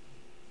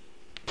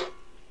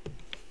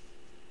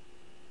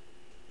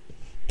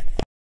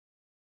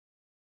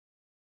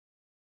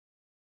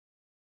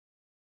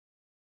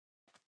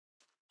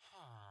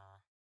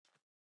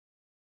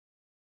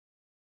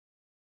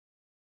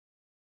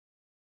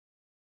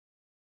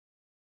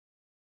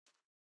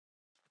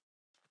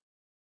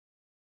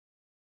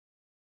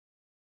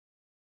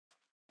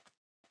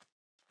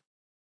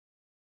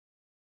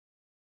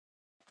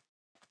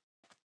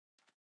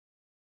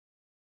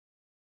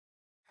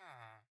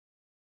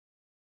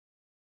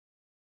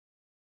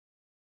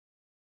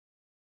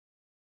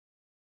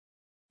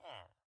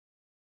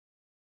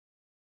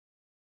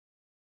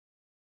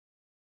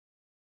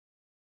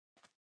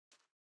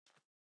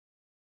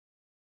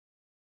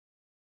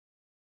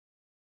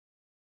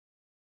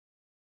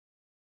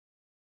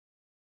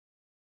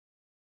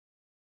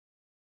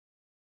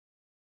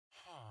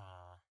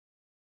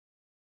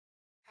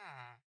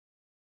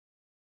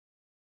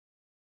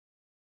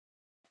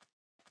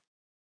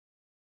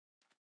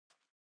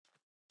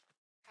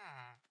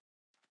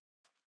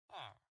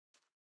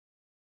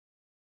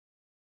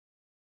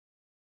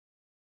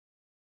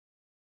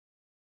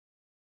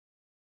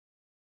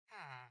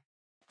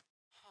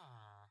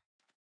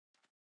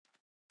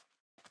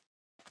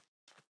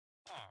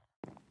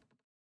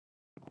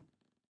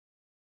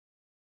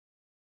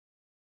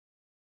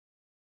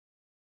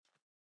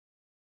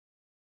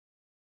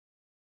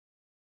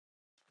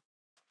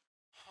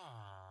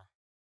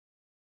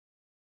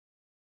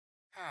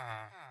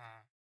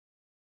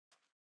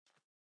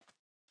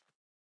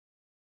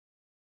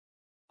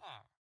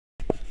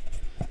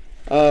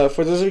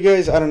 For those of you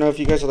guys, I don't know if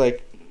you guys are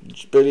like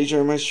barely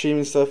joining my stream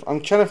and stuff.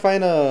 I'm trying to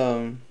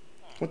find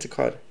what's it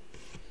called?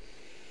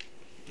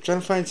 I'm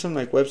trying to find some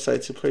like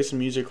website to play some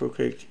music real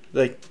quick,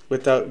 like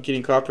without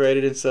getting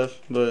copyrighted and stuff.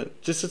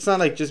 But just it's not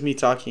like just me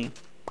talking.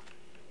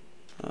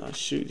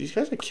 Shoot, these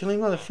guys are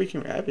killing all the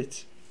freaking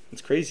rabbits.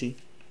 It's crazy.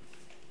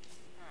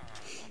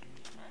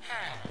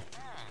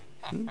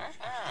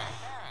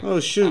 Oh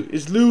shoot,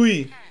 it's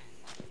Louie.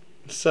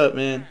 What's up,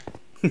 man?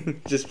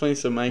 Just playing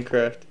some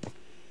Minecraft.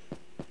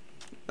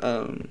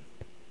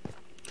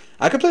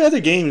 I could play other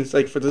games,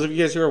 like for those of you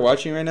guys who are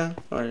watching right now.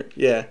 Or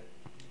yeah.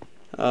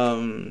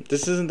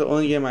 This isn't the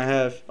only game I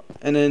have.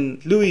 And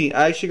then Louis,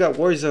 I actually got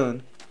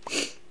Warzone.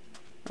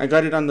 I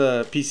got it on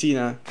the PC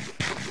now.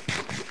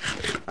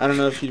 I don't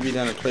know if you'd be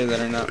down to play that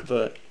or not,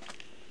 but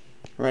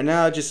right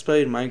now I just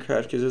played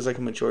Minecraft because it was like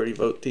a majority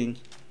vote thing.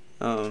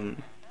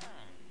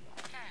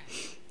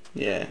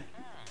 Yeah.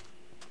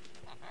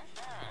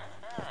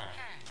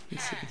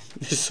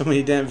 There's so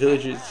many damn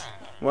villagers.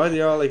 Why are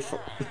they all like...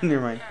 Never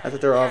mind. I thought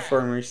they were all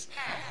farmers.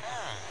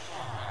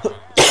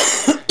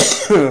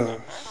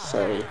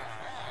 Sorry.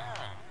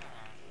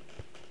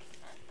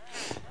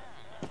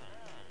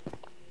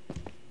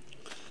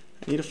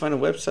 I need to find a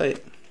website.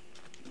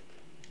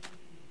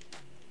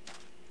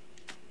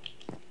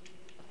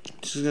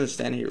 Just gonna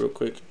stand here real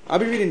quick. I'll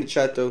be reading the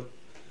chat though,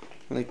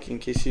 like in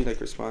case you like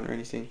respond or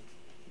anything.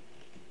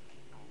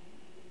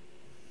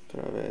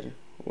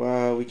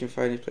 Wow, we can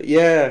finally play.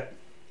 Yeah,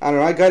 I don't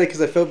know. I got it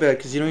because I felt bad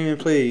because you don't even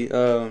play.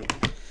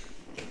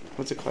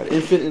 What's it called?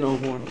 Infinite no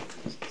more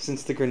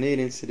since the grenade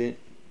incident.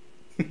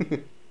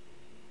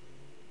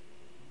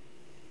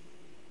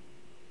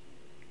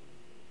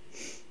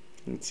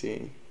 Let's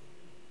see.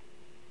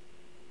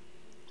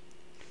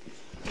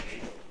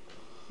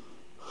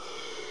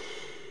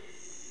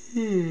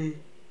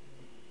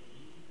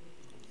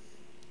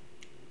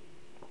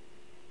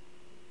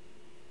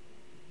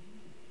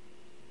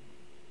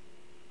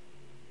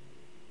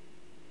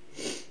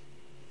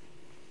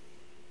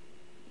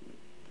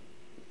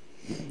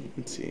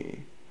 Let's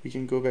see. We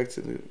can go back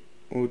to the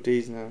old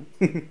days now.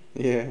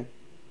 Yeah.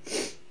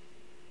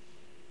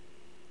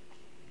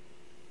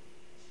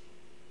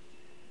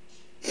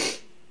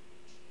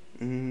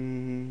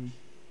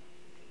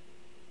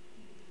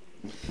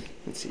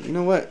 Let's see. You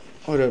know what?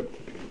 Hold up.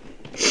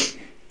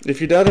 If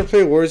you're down to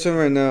play Warzone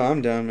right now,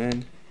 I'm down,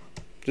 man.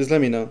 Just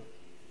let me know.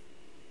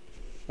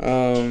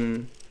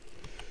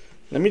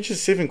 Let me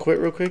just save and quit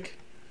real quick.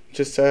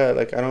 Just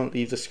like I don't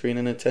leave the screen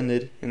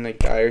unattended and like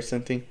die or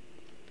something.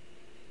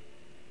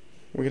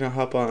 We're gonna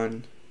hop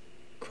on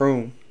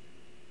Chrome.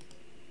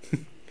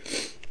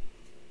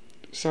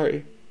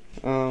 Sorry.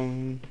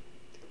 I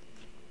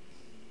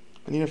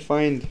need to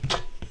find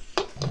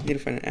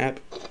an app.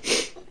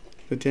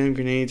 The damn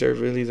grenades are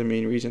really the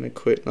main reason I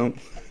quit. No.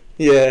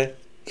 Yeah.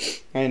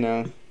 I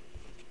know.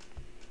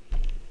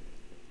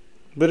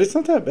 But it's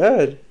not that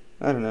bad.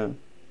 I don't know.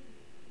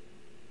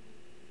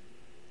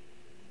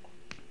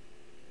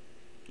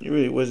 It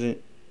really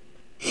wasn't.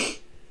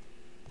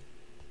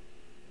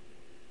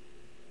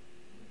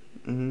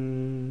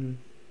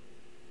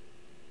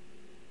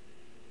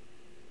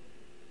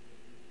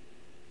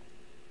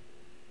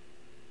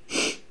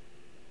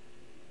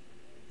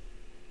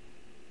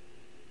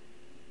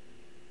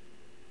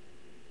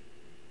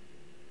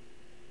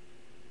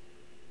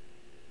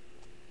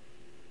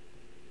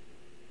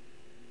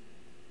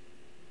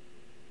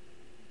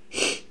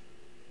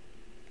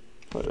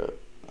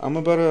 I'm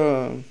about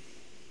to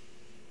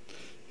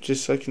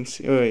just so I can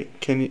see. Oh,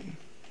 wait, can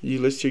you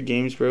list your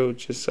games, bro?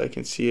 Just so I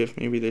can see if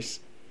maybe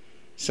there's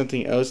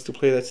something else to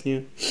play that's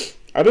new.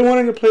 I've been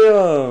wanting to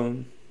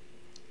play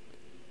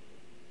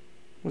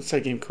what's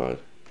that game called?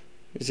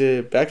 Is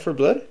it Back for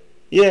Blood?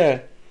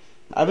 Yeah,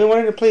 I've been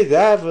wanting to play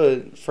that,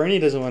 but Fernie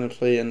doesn't want to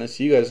play unless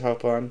you guys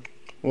hop on.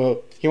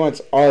 Well, he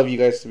wants all of you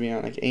guys to be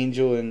on, like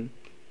Angel and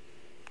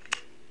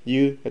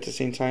you at the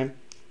same time.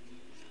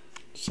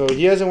 So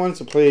he hasn't wanted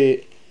to play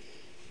it,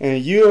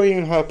 and you don't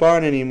even hop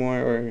on anymore,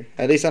 or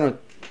at least I don't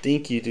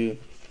think you do.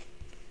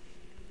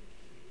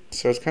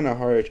 So it's kind of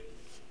hard.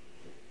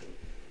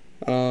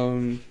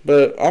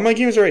 But all my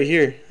games are right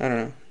here. I don't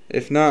know.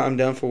 If not, I'm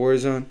down for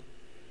Warzone.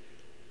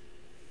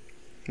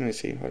 Let me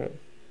see. Hold up.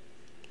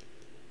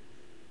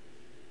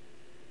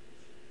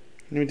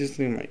 Let me just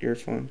leave my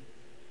earphone.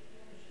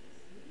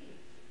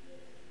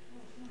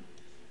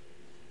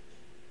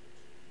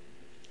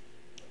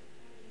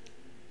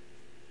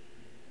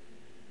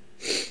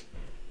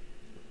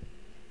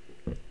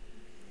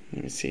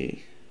 Let me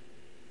see.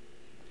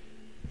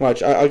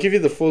 Watch, I'll give you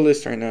the full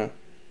list right now.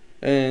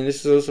 And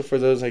this is also for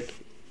those like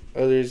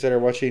others that are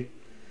watching.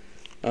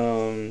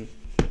 So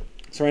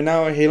right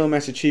now, Halo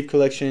Master Chief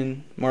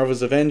Collection,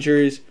 Marvel's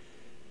Avengers,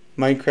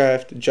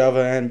 Minecraft,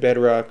 Java and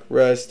Bedrock,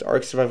 Rust,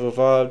 Ark Survival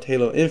Evolved,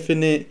 Halo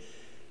Infinite,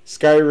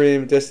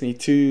 Skyrim, Destiny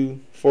 2,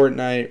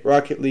 Fortnite,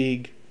 Rocket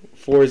League,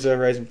 Forza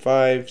Horizon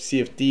 5,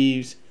 Sea of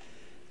Thieves,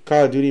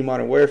 Call of Duty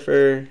Modern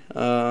Warfare.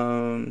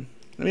 Let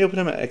me open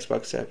up my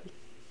Xbox app.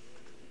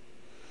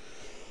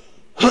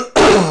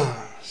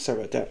 Sorry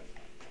about that.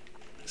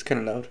 It's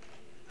kind of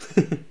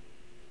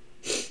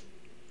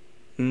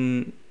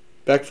loud.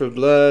 Back for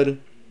Blood.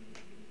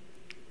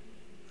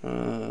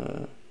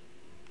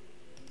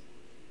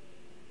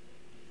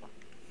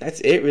 That's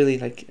it, really.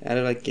 Like, out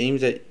of like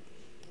games that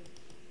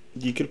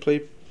you could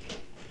play,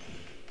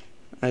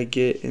 I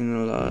get in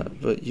a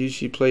lot, but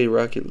usually play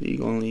Rocket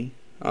League only.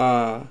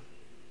 I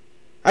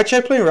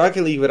tried playing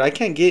Rocket League, but I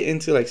can't get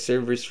into like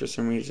servers for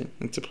some reason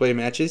and to play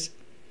matches.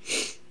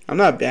 I'm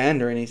not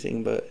banned or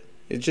anything, but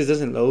it just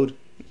doesn't load.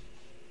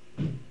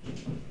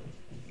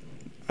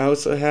 I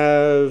also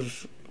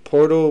have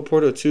Portal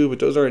 2, but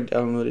those aren't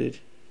downloaded.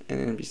 And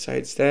then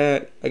besides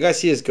that, I got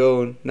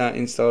CSGO not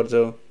installed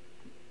though.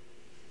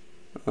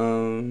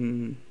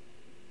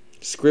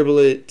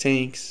 Scribblet,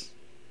 Tanks,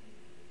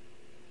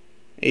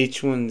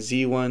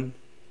 H1Z1,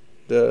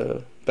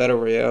 the Battle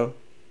Royale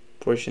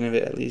portion of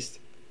it at least.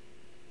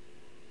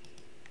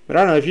 But I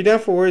don't know, if you're down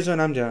for Warzone,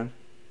 I'm down.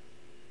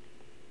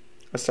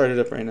 I'll start it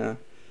up right now.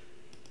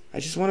 I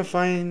just want to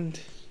find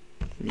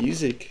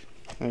music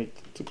like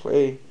to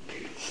play.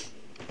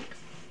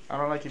 I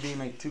don't like it being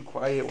like too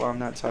quiet while I'm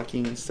not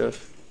talking and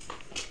stuff.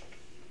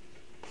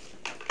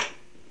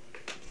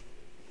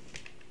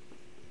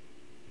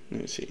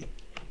 Let me see.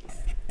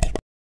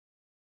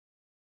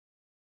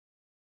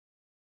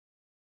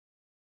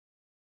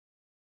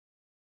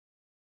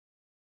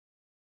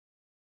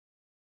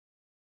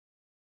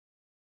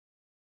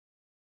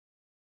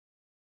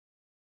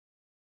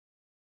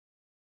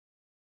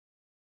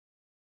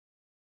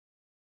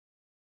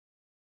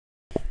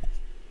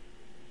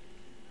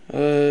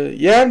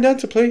 Yeah, I'm down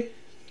to play.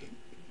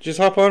 Just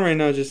hop on right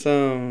now. Just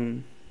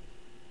like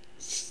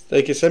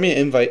send me an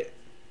invite.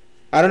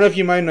 I don't know if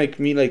you mind like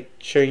me like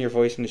sharing your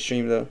voice in the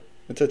stream though.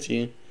 It's up to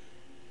you.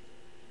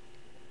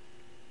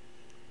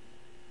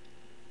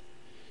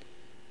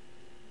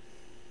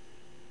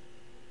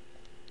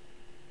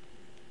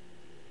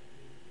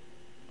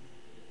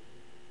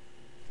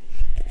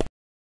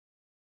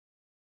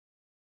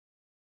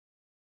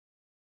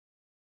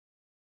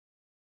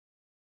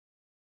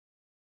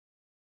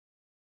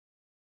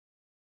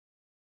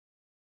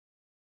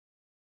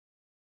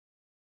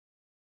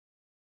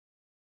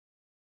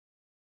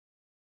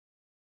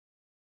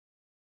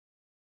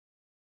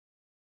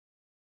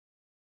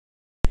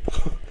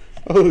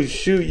 Oh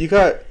shoot, you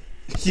got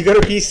a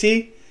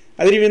PC?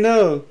 I didn't even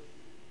know.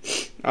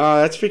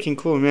 That's freaking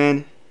cool,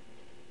 man.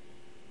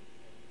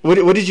 What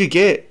did you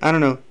get? I don't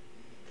know.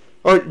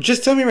 Or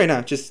just tell me right now.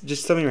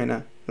 Just tell me right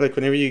now. Like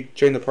whenever you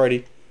join the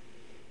party.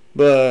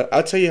 But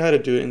I'll tell you how to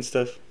do it and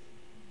stuff.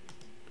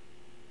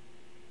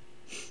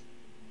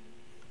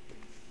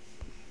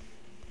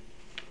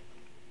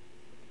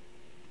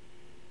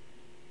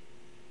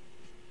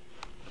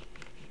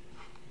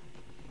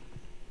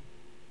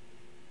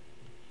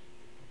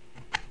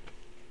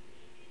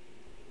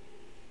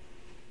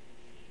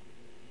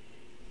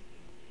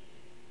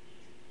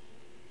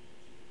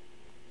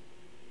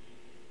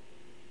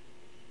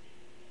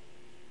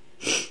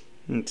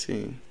 Let's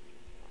see.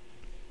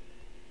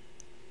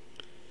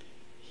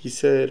 He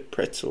said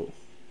pretzel.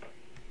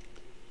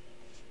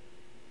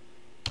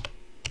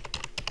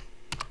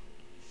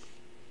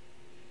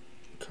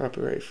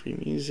 Copyright free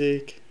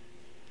music.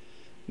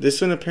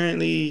 This one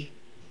apparently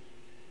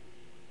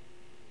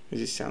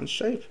is it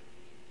Soundstripe?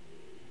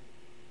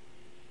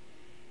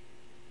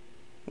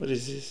 What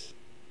is this?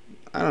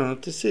 I don't know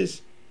what this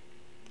is.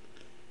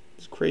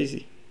 It's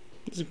crazy.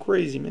 This is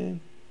crazy, man.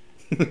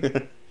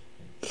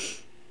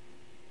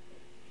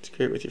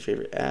 great with your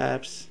favorite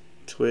apps.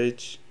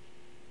 Twitch.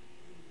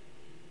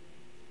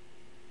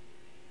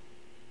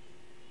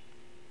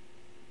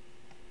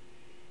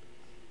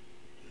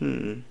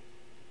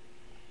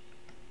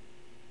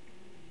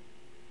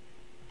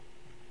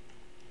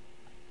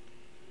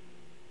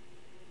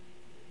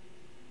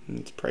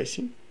 It's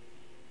pricing.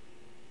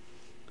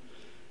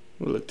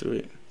 We'll look through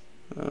it.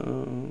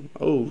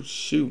 Oh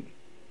shoot.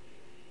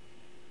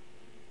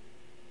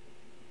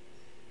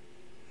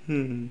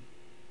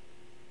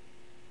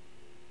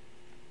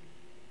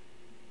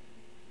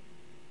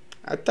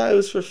 I thought it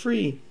was for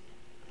free.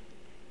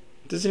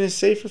 Doesn't it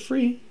say for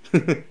free?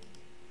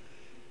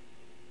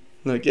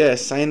 Look, yeah,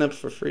 sign up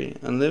for free.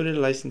 Unlimited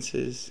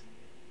licenses.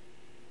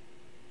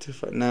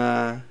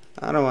 Nah,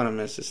 I don't want to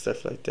mess with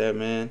stuff like that,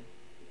 man.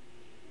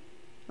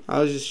 I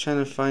was just trying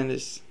to find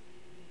this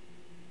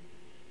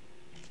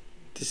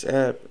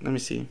app. Let me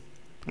see.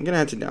 I'm gonna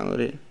have to download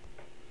it.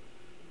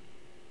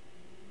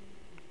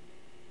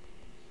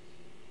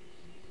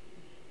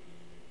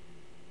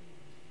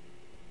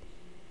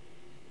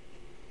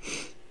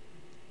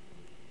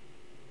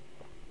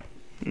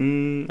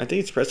 I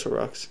think it's Pretzel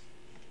Rocks.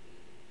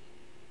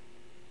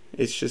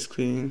 It's just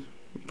clean.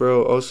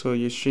 Bro, also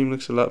your stream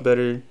looks a lot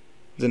better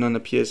than on the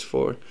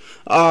PS4.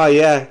 Oh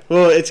yeah.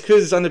 Well, it's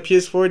cause on the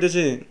PS4 it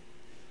doesn't.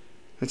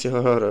 Let's see,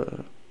 hold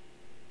on.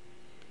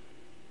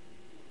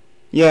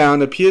 Yeah, on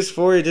the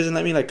PS4 it doesn't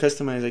let me like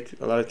customize like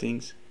a lot of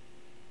things.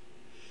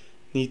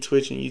 Need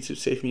Twitch and YouTube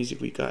safe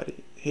music, we got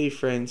it. Hey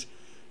friends,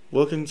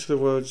 welcome to the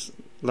world's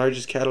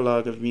largest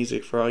catalog of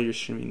music for all your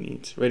streaming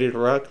needs. Ready to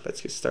rock?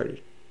 Let's get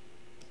started.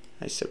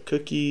 I accept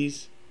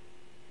cookies.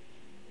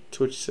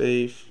 Twitch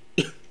safe.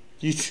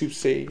 YouTube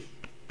safe.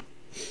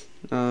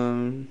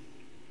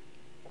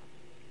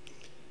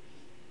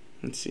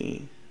 Let's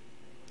see.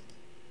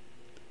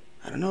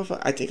 I don't know if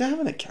I think I have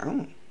an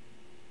account.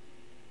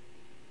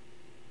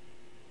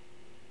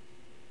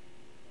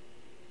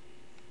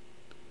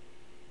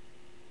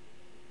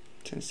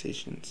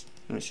 Stations.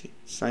 Let me see.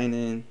 Sign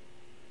in.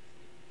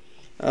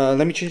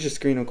 Let me change the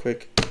screen real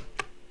quick.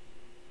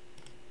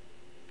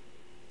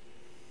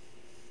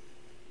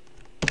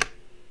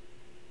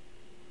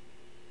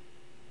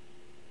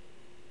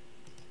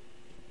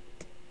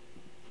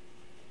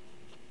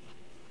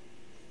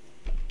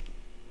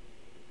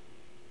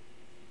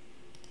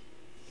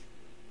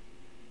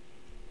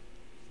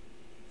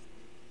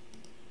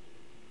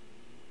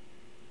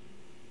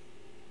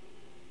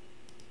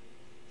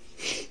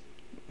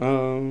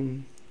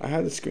 I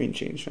have the screen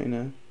changed right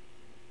now.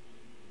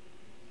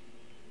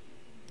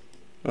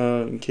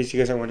 In case you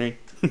guys are wondering.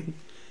 Let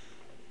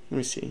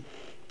me see.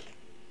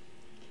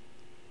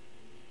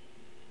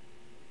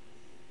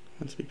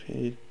 Once we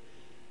paid,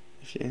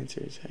 if you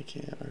answer, heck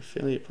yeah, our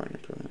affiliate partner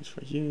program is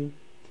for you.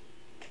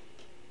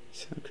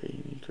 So create a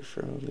unique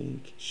referral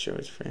link, show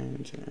its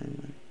friends, and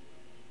earn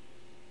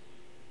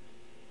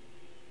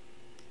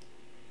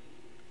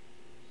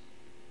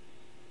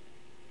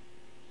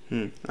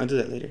money. I'll do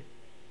that later.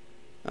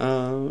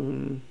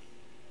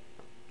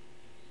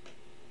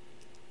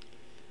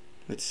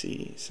 Let's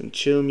see, some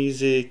chill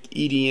music,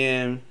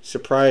 EDM,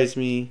 surprise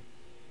me.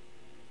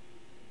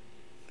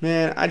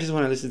 Man, I just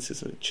want to listen to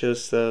some chill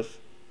stuff.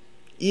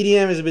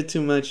 EDM is a bit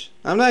too much.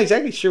 I'm not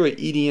exactly sure what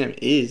EDM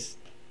is,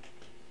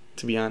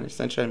 to be honest.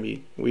 I'm trying to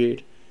be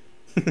weird.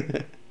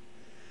 Let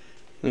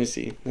me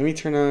see. Let me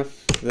turn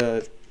off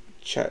the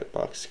chat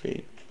box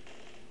screen.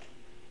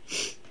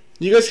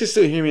 You guys can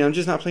still hear me. I'm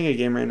just not playing a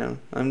game right now.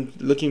 I'm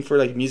looking for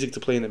like music to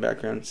play in the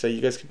background, so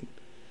you guys can.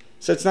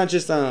 So it's not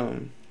just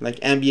like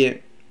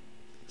ambient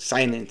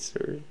silence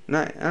or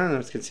not. I don't know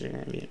if it's considered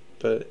ambient,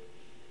 but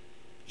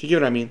if you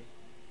get what I mean.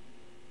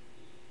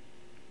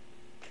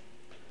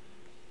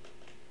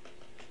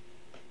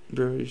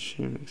 Bro, your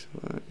stream looks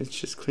a lot. It's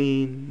just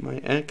clean. My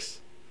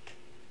ex.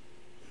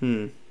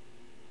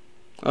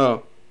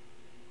 Oh.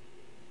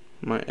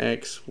 My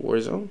ex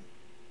Warzone.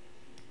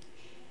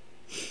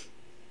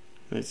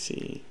 Let's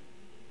see.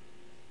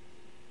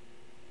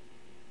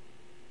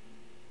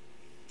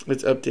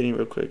 It's updating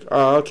real quick.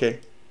 Oh, okay.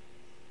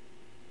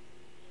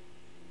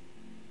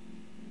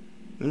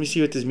 Let me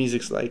see what this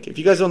music's like. If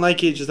you guys don't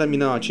like it, just let me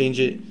know. I'll change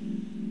it.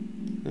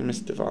 I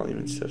missed the volume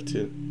and stuff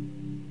too.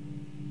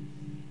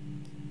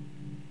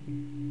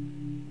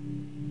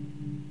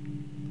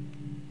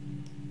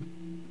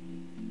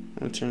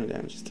 I'm gonna turn it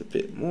down just a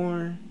bit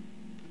more.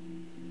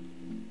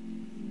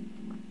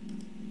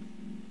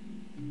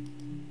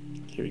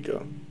 Here we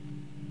go.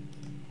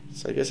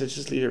 So I guess I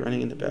just leave it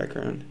running in the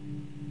background.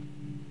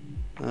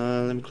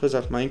 Let me close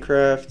off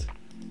Minecraft.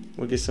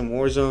 We'll get some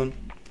Warzone.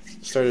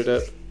 Start it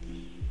up.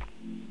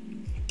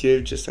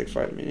 Give just like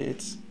 5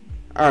 minutes.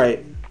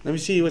 Alright, let me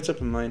see what's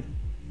up in mine.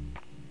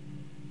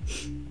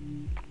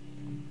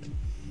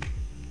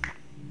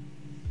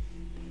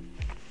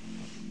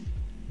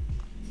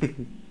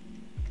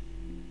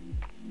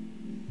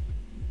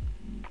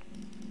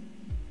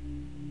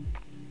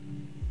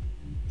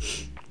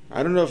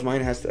 I don't know if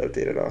mine has to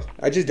update at all.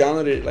 I just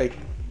downloaded it like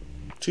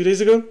 2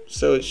 days ago,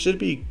 so it should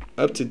be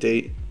up to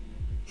date.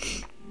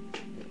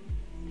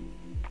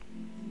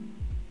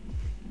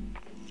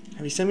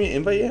 Have you sent me an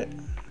invite yet?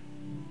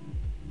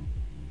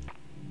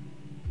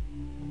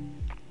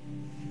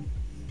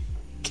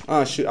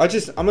 Oh shoot,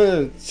 I'm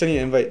gonna send you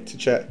an invite to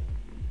chat.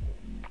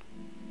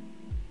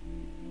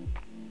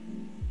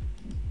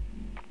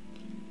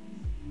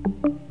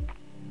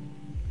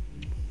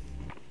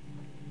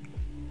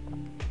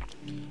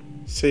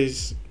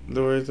 Says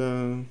the word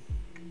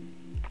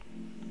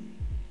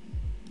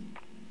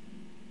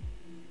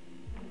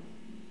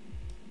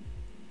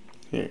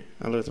here,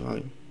 I lower the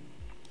volume.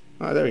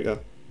 Oh, there we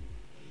go.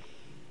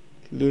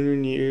 Lunar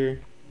New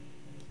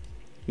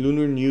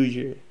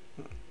Year.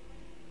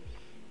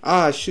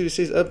 Ah, shoot, it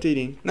says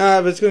updating.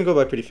 Nah, but it's gonna go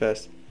by pretty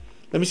fast.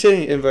 Let me send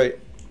you an invite.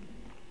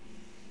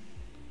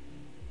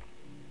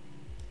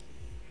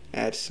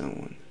 Add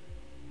someone.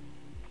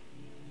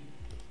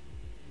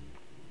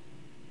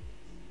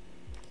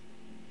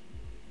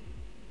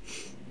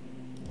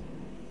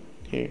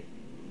 Here.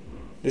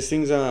 This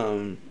thing's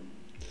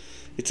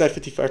it's at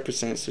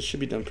 55%, so it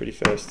should be done pretty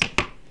fast.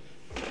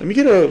 Let me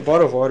get a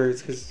bottle of water.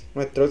 It's because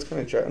my throat's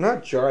kind of dry.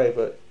 Not dry,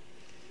 but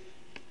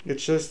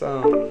it's just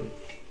I'm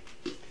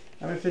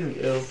feeling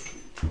ill.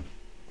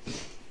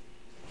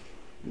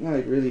 Not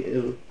like really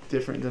ill,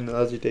 different than the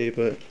other day,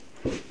 but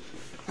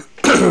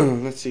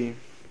let's see.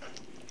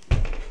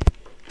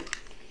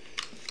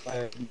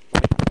 My mic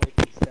might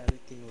be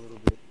staticking a little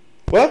bit.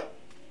 What?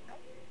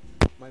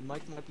 My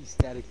mic might be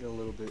staticking a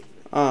little bit.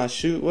 Ah,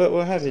 shoot.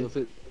 What happened?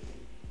 So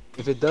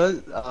if it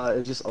does,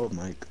 it's just old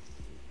mic.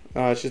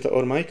 It's just the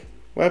old mic.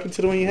 What happened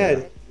to the one you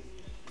had?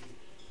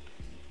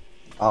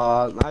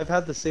 I've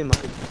had the same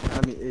mic. I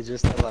mean, it's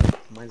just that,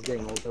 like, mine's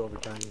getting older over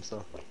time,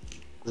 so.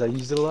 Because I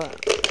use it a lot.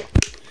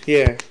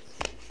 Yeah.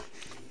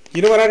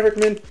 You know what I'd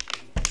recommend?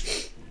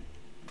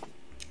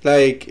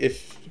 Like,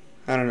 if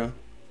I don't know.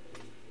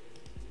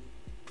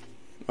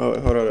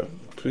 Oh, hold on.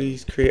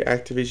 Please create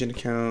Activision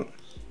account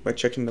by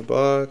checking the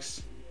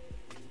box.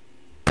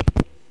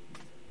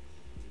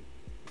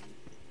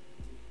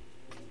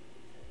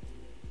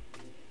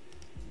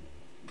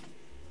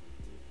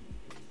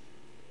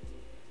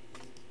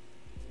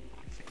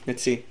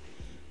 Let's see.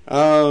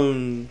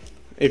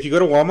 If you go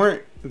to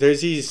Walmart,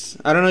 there's these.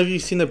 I don't know if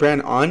you've seen the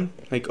brand On,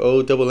 like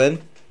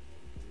ONN.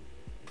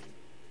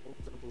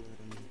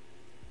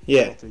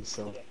 Yeah. I don't think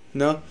so.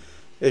 No.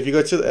 If you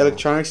go to the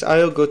electronics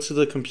aisle, go to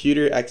the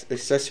computer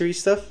accessory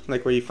stuff,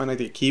 like where you find like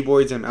the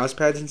keyboards and mouse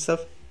pads and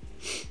stuff.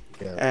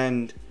 Yeah.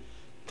 And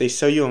they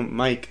sell you a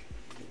mic.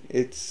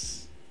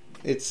 It's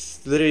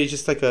literally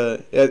just like I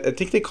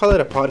think they call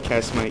it a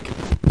podcast mic.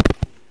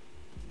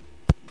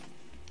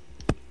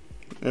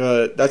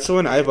 That's the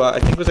one I bought. I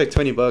think it was like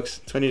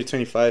 $20, 20 to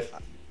 25.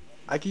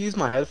 I can use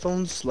my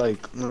headphones,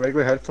 like my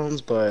regular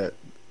headphones, but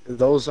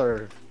those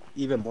are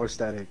even more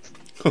static.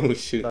 Oh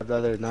shoot! I'd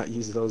rather not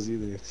use those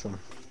either. So.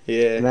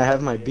 Yeah. And I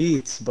have my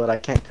Beats, but I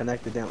can't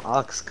connect the damn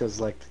aux because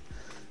like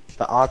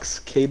the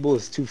aux cable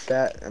is too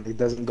fat and it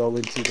doesn't go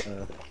into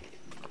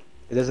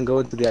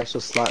the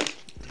actual slot.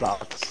 The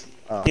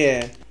aux.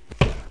 Yeah.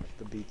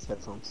 The Beats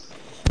headphones.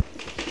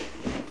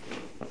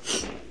 Oh,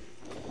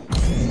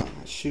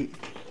 shoot.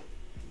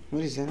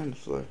 What is that on the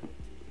floor?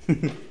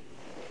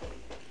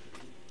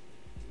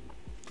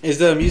 Is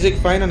the music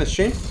fine on the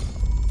stream?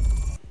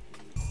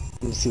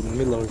 Let me see. Let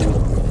me load it.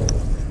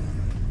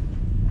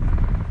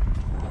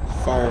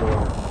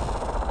 Firewall.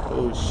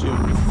 Oh shoot.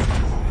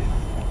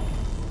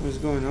 What's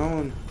going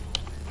on?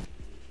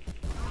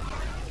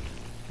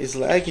 It's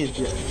lagging.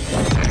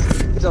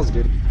 It sounds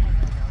good.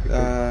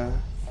 I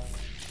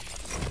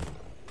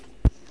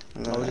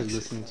was just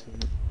listening to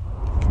it.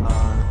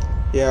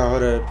 Yeah,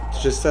 hold up.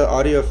 Just the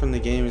audio from the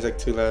game is like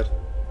too loud.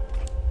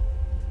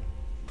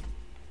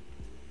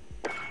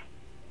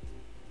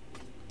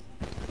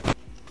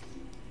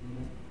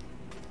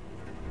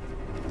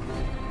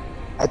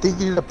 I think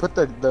you need to put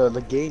the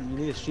game. You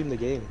need to stream the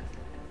game.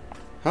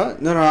 Huh?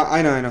 No,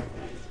 I know.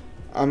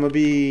 I'm gonna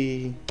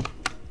be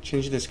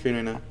changing the screen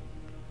right now.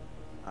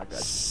 I got you.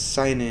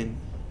 Sign in.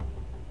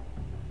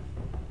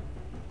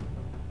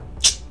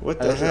 What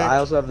the heck? I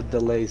also have a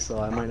delay, so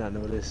I might not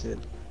notice it.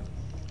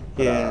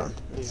 But, yeah.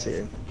 let's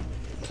see.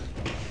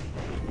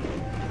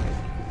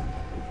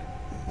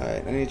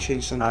 Alright, I need to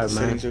change some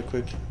settings real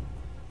quick.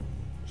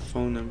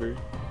 Phone number.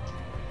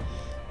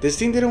 This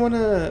thing didn't want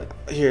to.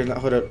 Here,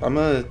 hold up. I'm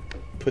gonna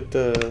put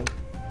the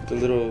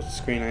little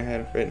screen I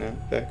had right now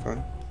back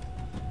on.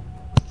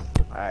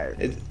 Alright.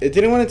 It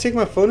didn't want to take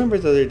my phone number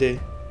the other day.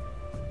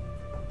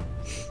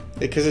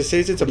 Because it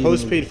says it's a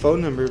postpaid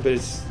phone number, but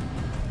it's.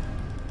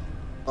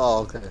 Oh,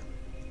 okay.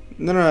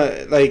 No,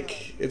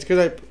 like it's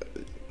because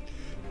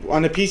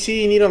on the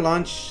PC you need to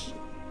launch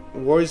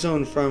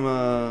Warzone from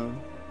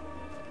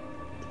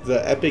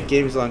the Epic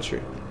Games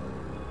launcher.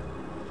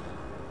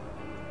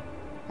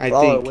 I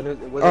think. Was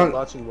it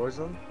launching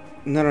Warzone?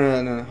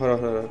 No.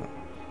 Hold on.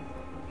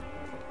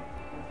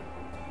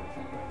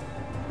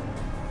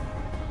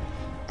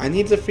 I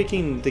need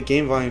the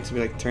game volume to be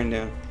like turned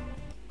down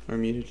or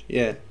muted.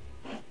 Yeah.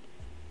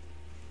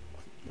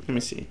 Let me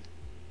see.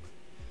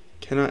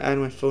 Cannot add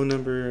my phone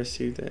number. I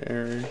see the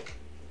error.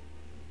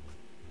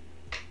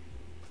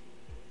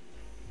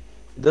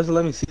 doesn't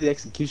let me see the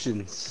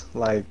executions.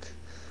 Like,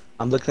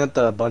 I'm looking at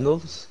the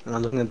bundles and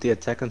I'm looking at the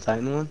Attack on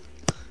Titan one,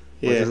 but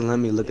it Yeah. doesn't let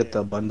me look at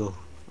the bundle.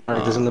 Or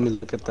it doesn't let me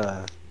look at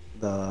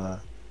the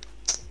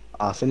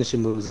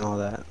finishing moves and all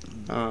that.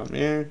 Oh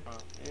man.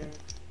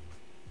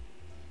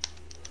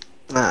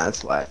 Nah,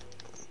 that's why.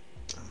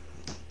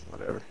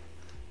 Whatever.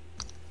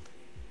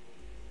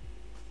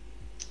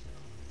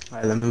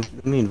 Alright,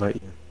 let me invite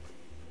you.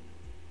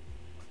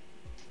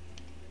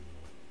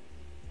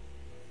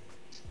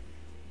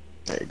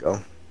 There you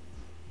go.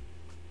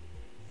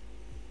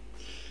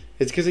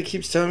 It's because it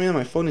keeps telling me on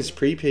my phone it's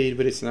prepaid,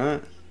 but it's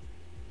not.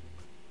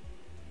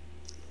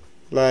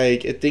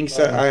 Like, it thinks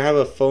that I have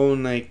a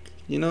phone, like,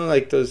 you know,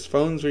 like those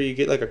phones where you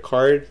get like a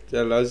card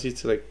that allows you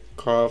to like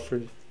call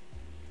for.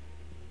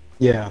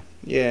 Yeah.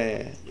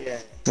 Yeah.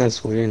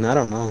 That's weird. I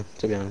don't know,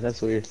 to be honest.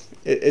 That's weird.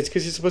 It's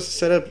because you're supposed to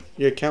set up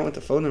your account with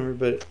the phone number,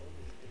 but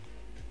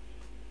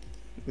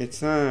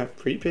it's not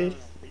prepaid.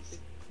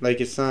 Like,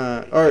 it's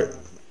not, or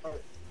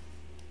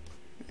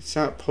it's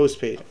not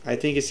postpaid. I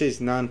think it says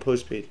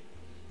non-postpaid.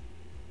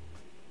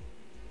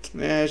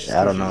 Yeah, it's just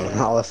Yeah, I don't know.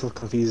 confusing. All that stuff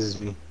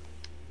confuses me.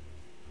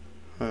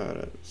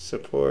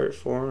 Support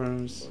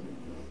forums.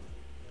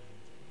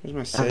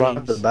 Where's my I brought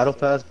up the settings? battle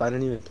pass, but I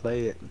didn't even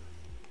play it.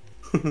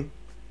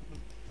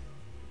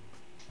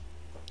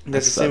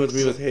 That's the same with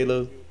me sucks. with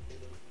Halo.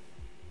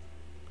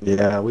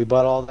 Yeah, we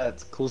bought all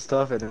that cool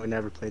stuff and then we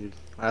never played it.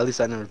 Or at least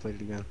I never played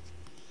it again.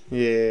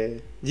 Yeah.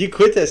 You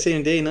quit that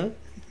same day, no?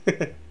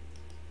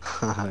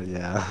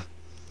 Yeah.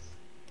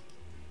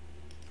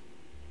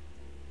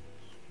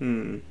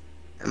 Hmm.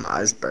 And my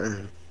eyes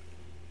burn.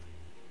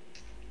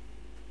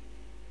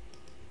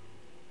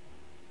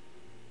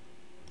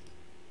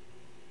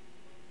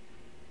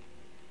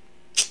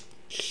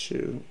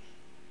 Shoot.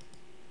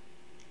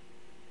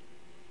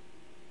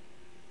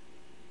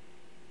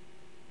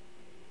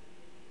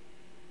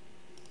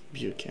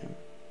 View account.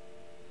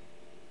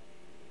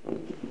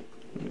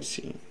 Let me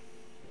see.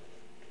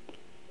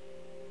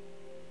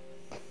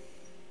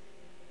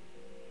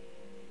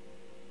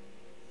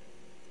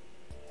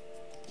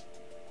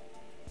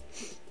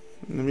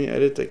 Let me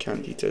edit the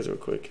account details real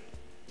quick.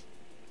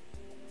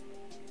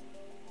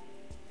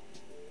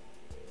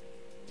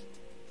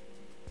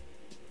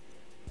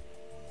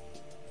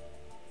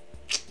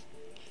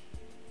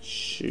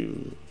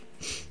 Shoot.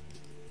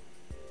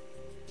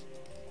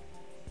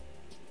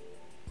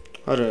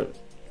 Hold up.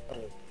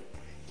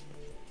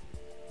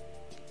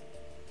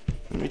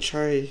 Let me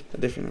try a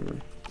different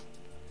number.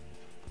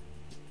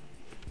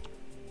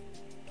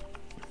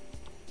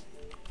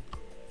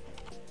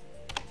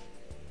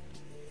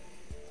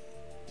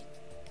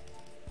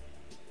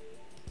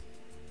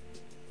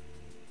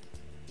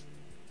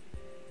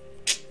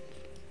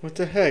 What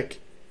the heck?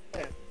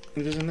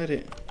 It doesn't let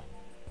it.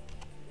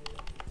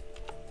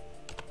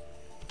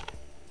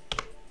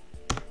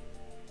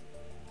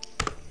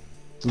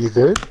 You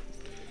good?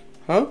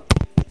 Huh?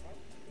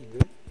 You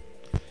good?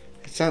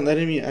 It's not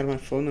letting me add my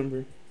phone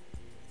number.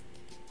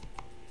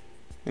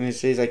 And it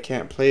says I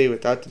can't play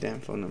without the damn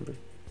phone number.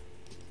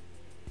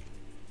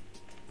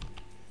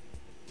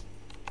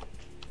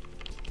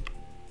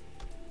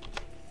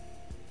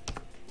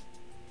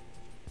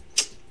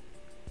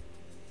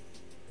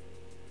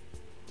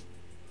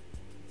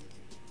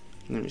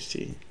 Let me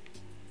see.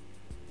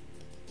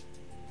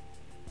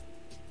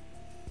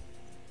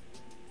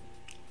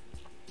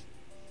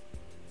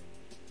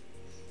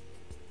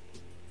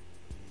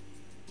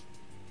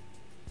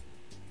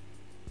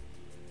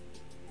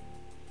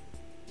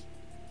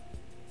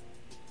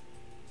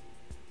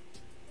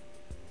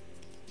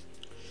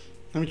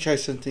 Let me try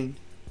something.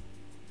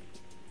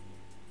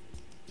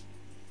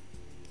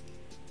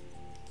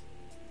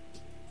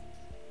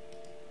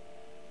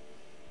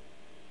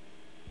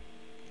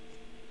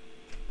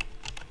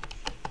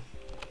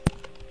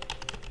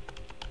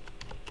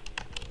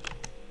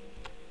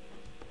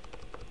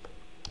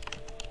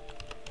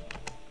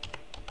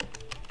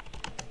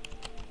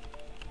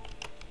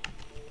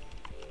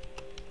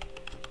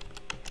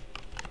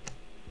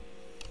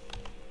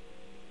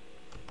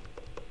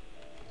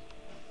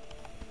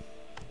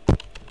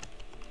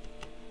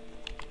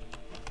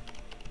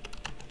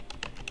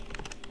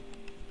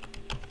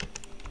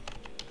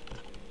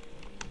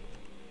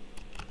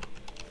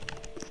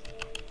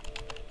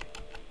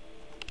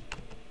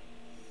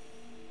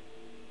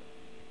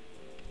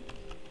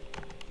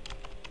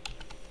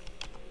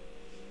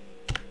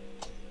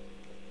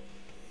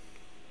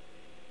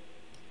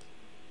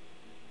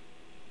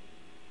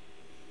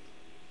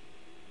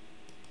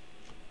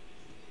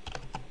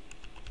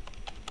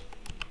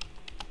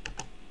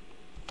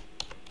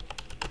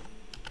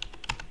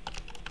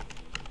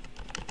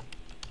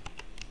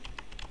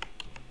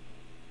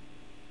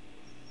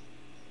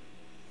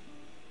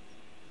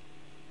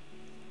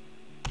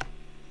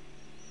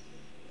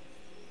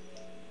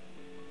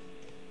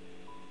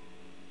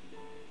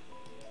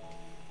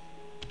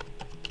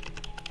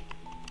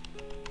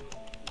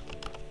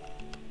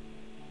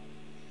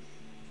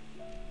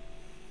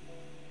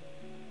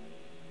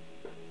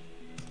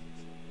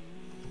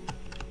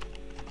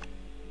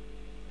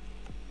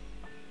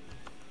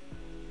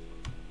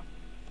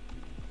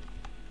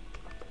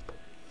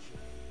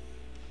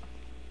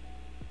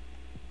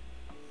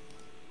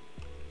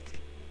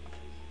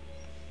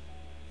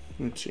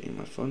 Let's see,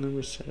 my phone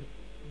number set up.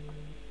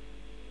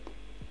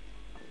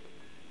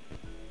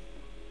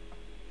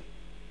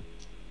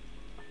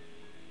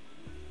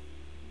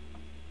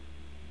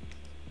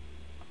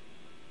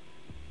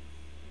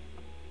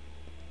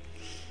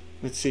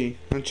 Let's see.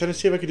 I'm trying to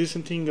see if I could do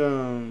something.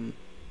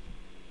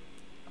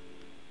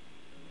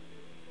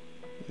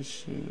 Let's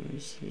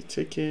see.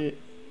 Ticket.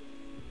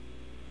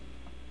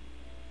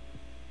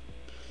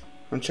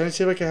 I'm trying to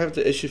see if I can have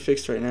the issue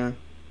fixed right now.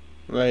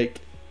 Like,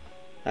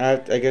 I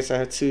guess I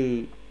have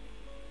to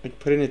like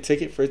put in a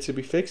ticket for it to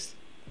be fixed.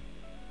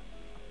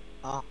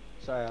 Oh,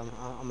 sorry.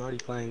 I'm already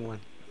playing one.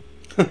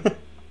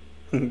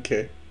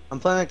 Okay. I'm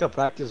playing like a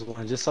practice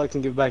one just so I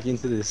can get back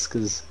into this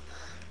because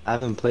I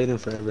haven't played in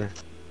forever.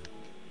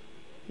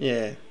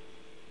 Yeah.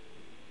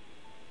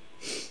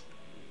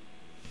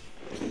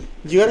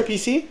 You got a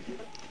PC?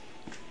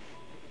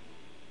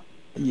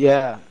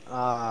 Yeah.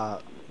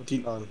 Do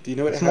you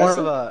know what it's it more has?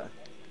 of a.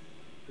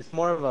 It's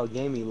more of a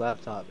gaming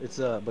laptop.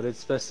 But it's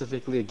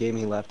specifically a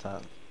gaming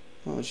laptop.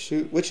 Oh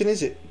shoot! Which one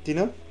is it? Do you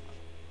know?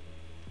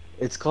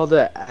 It's called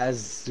the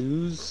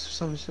Asus or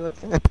some shit like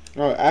that.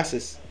 Oh,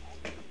 Asus.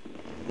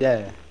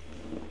 Yeah.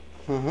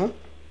 Uh-huh.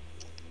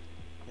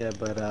 Yeah,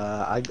 but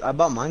I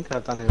bought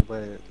Minecraft on here,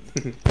 but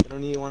I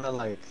don't even want to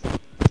like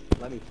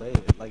let me play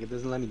it. Like it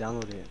doesn't let me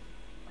download it,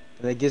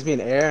 and it gives me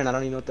an error, and I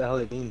don't even know what the hell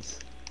it means.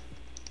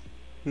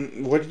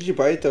 Where did you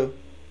buy it though?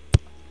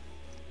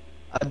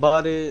 I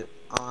bought it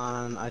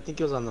on I think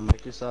it was on the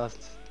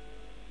Microsoft.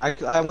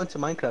 I went to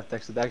Minecraft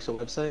actually, the actual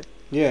website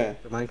Yeah.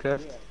 for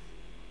Minecraft,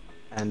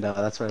 and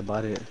that's where I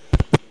bought it.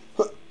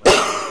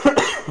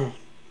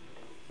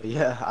 But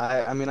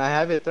yeah, I mean I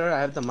have it there. I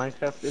have the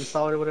Minecraft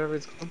installer, whatever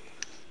it's called.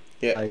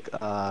 Yeah. Like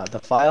the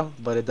file,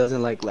 but it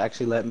doesn't like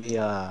actually let me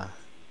it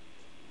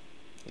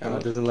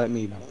doesn't let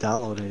me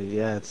download it.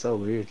 Yeah, it's so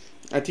weird.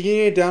 I think you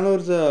need to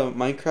download the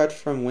Minecraft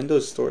from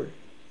Windows Store,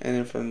 and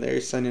then from there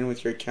sign in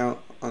with your account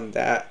on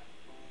that.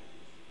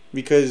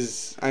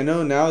 Because I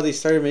know now they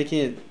started making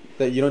it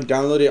that you don't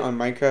download it on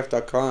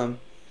Minecraft.com.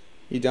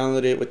 You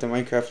download it with the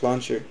Minecraft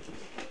launcher.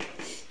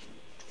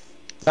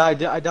 I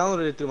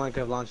downloaded it through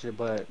Minecraft launcher,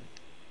 but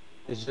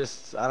it's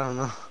just I don't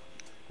know.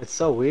 It's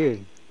so weird.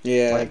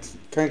 Yeah, Like, it's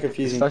kind of It's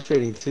confusing.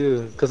 frustrating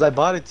too, cause I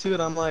bought it too,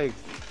 and I'm like,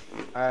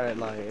 all right,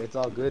 like it's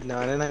all good now.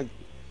 And then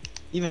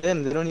even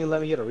then, they don't even let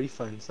me get a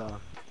refund. So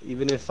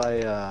even if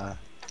I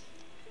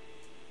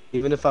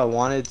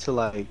wanted to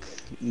like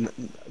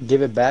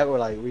give it back or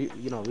like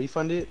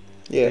refund it,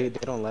 Yeah. they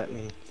don't let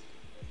me.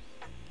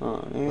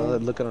 Oh So man.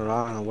 I'm looking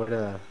around on where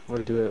to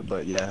do it,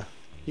 but yeah,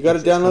 You gotta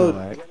it's kinda download.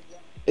 whack.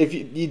 If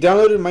you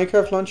downloaded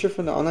Minecraft launcher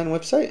from the online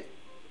website.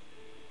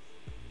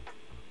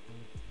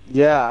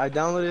 Yeah, I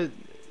downloaded.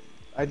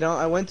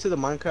 I went to the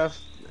Minecraft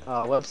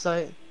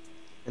website,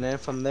 and then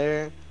from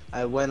there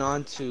I went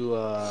on to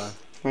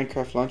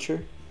Minecraft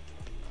launcher.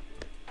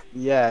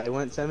 yeah,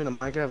 it sent me to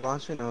Minecraft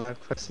launcher, and when I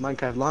press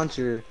Minecraft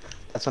launcher,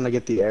 that's when I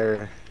get the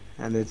error,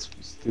 and it's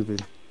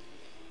stupid.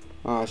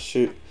 Oh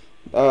shoot.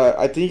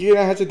 I think you're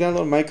gonna have to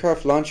download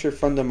Minecraft launcher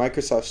from the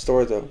Microsoft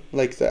Store though,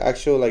 like the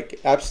actual like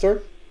App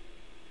Store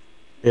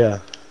Yeah.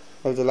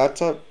 of the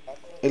laptop.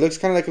 It looks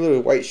kind of like a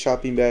little white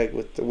shopping bag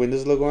with the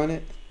Windows logo on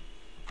it.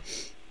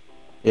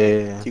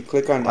 Yeah. You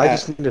click on I that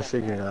just need to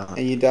figure it out.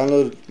 and you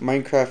download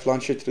Minecraft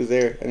launcher through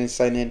there and then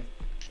sign in.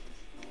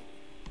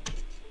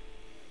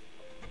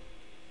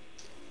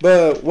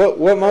 But what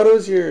model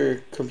is your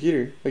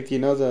computer? Like, do you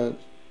know the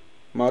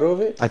model of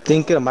it? I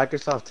think a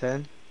Microsoft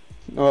 10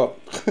 Oh.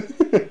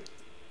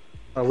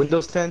 or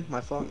Windows 10.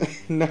 My fault.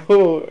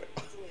 No,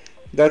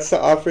 that's the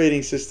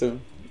operating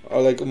system.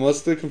 Or like most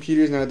of the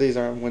computers nowadays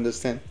are on Windows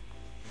 10.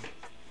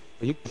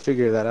 But you can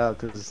figure that out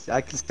because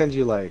I can send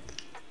you like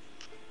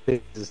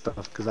pictures and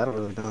stuff because I don't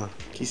really know.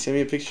 Can you send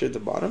me a picture at the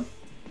bottom?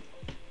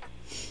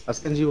 I'll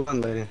send you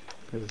one later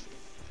because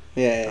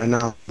Yeah. I know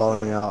I'm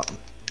balling out.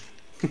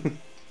 Let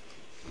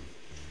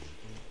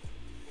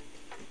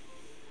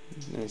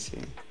me see.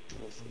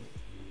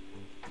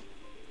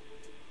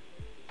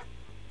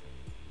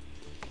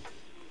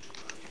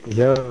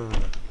 Yo.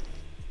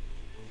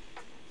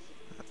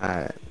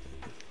 Alright.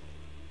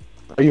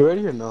 Are you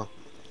ready or no?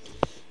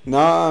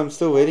 Nah, I'm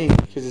still waiting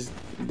because this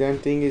damn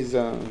thing is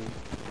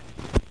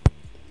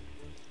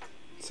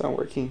it's not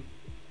working.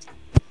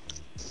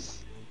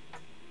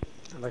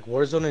 Like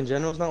Warzone in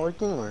general is not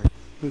working, or?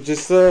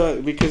 Just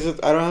because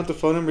I don't have the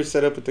phone number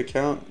set up with the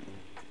account.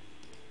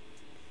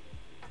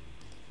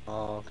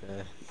 Oh,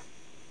 okay.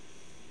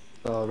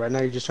 So right now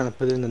you're just trying to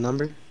put in the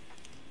number?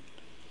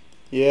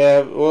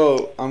 Yeah,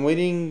 well, I'm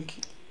waiting.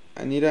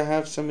 I need to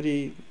have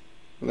somebody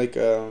like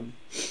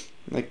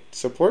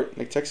support,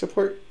 like tech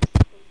support,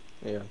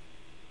 Yeah.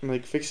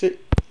 like fix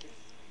it.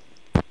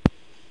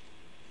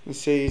 It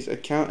says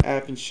account,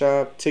 app, and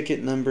shop,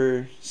 ticket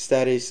number,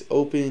 status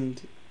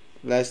opened,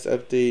 last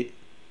update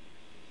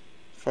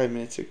 5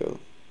 minutes ago.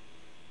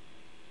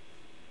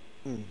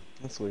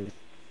 That's weird.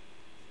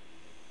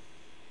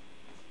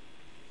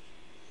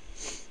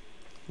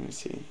 Let me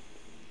see.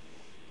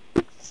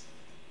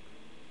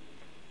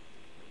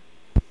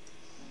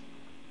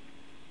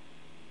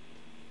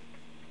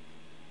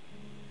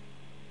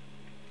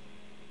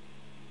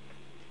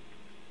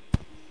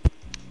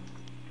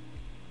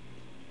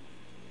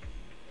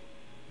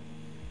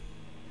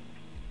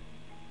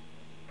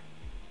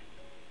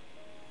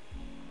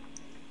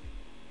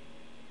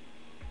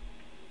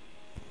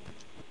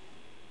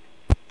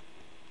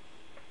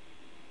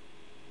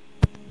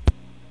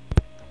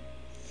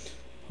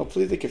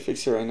 Hopefully they can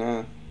fix it right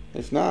now.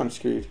 If not, I'm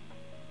screwed.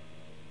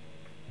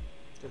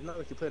 If not,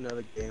 we could play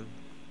another game.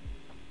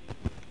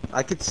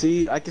 I could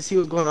see what's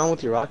going on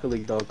with your Rocket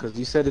League though, because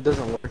you said it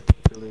doesn't work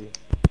really.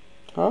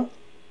 Huh?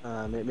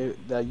 Maybe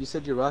that you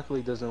said your Rocket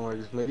League doesn't work.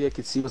 Maybe I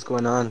could see what's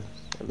going on.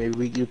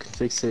 Maybe you can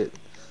fix it,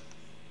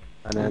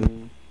 and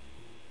then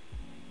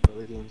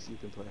other games you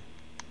can play.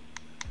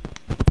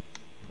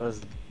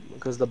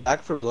 Because the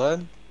Back for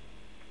Blood,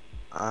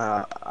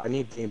 I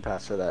need Game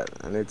Pass for that,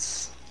 and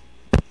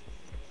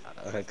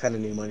I kind of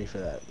need money for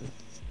that.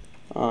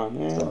 Oh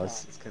man. So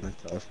it's kind of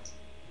tough.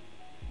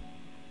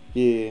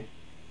 Yeah.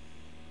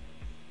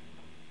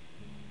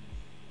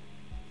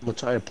 We'll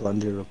try to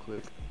plunder real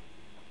quick.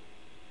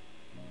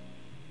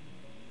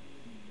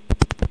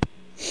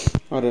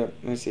 Hold up.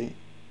 Let me see.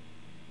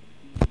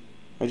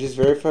 I just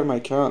verified my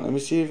account. Let me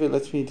see if it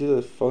lets me do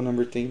the phone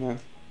number thing now.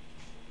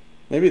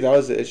 Maybe that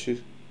was the issue.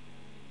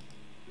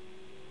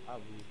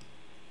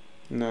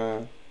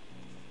 Nah,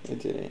 it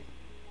didn't.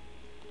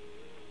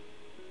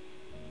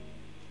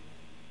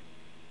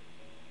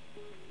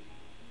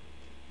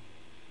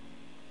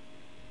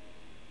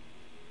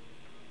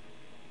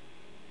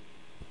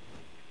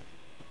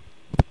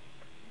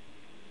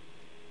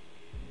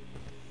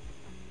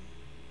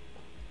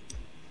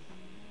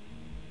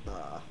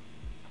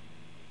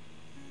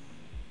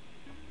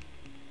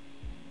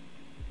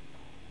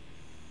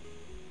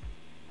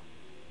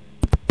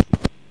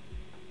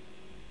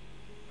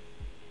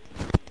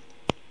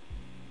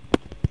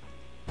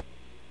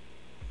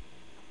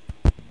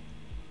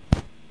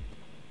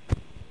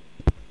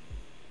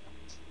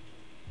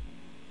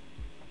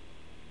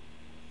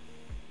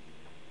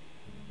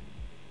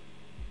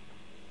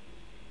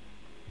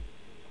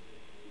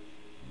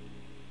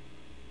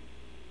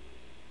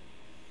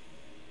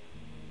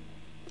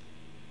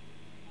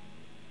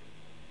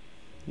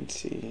 Let's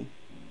see.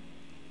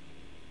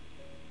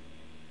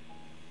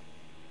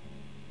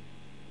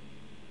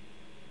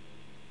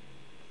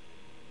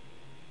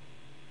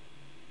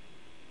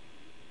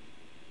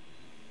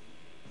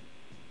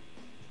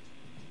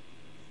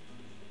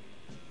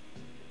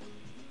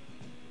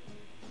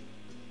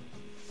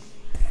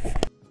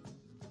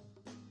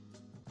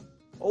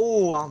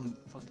 Oh, I'm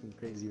fucking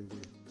crazy with you.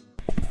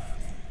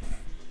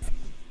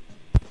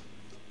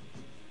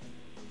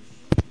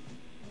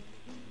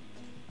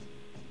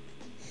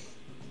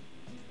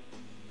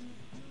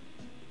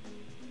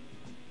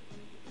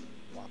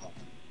 Wow.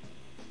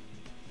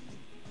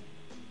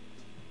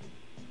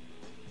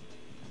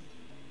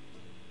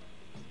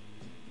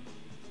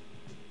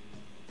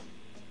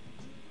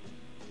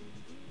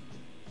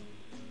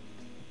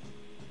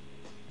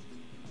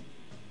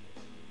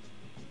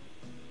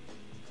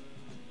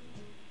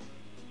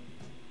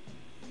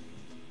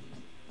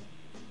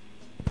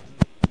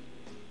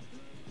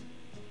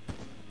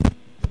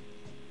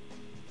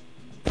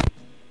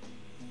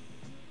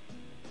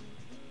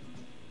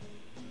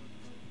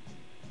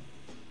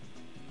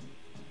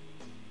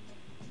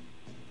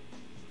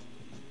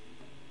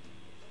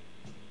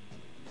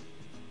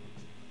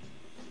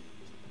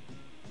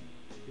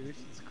 Dude, this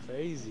is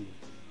crazy.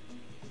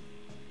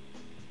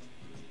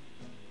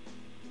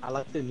 I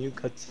like the new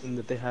cutscene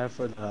that they have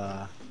for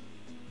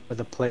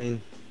the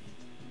plane.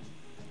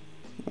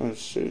 Oh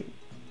shit.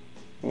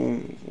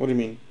 What do you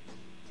mean?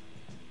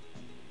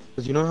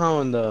 Cause you know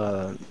how in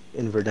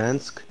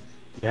Verdansk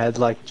you had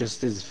like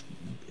just this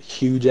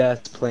huge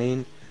ass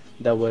plane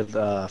that would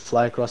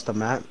fly across the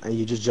map and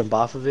you just jump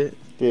off of it.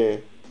 Yeah.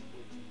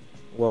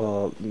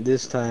 Well,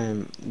 this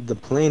time the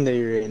plane that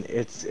you're in,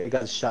 it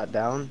got shot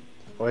down,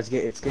 or it's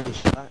getting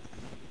shot,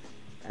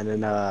 and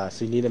then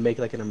so you need to make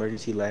like an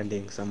emergency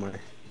landing somewhere,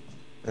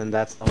 and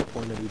that's the whole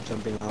point of you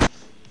jumping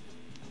off.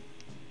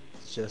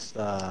 It's just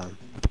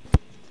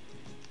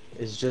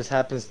it just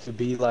happens to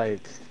be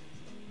like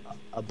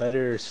a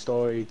better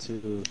story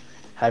to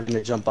having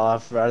to jump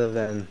off rather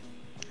than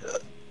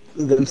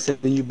them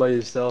sending you by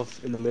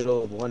yourself in the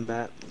middle of one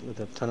map with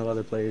a ton of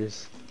other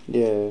players.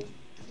 Yeah.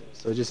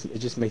 So it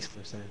just makes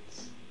more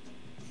sense.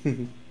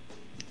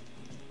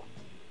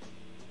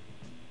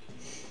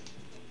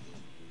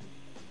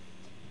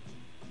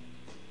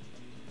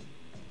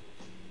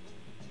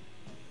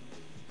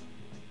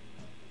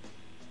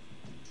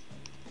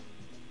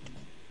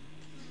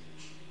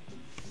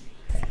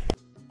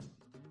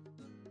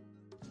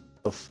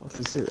 The fuck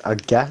is it? A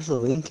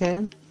gasoline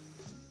can?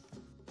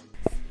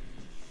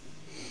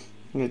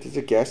 Wait, there's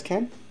a gas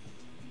can?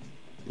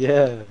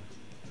 Yeah.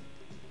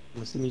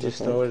 I'm assuming you The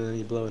just throw it heck? and then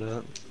you blow it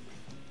up.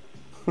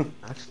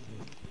 Actually.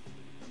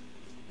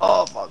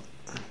 Oh fuck.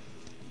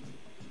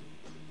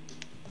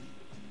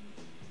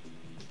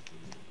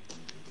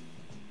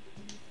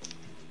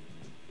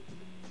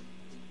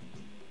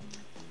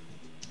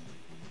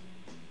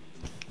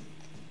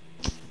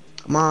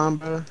 Come on,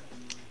 bro.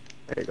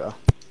 There you go.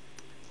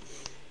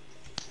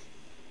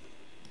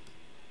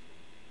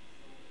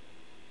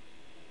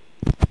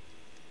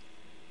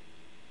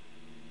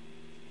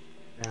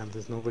 Damn,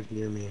 there's nobody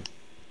near me.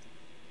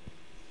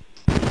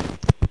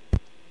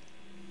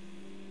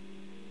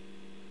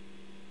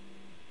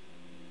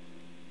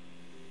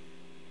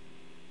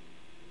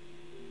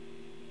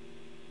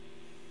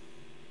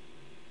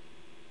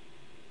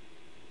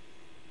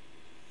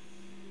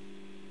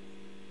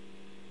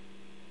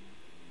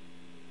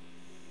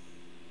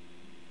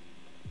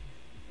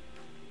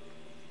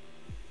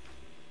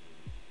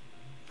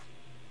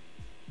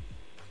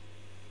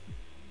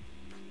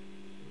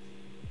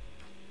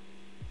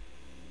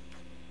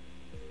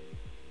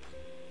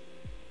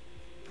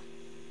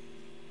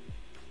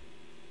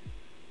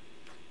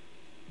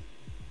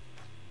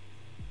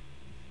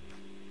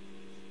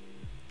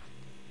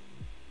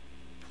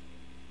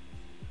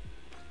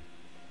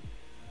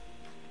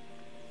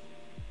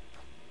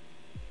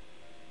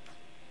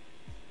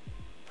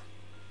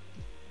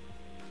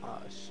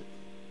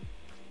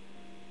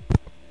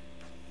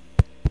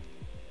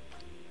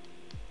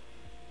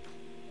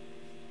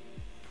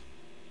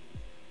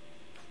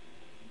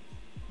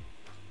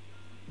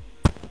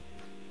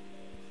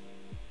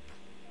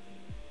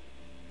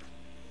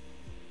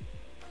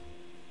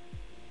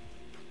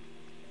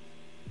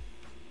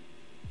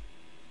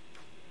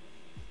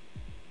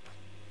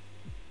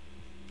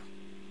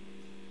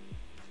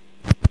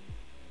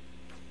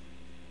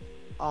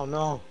 Oh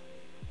no.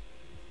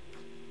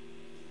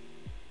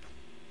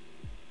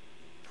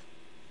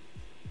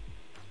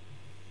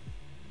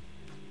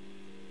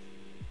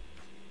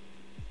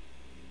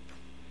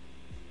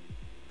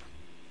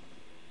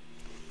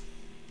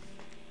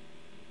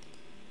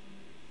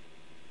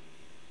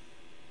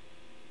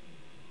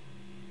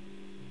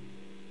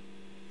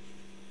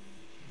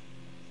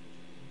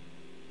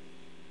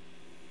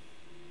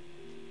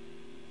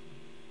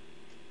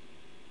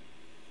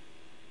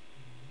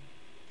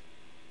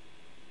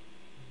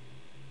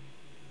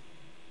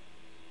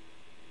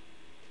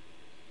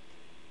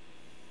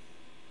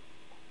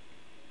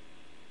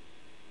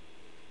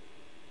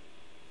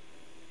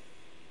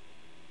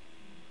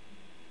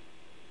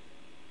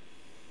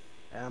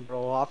 Damn,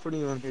 bro,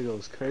 off-roading on here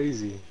goes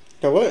crazy.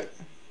 The what?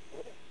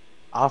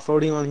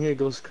 Off-roading on here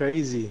goes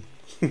crazy.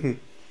 I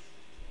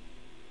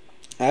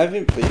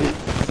haven't played it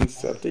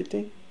since the update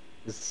thing.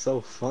 It's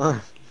so fun.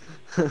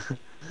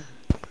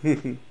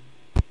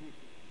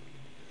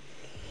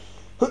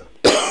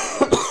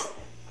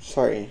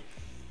 Sorry.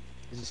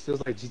 It just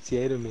feels like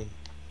GTA to me.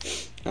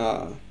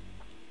 Uh,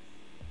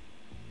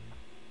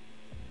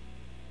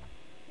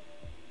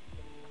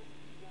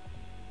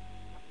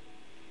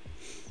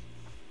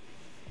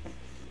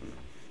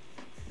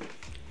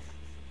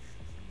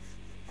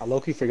 I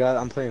low-key forgot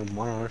I'm playing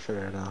Modern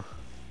Warfare right now.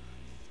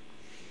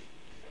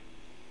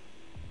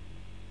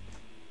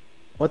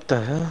 What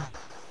the hell?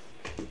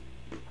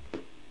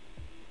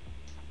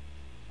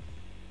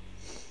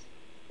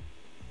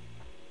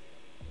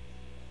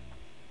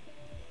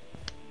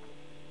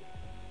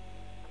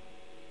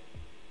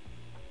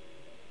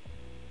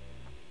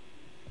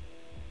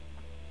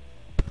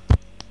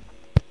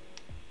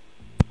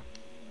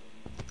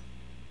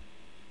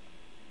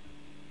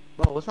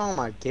 Bro, what's wrong with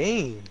my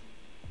game?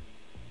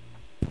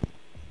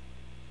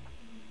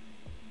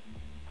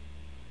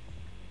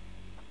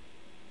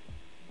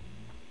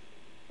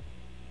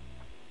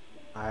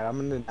 Alright, I'm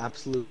in an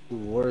absolute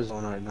war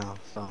zone right now,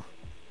 so.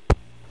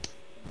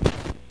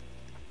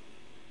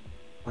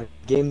 My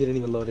game didn't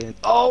even load in.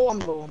 Oh, I'm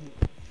low.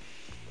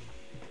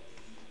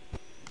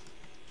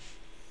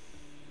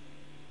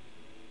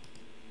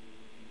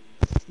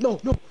 No,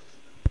 no.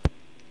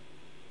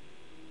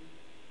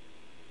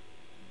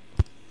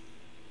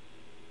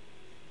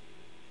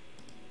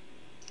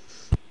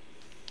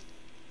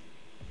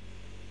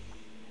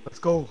 Let's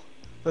go.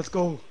 Let's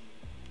go.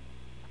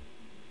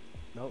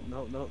 Nope,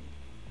 nope, nope.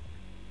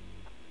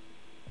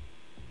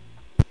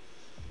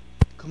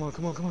 Come on,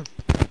 come on, come on.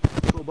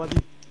 Let's go, buddy.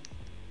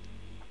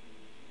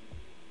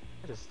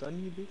 I just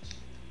stun you, bitch.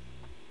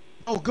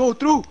 Oh, go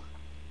through.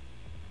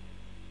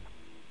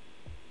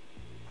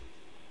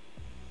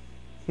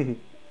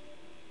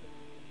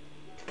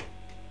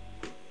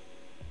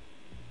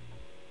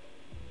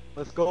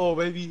 Let's go,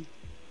 baby.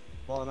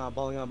 Balling out,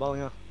 balling out,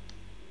 balling out.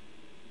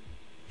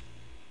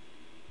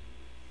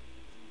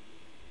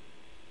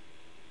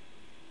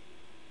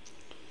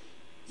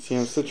 See,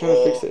 I'm still trying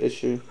to fix the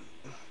issue.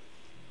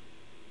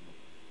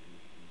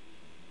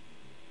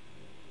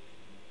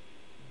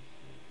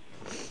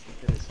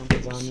 Okay,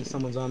 someone's on me,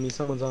 someone's on me,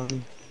 someone's on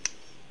me.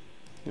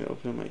 I'm gonna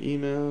open up my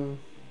email.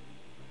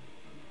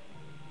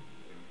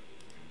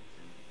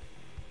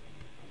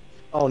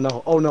 Oh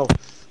no, oh no,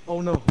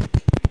 oh no.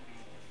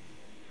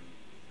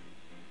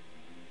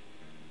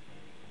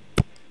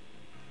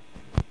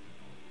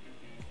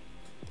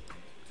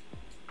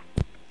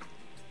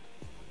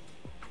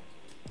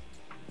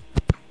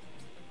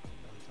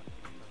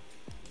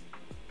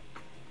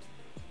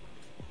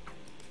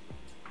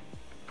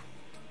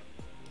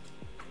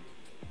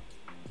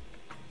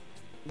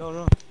 No,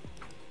 no.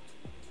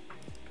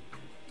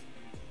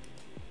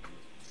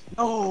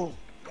 No!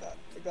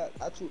 I got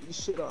absolutely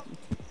shit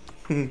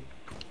on.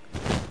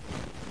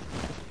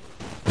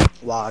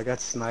 Wow, I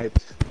got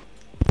sniped.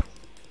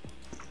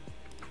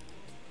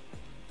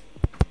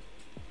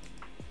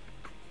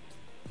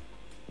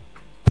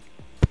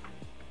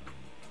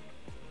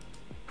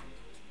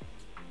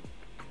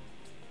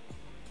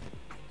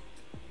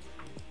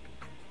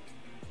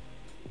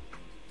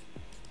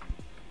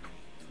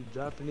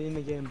 Dropping in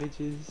again,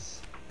 bitches.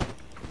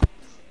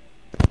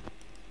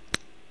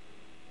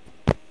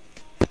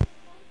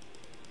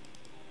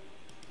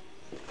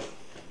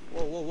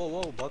 Whoa, whoa, whoa,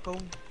 whoa, bucko.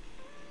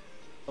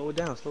 Slow it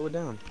down, slow it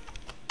down.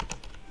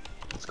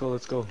 Let's go,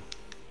 let's go.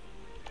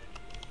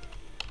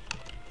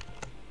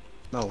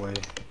 No way.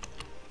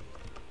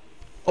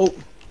 Oh!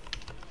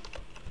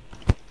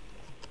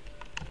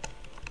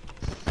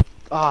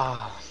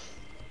 Ah!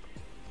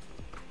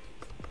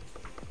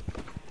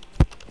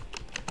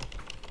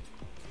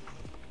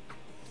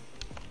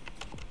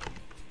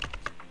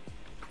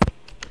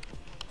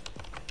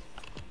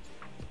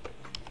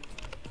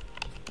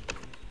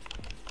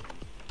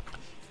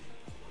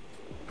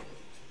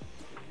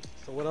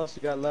 So what else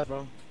you got left,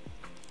 bro?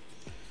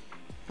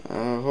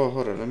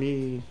 Hold on, let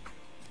me.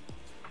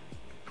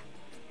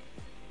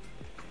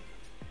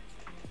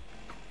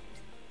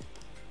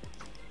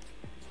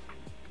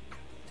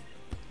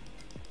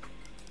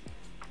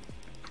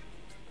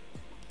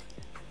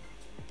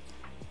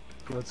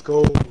 Let's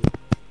go.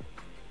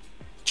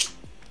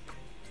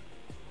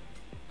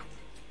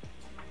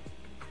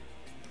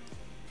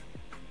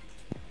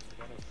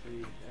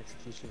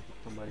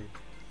 somebody.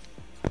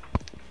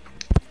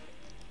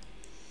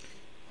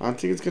 I don't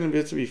think it's gonna be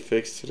able to be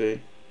fixed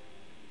today.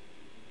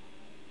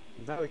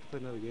 Now we can play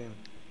another game.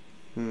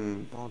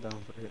 Hmm. I'm all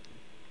down for it.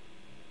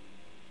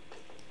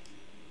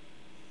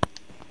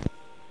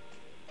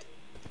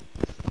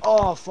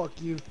 Oh, fuck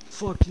you.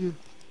 Fuck you.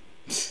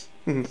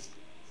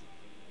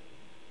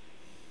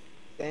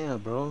 Damn,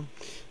 bro.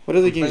 What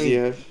other I'm games do you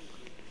playing. have?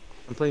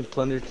 I'm playing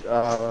Plunder.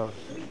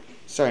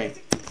 Sorry.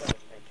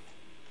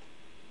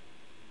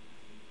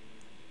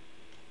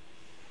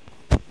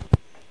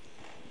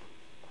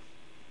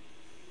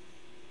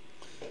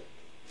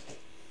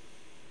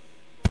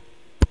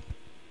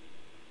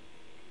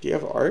 Do you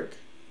have Arc?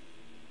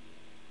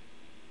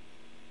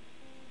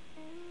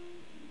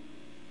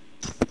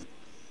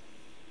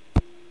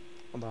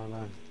 Hold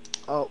on.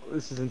 Oh,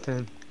 this is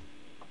intense.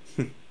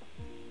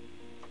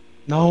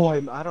 No,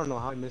 I don't know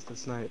how I missed the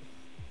snipe.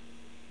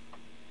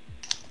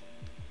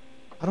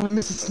 How do I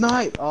miss a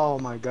snipe? Oh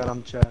my god,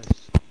 I'm trash.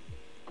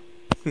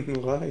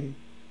 Why?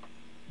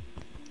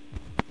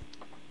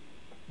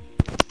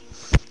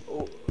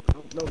 Oh,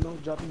 no, drop me down,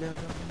 drop me down.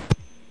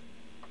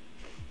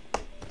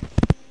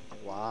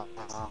 Wow.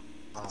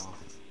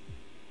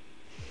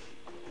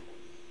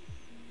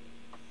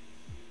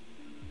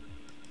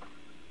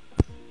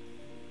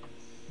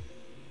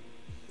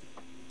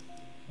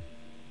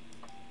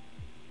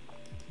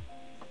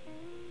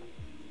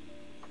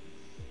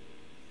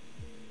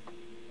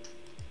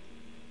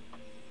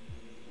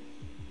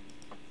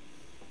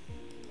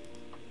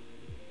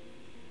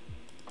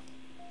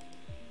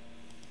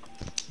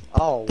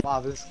 Oh,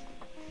 wow,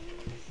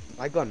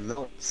 my gun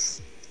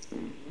melts.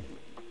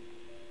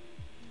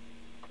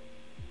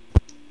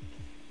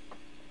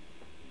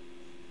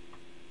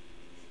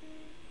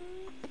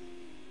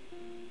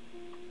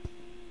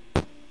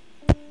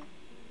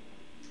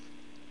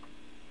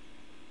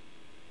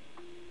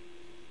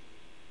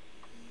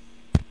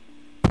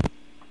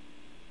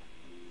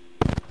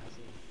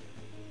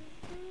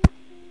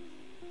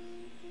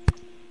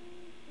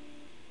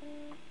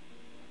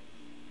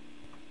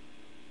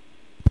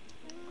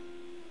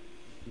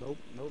 Nope.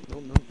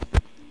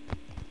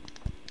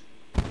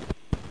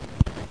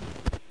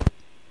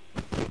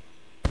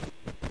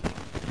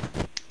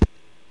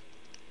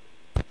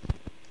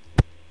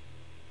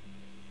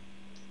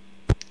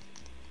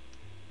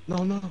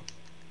 No.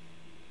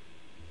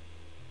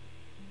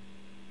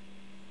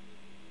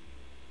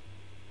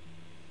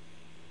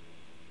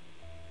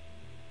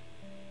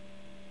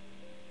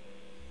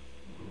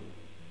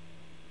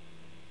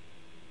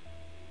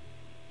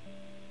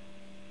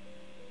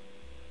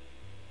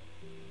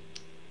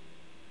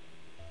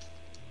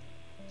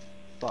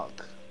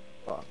 Fuck.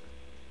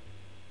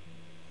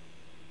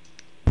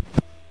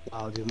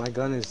 Wow, dude, my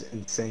gun is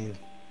insane.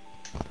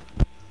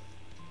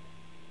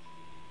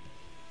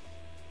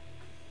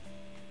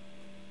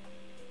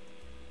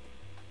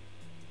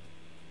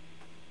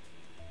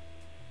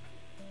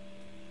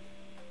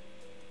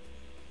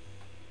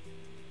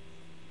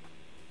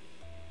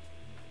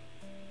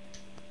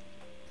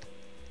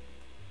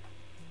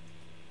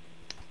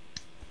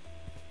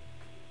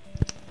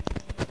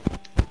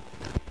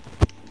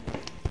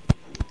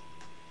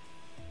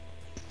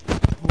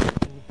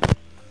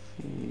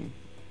 Hmm.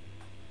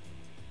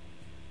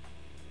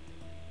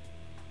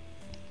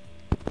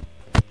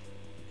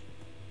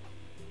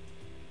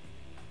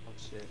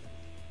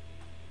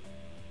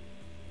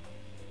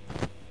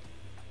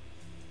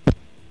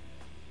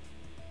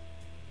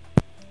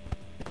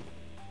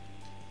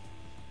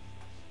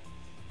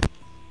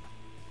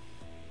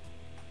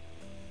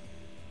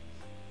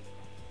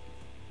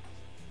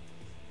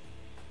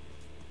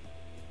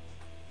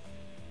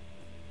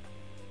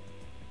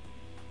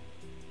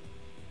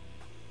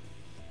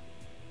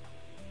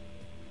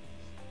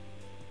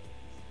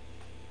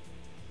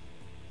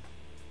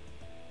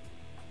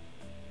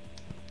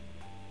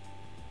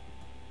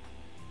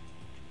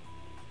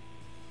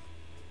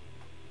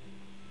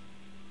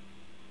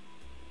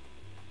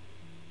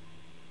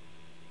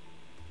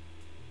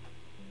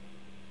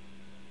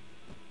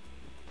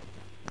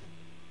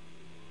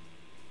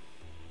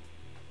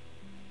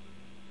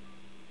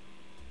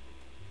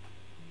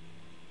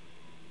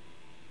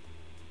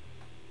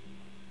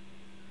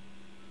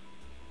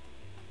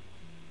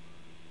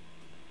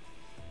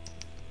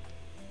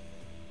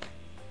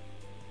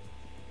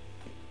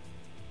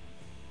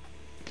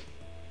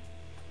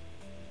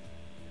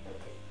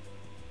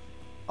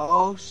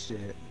 Oh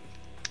shit.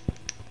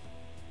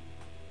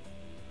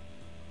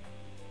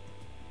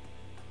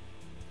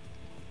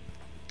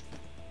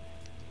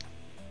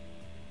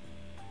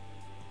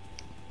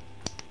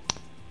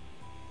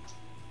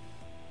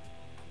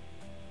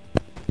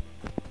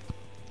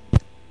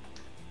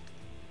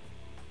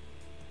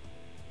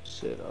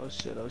 Oh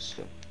shit. Oh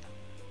shit.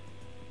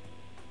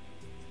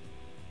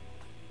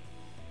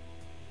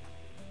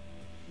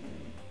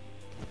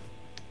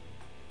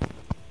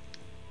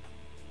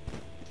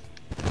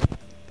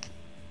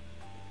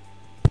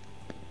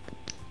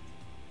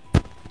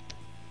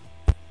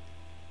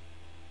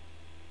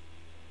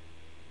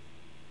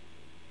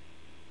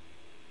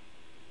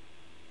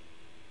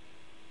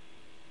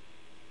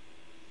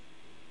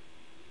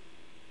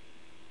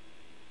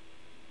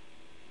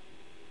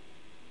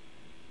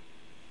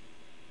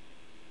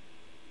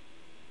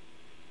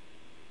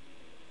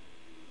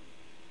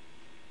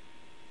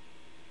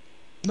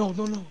 No,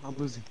 no, no. I'm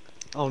losing.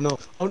 Oh no.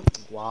 Oh,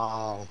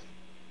 wow.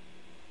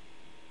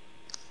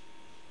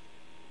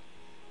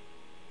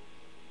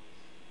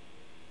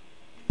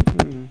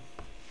 Hmm.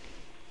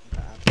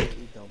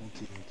 Absolutely double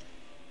teamed.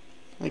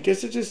 I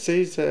guess it just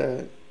says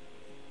that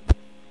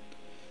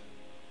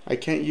I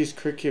can't use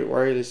Cricket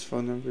wireless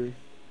phone number.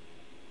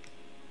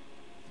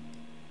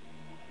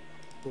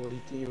 What do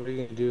you think? What are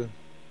you gonna do?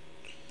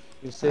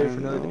 You I save it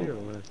for don't another day know. or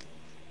what?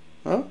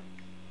 Huh?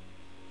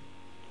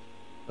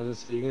 I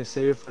was gonna say, you're gonna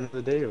save it for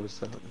another day or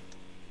what's up?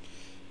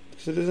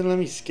 Because it doesn't let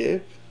me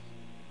skip.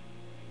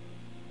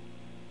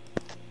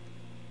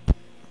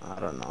 I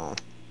don't know.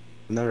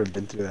 I've never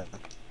been through that.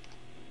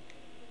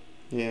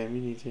 Yeah, me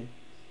neither.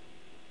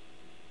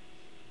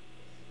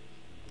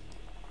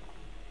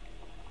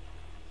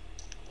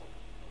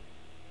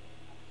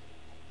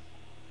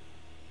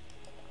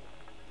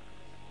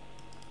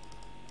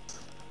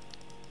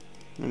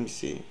 Let me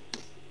see.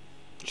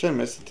 I'm trying to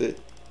mess with it.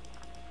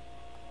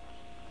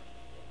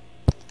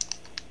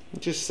 It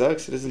just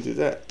sucks. It doesn't do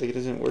that. Like, it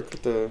doesn't work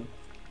with the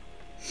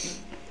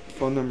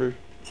phone number.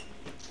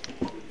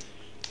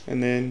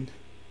 And then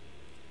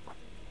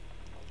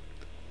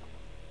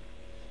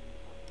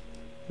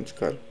what's it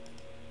called?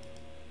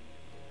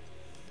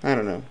 I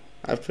don't know.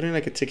 I've put in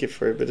like a ticket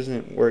for it, but it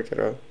doesn't work at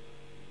all.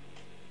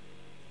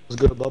 What's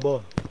good,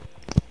 Bubba?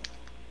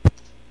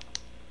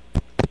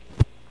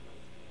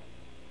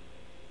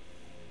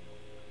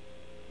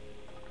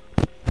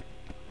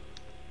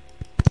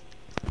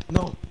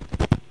 No.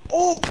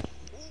 Oh!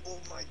 Oh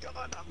my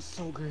god, I'm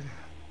so good.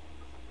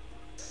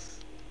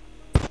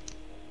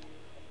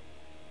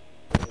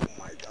 Oh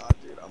my god,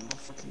 dude, I'm a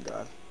fucking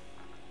god.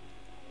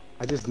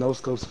 I just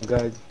no-scoped some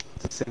guy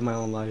to save my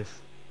own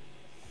life.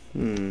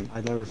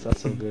 I never felt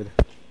so good.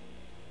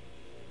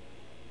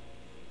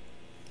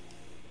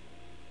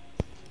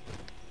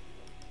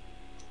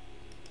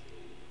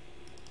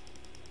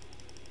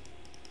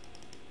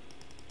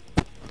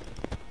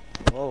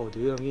 Whoa,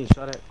 dude, I'm getting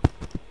shot at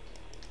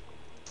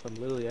from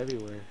literally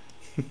everywhere.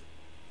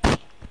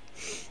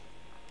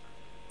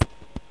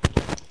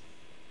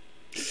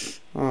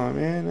 Oh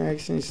man, I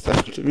accidentally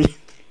stopped me.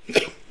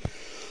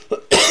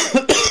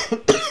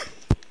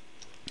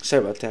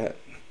 Sorry about that.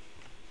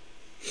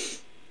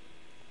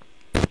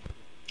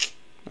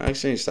 I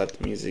accidentally stopped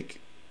the music.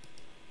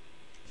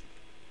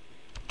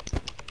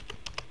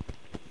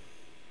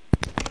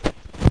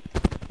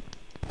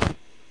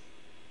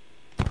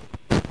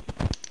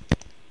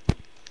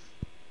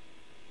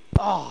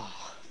 Oh,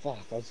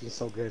 fuck, that was just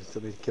so good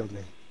until they killed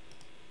me.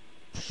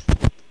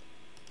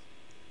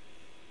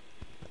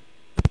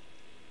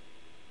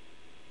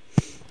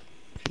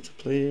 It's a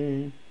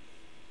player.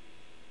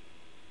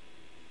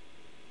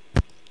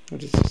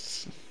 What is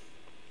this?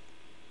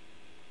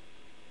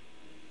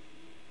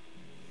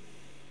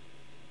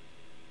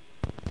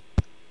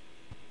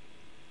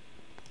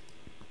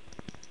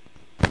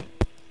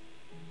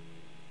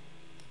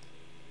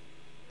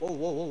 Whoa,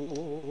 whoa, whoa, whoa,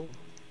 whoa, whoa.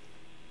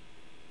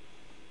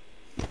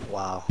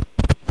 Wow.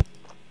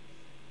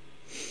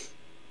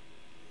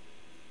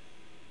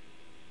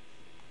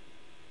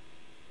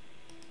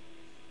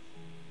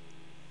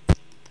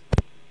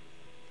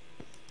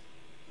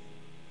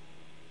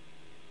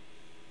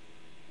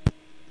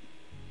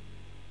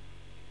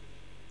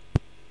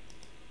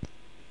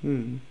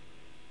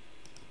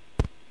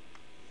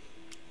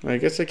 I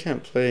guess I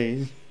can't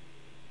play.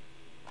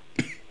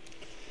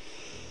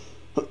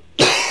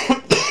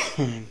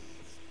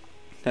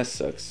 That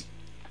sucks.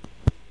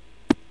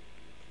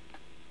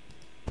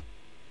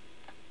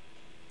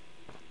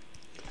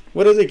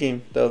 What other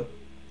game though?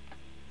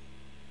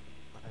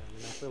 I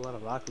mean, I play a lot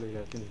of Rocket League.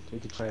 We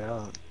can try it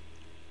out.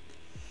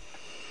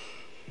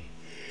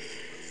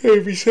 Hey,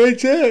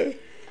 besides that,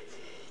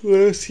 what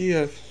else do you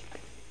have?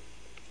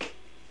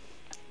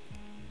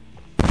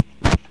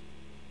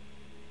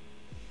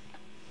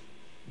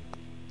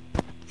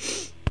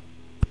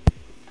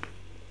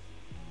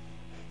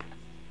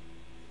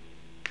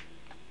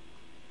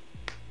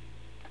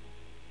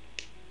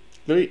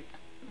 Louis.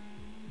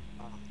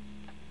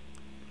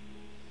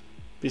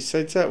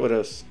 Besides that, what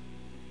else?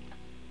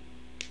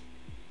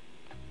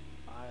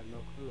 I have no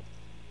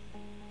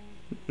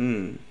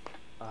Hmm. clue.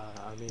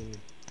 I mean,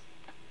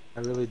 I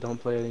really don't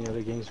play any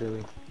other games,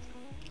 really.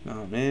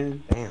 Oh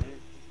man. Damn.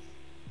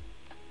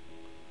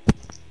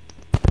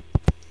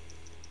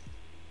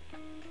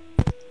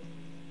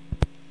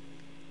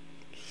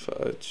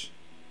 Fudge.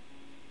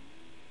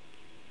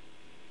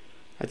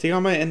 I think I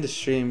might end the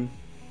stream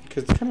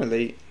because it's kind of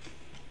late.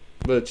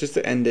 But just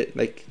to end it,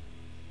 like,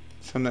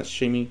 so I'm not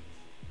streaming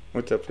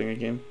without playing a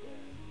game.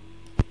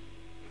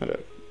 Hold up.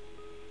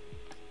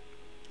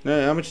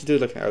 No, I'm gonna do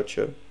like an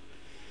outro.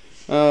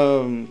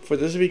 For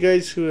those of you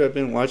guys who have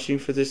been watching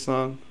for this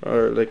long,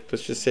 or like,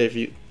 let's just say if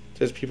you,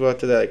 there's people out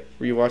there that like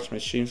rewatch my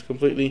streams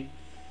completely.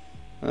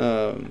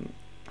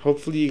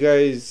 Hopefully you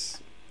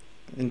guys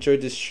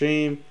enjoyed this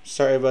stream.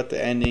 Sorry about the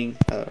ending.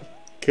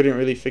 Couldn't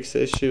really fix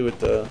the issue with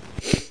the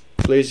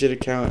Blazer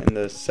account and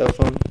the cell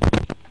phone.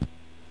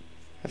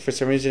 For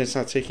some reason, it's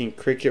not taking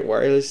Cricket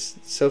wireless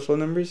cell phone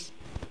numbers.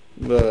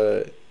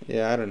 But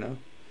yeah, I don't know.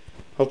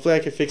 Hopefully I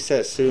can fix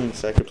that soon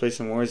so I can play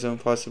some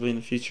Warzone possibly in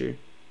the future,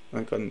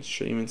 like on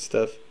stream and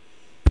stuff.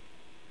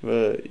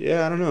 But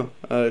yeah, I don't know.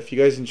 If you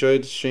guys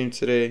enjoyed the stream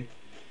today,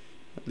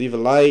 leave a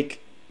like,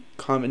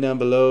 comment down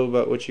below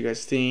about what you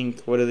guys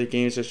think, what other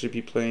games I should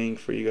be playing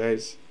for you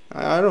guys.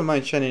 I don't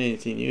mind trying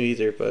anything new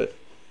either, but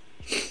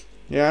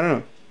yeah, I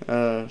don't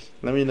know.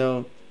 Let me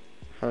know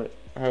how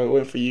it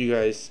went for you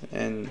guys,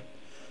 and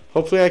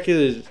hopefully I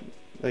could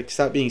like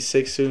stop being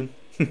sick soon.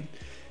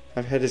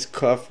 I've had this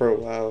cough for a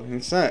while, and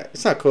it's not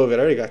COVID. I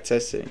already got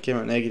tested and came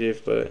out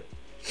negative, but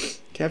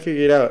can't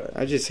figure it out.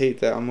 I just hate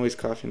that I'm always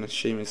coughing on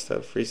stream and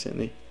stuff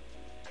recently.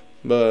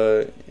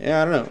 But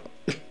yeah, I don't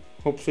know.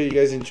 Hopefully you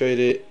guys enjoyed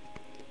it.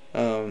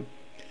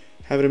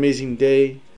 Have an amazing day.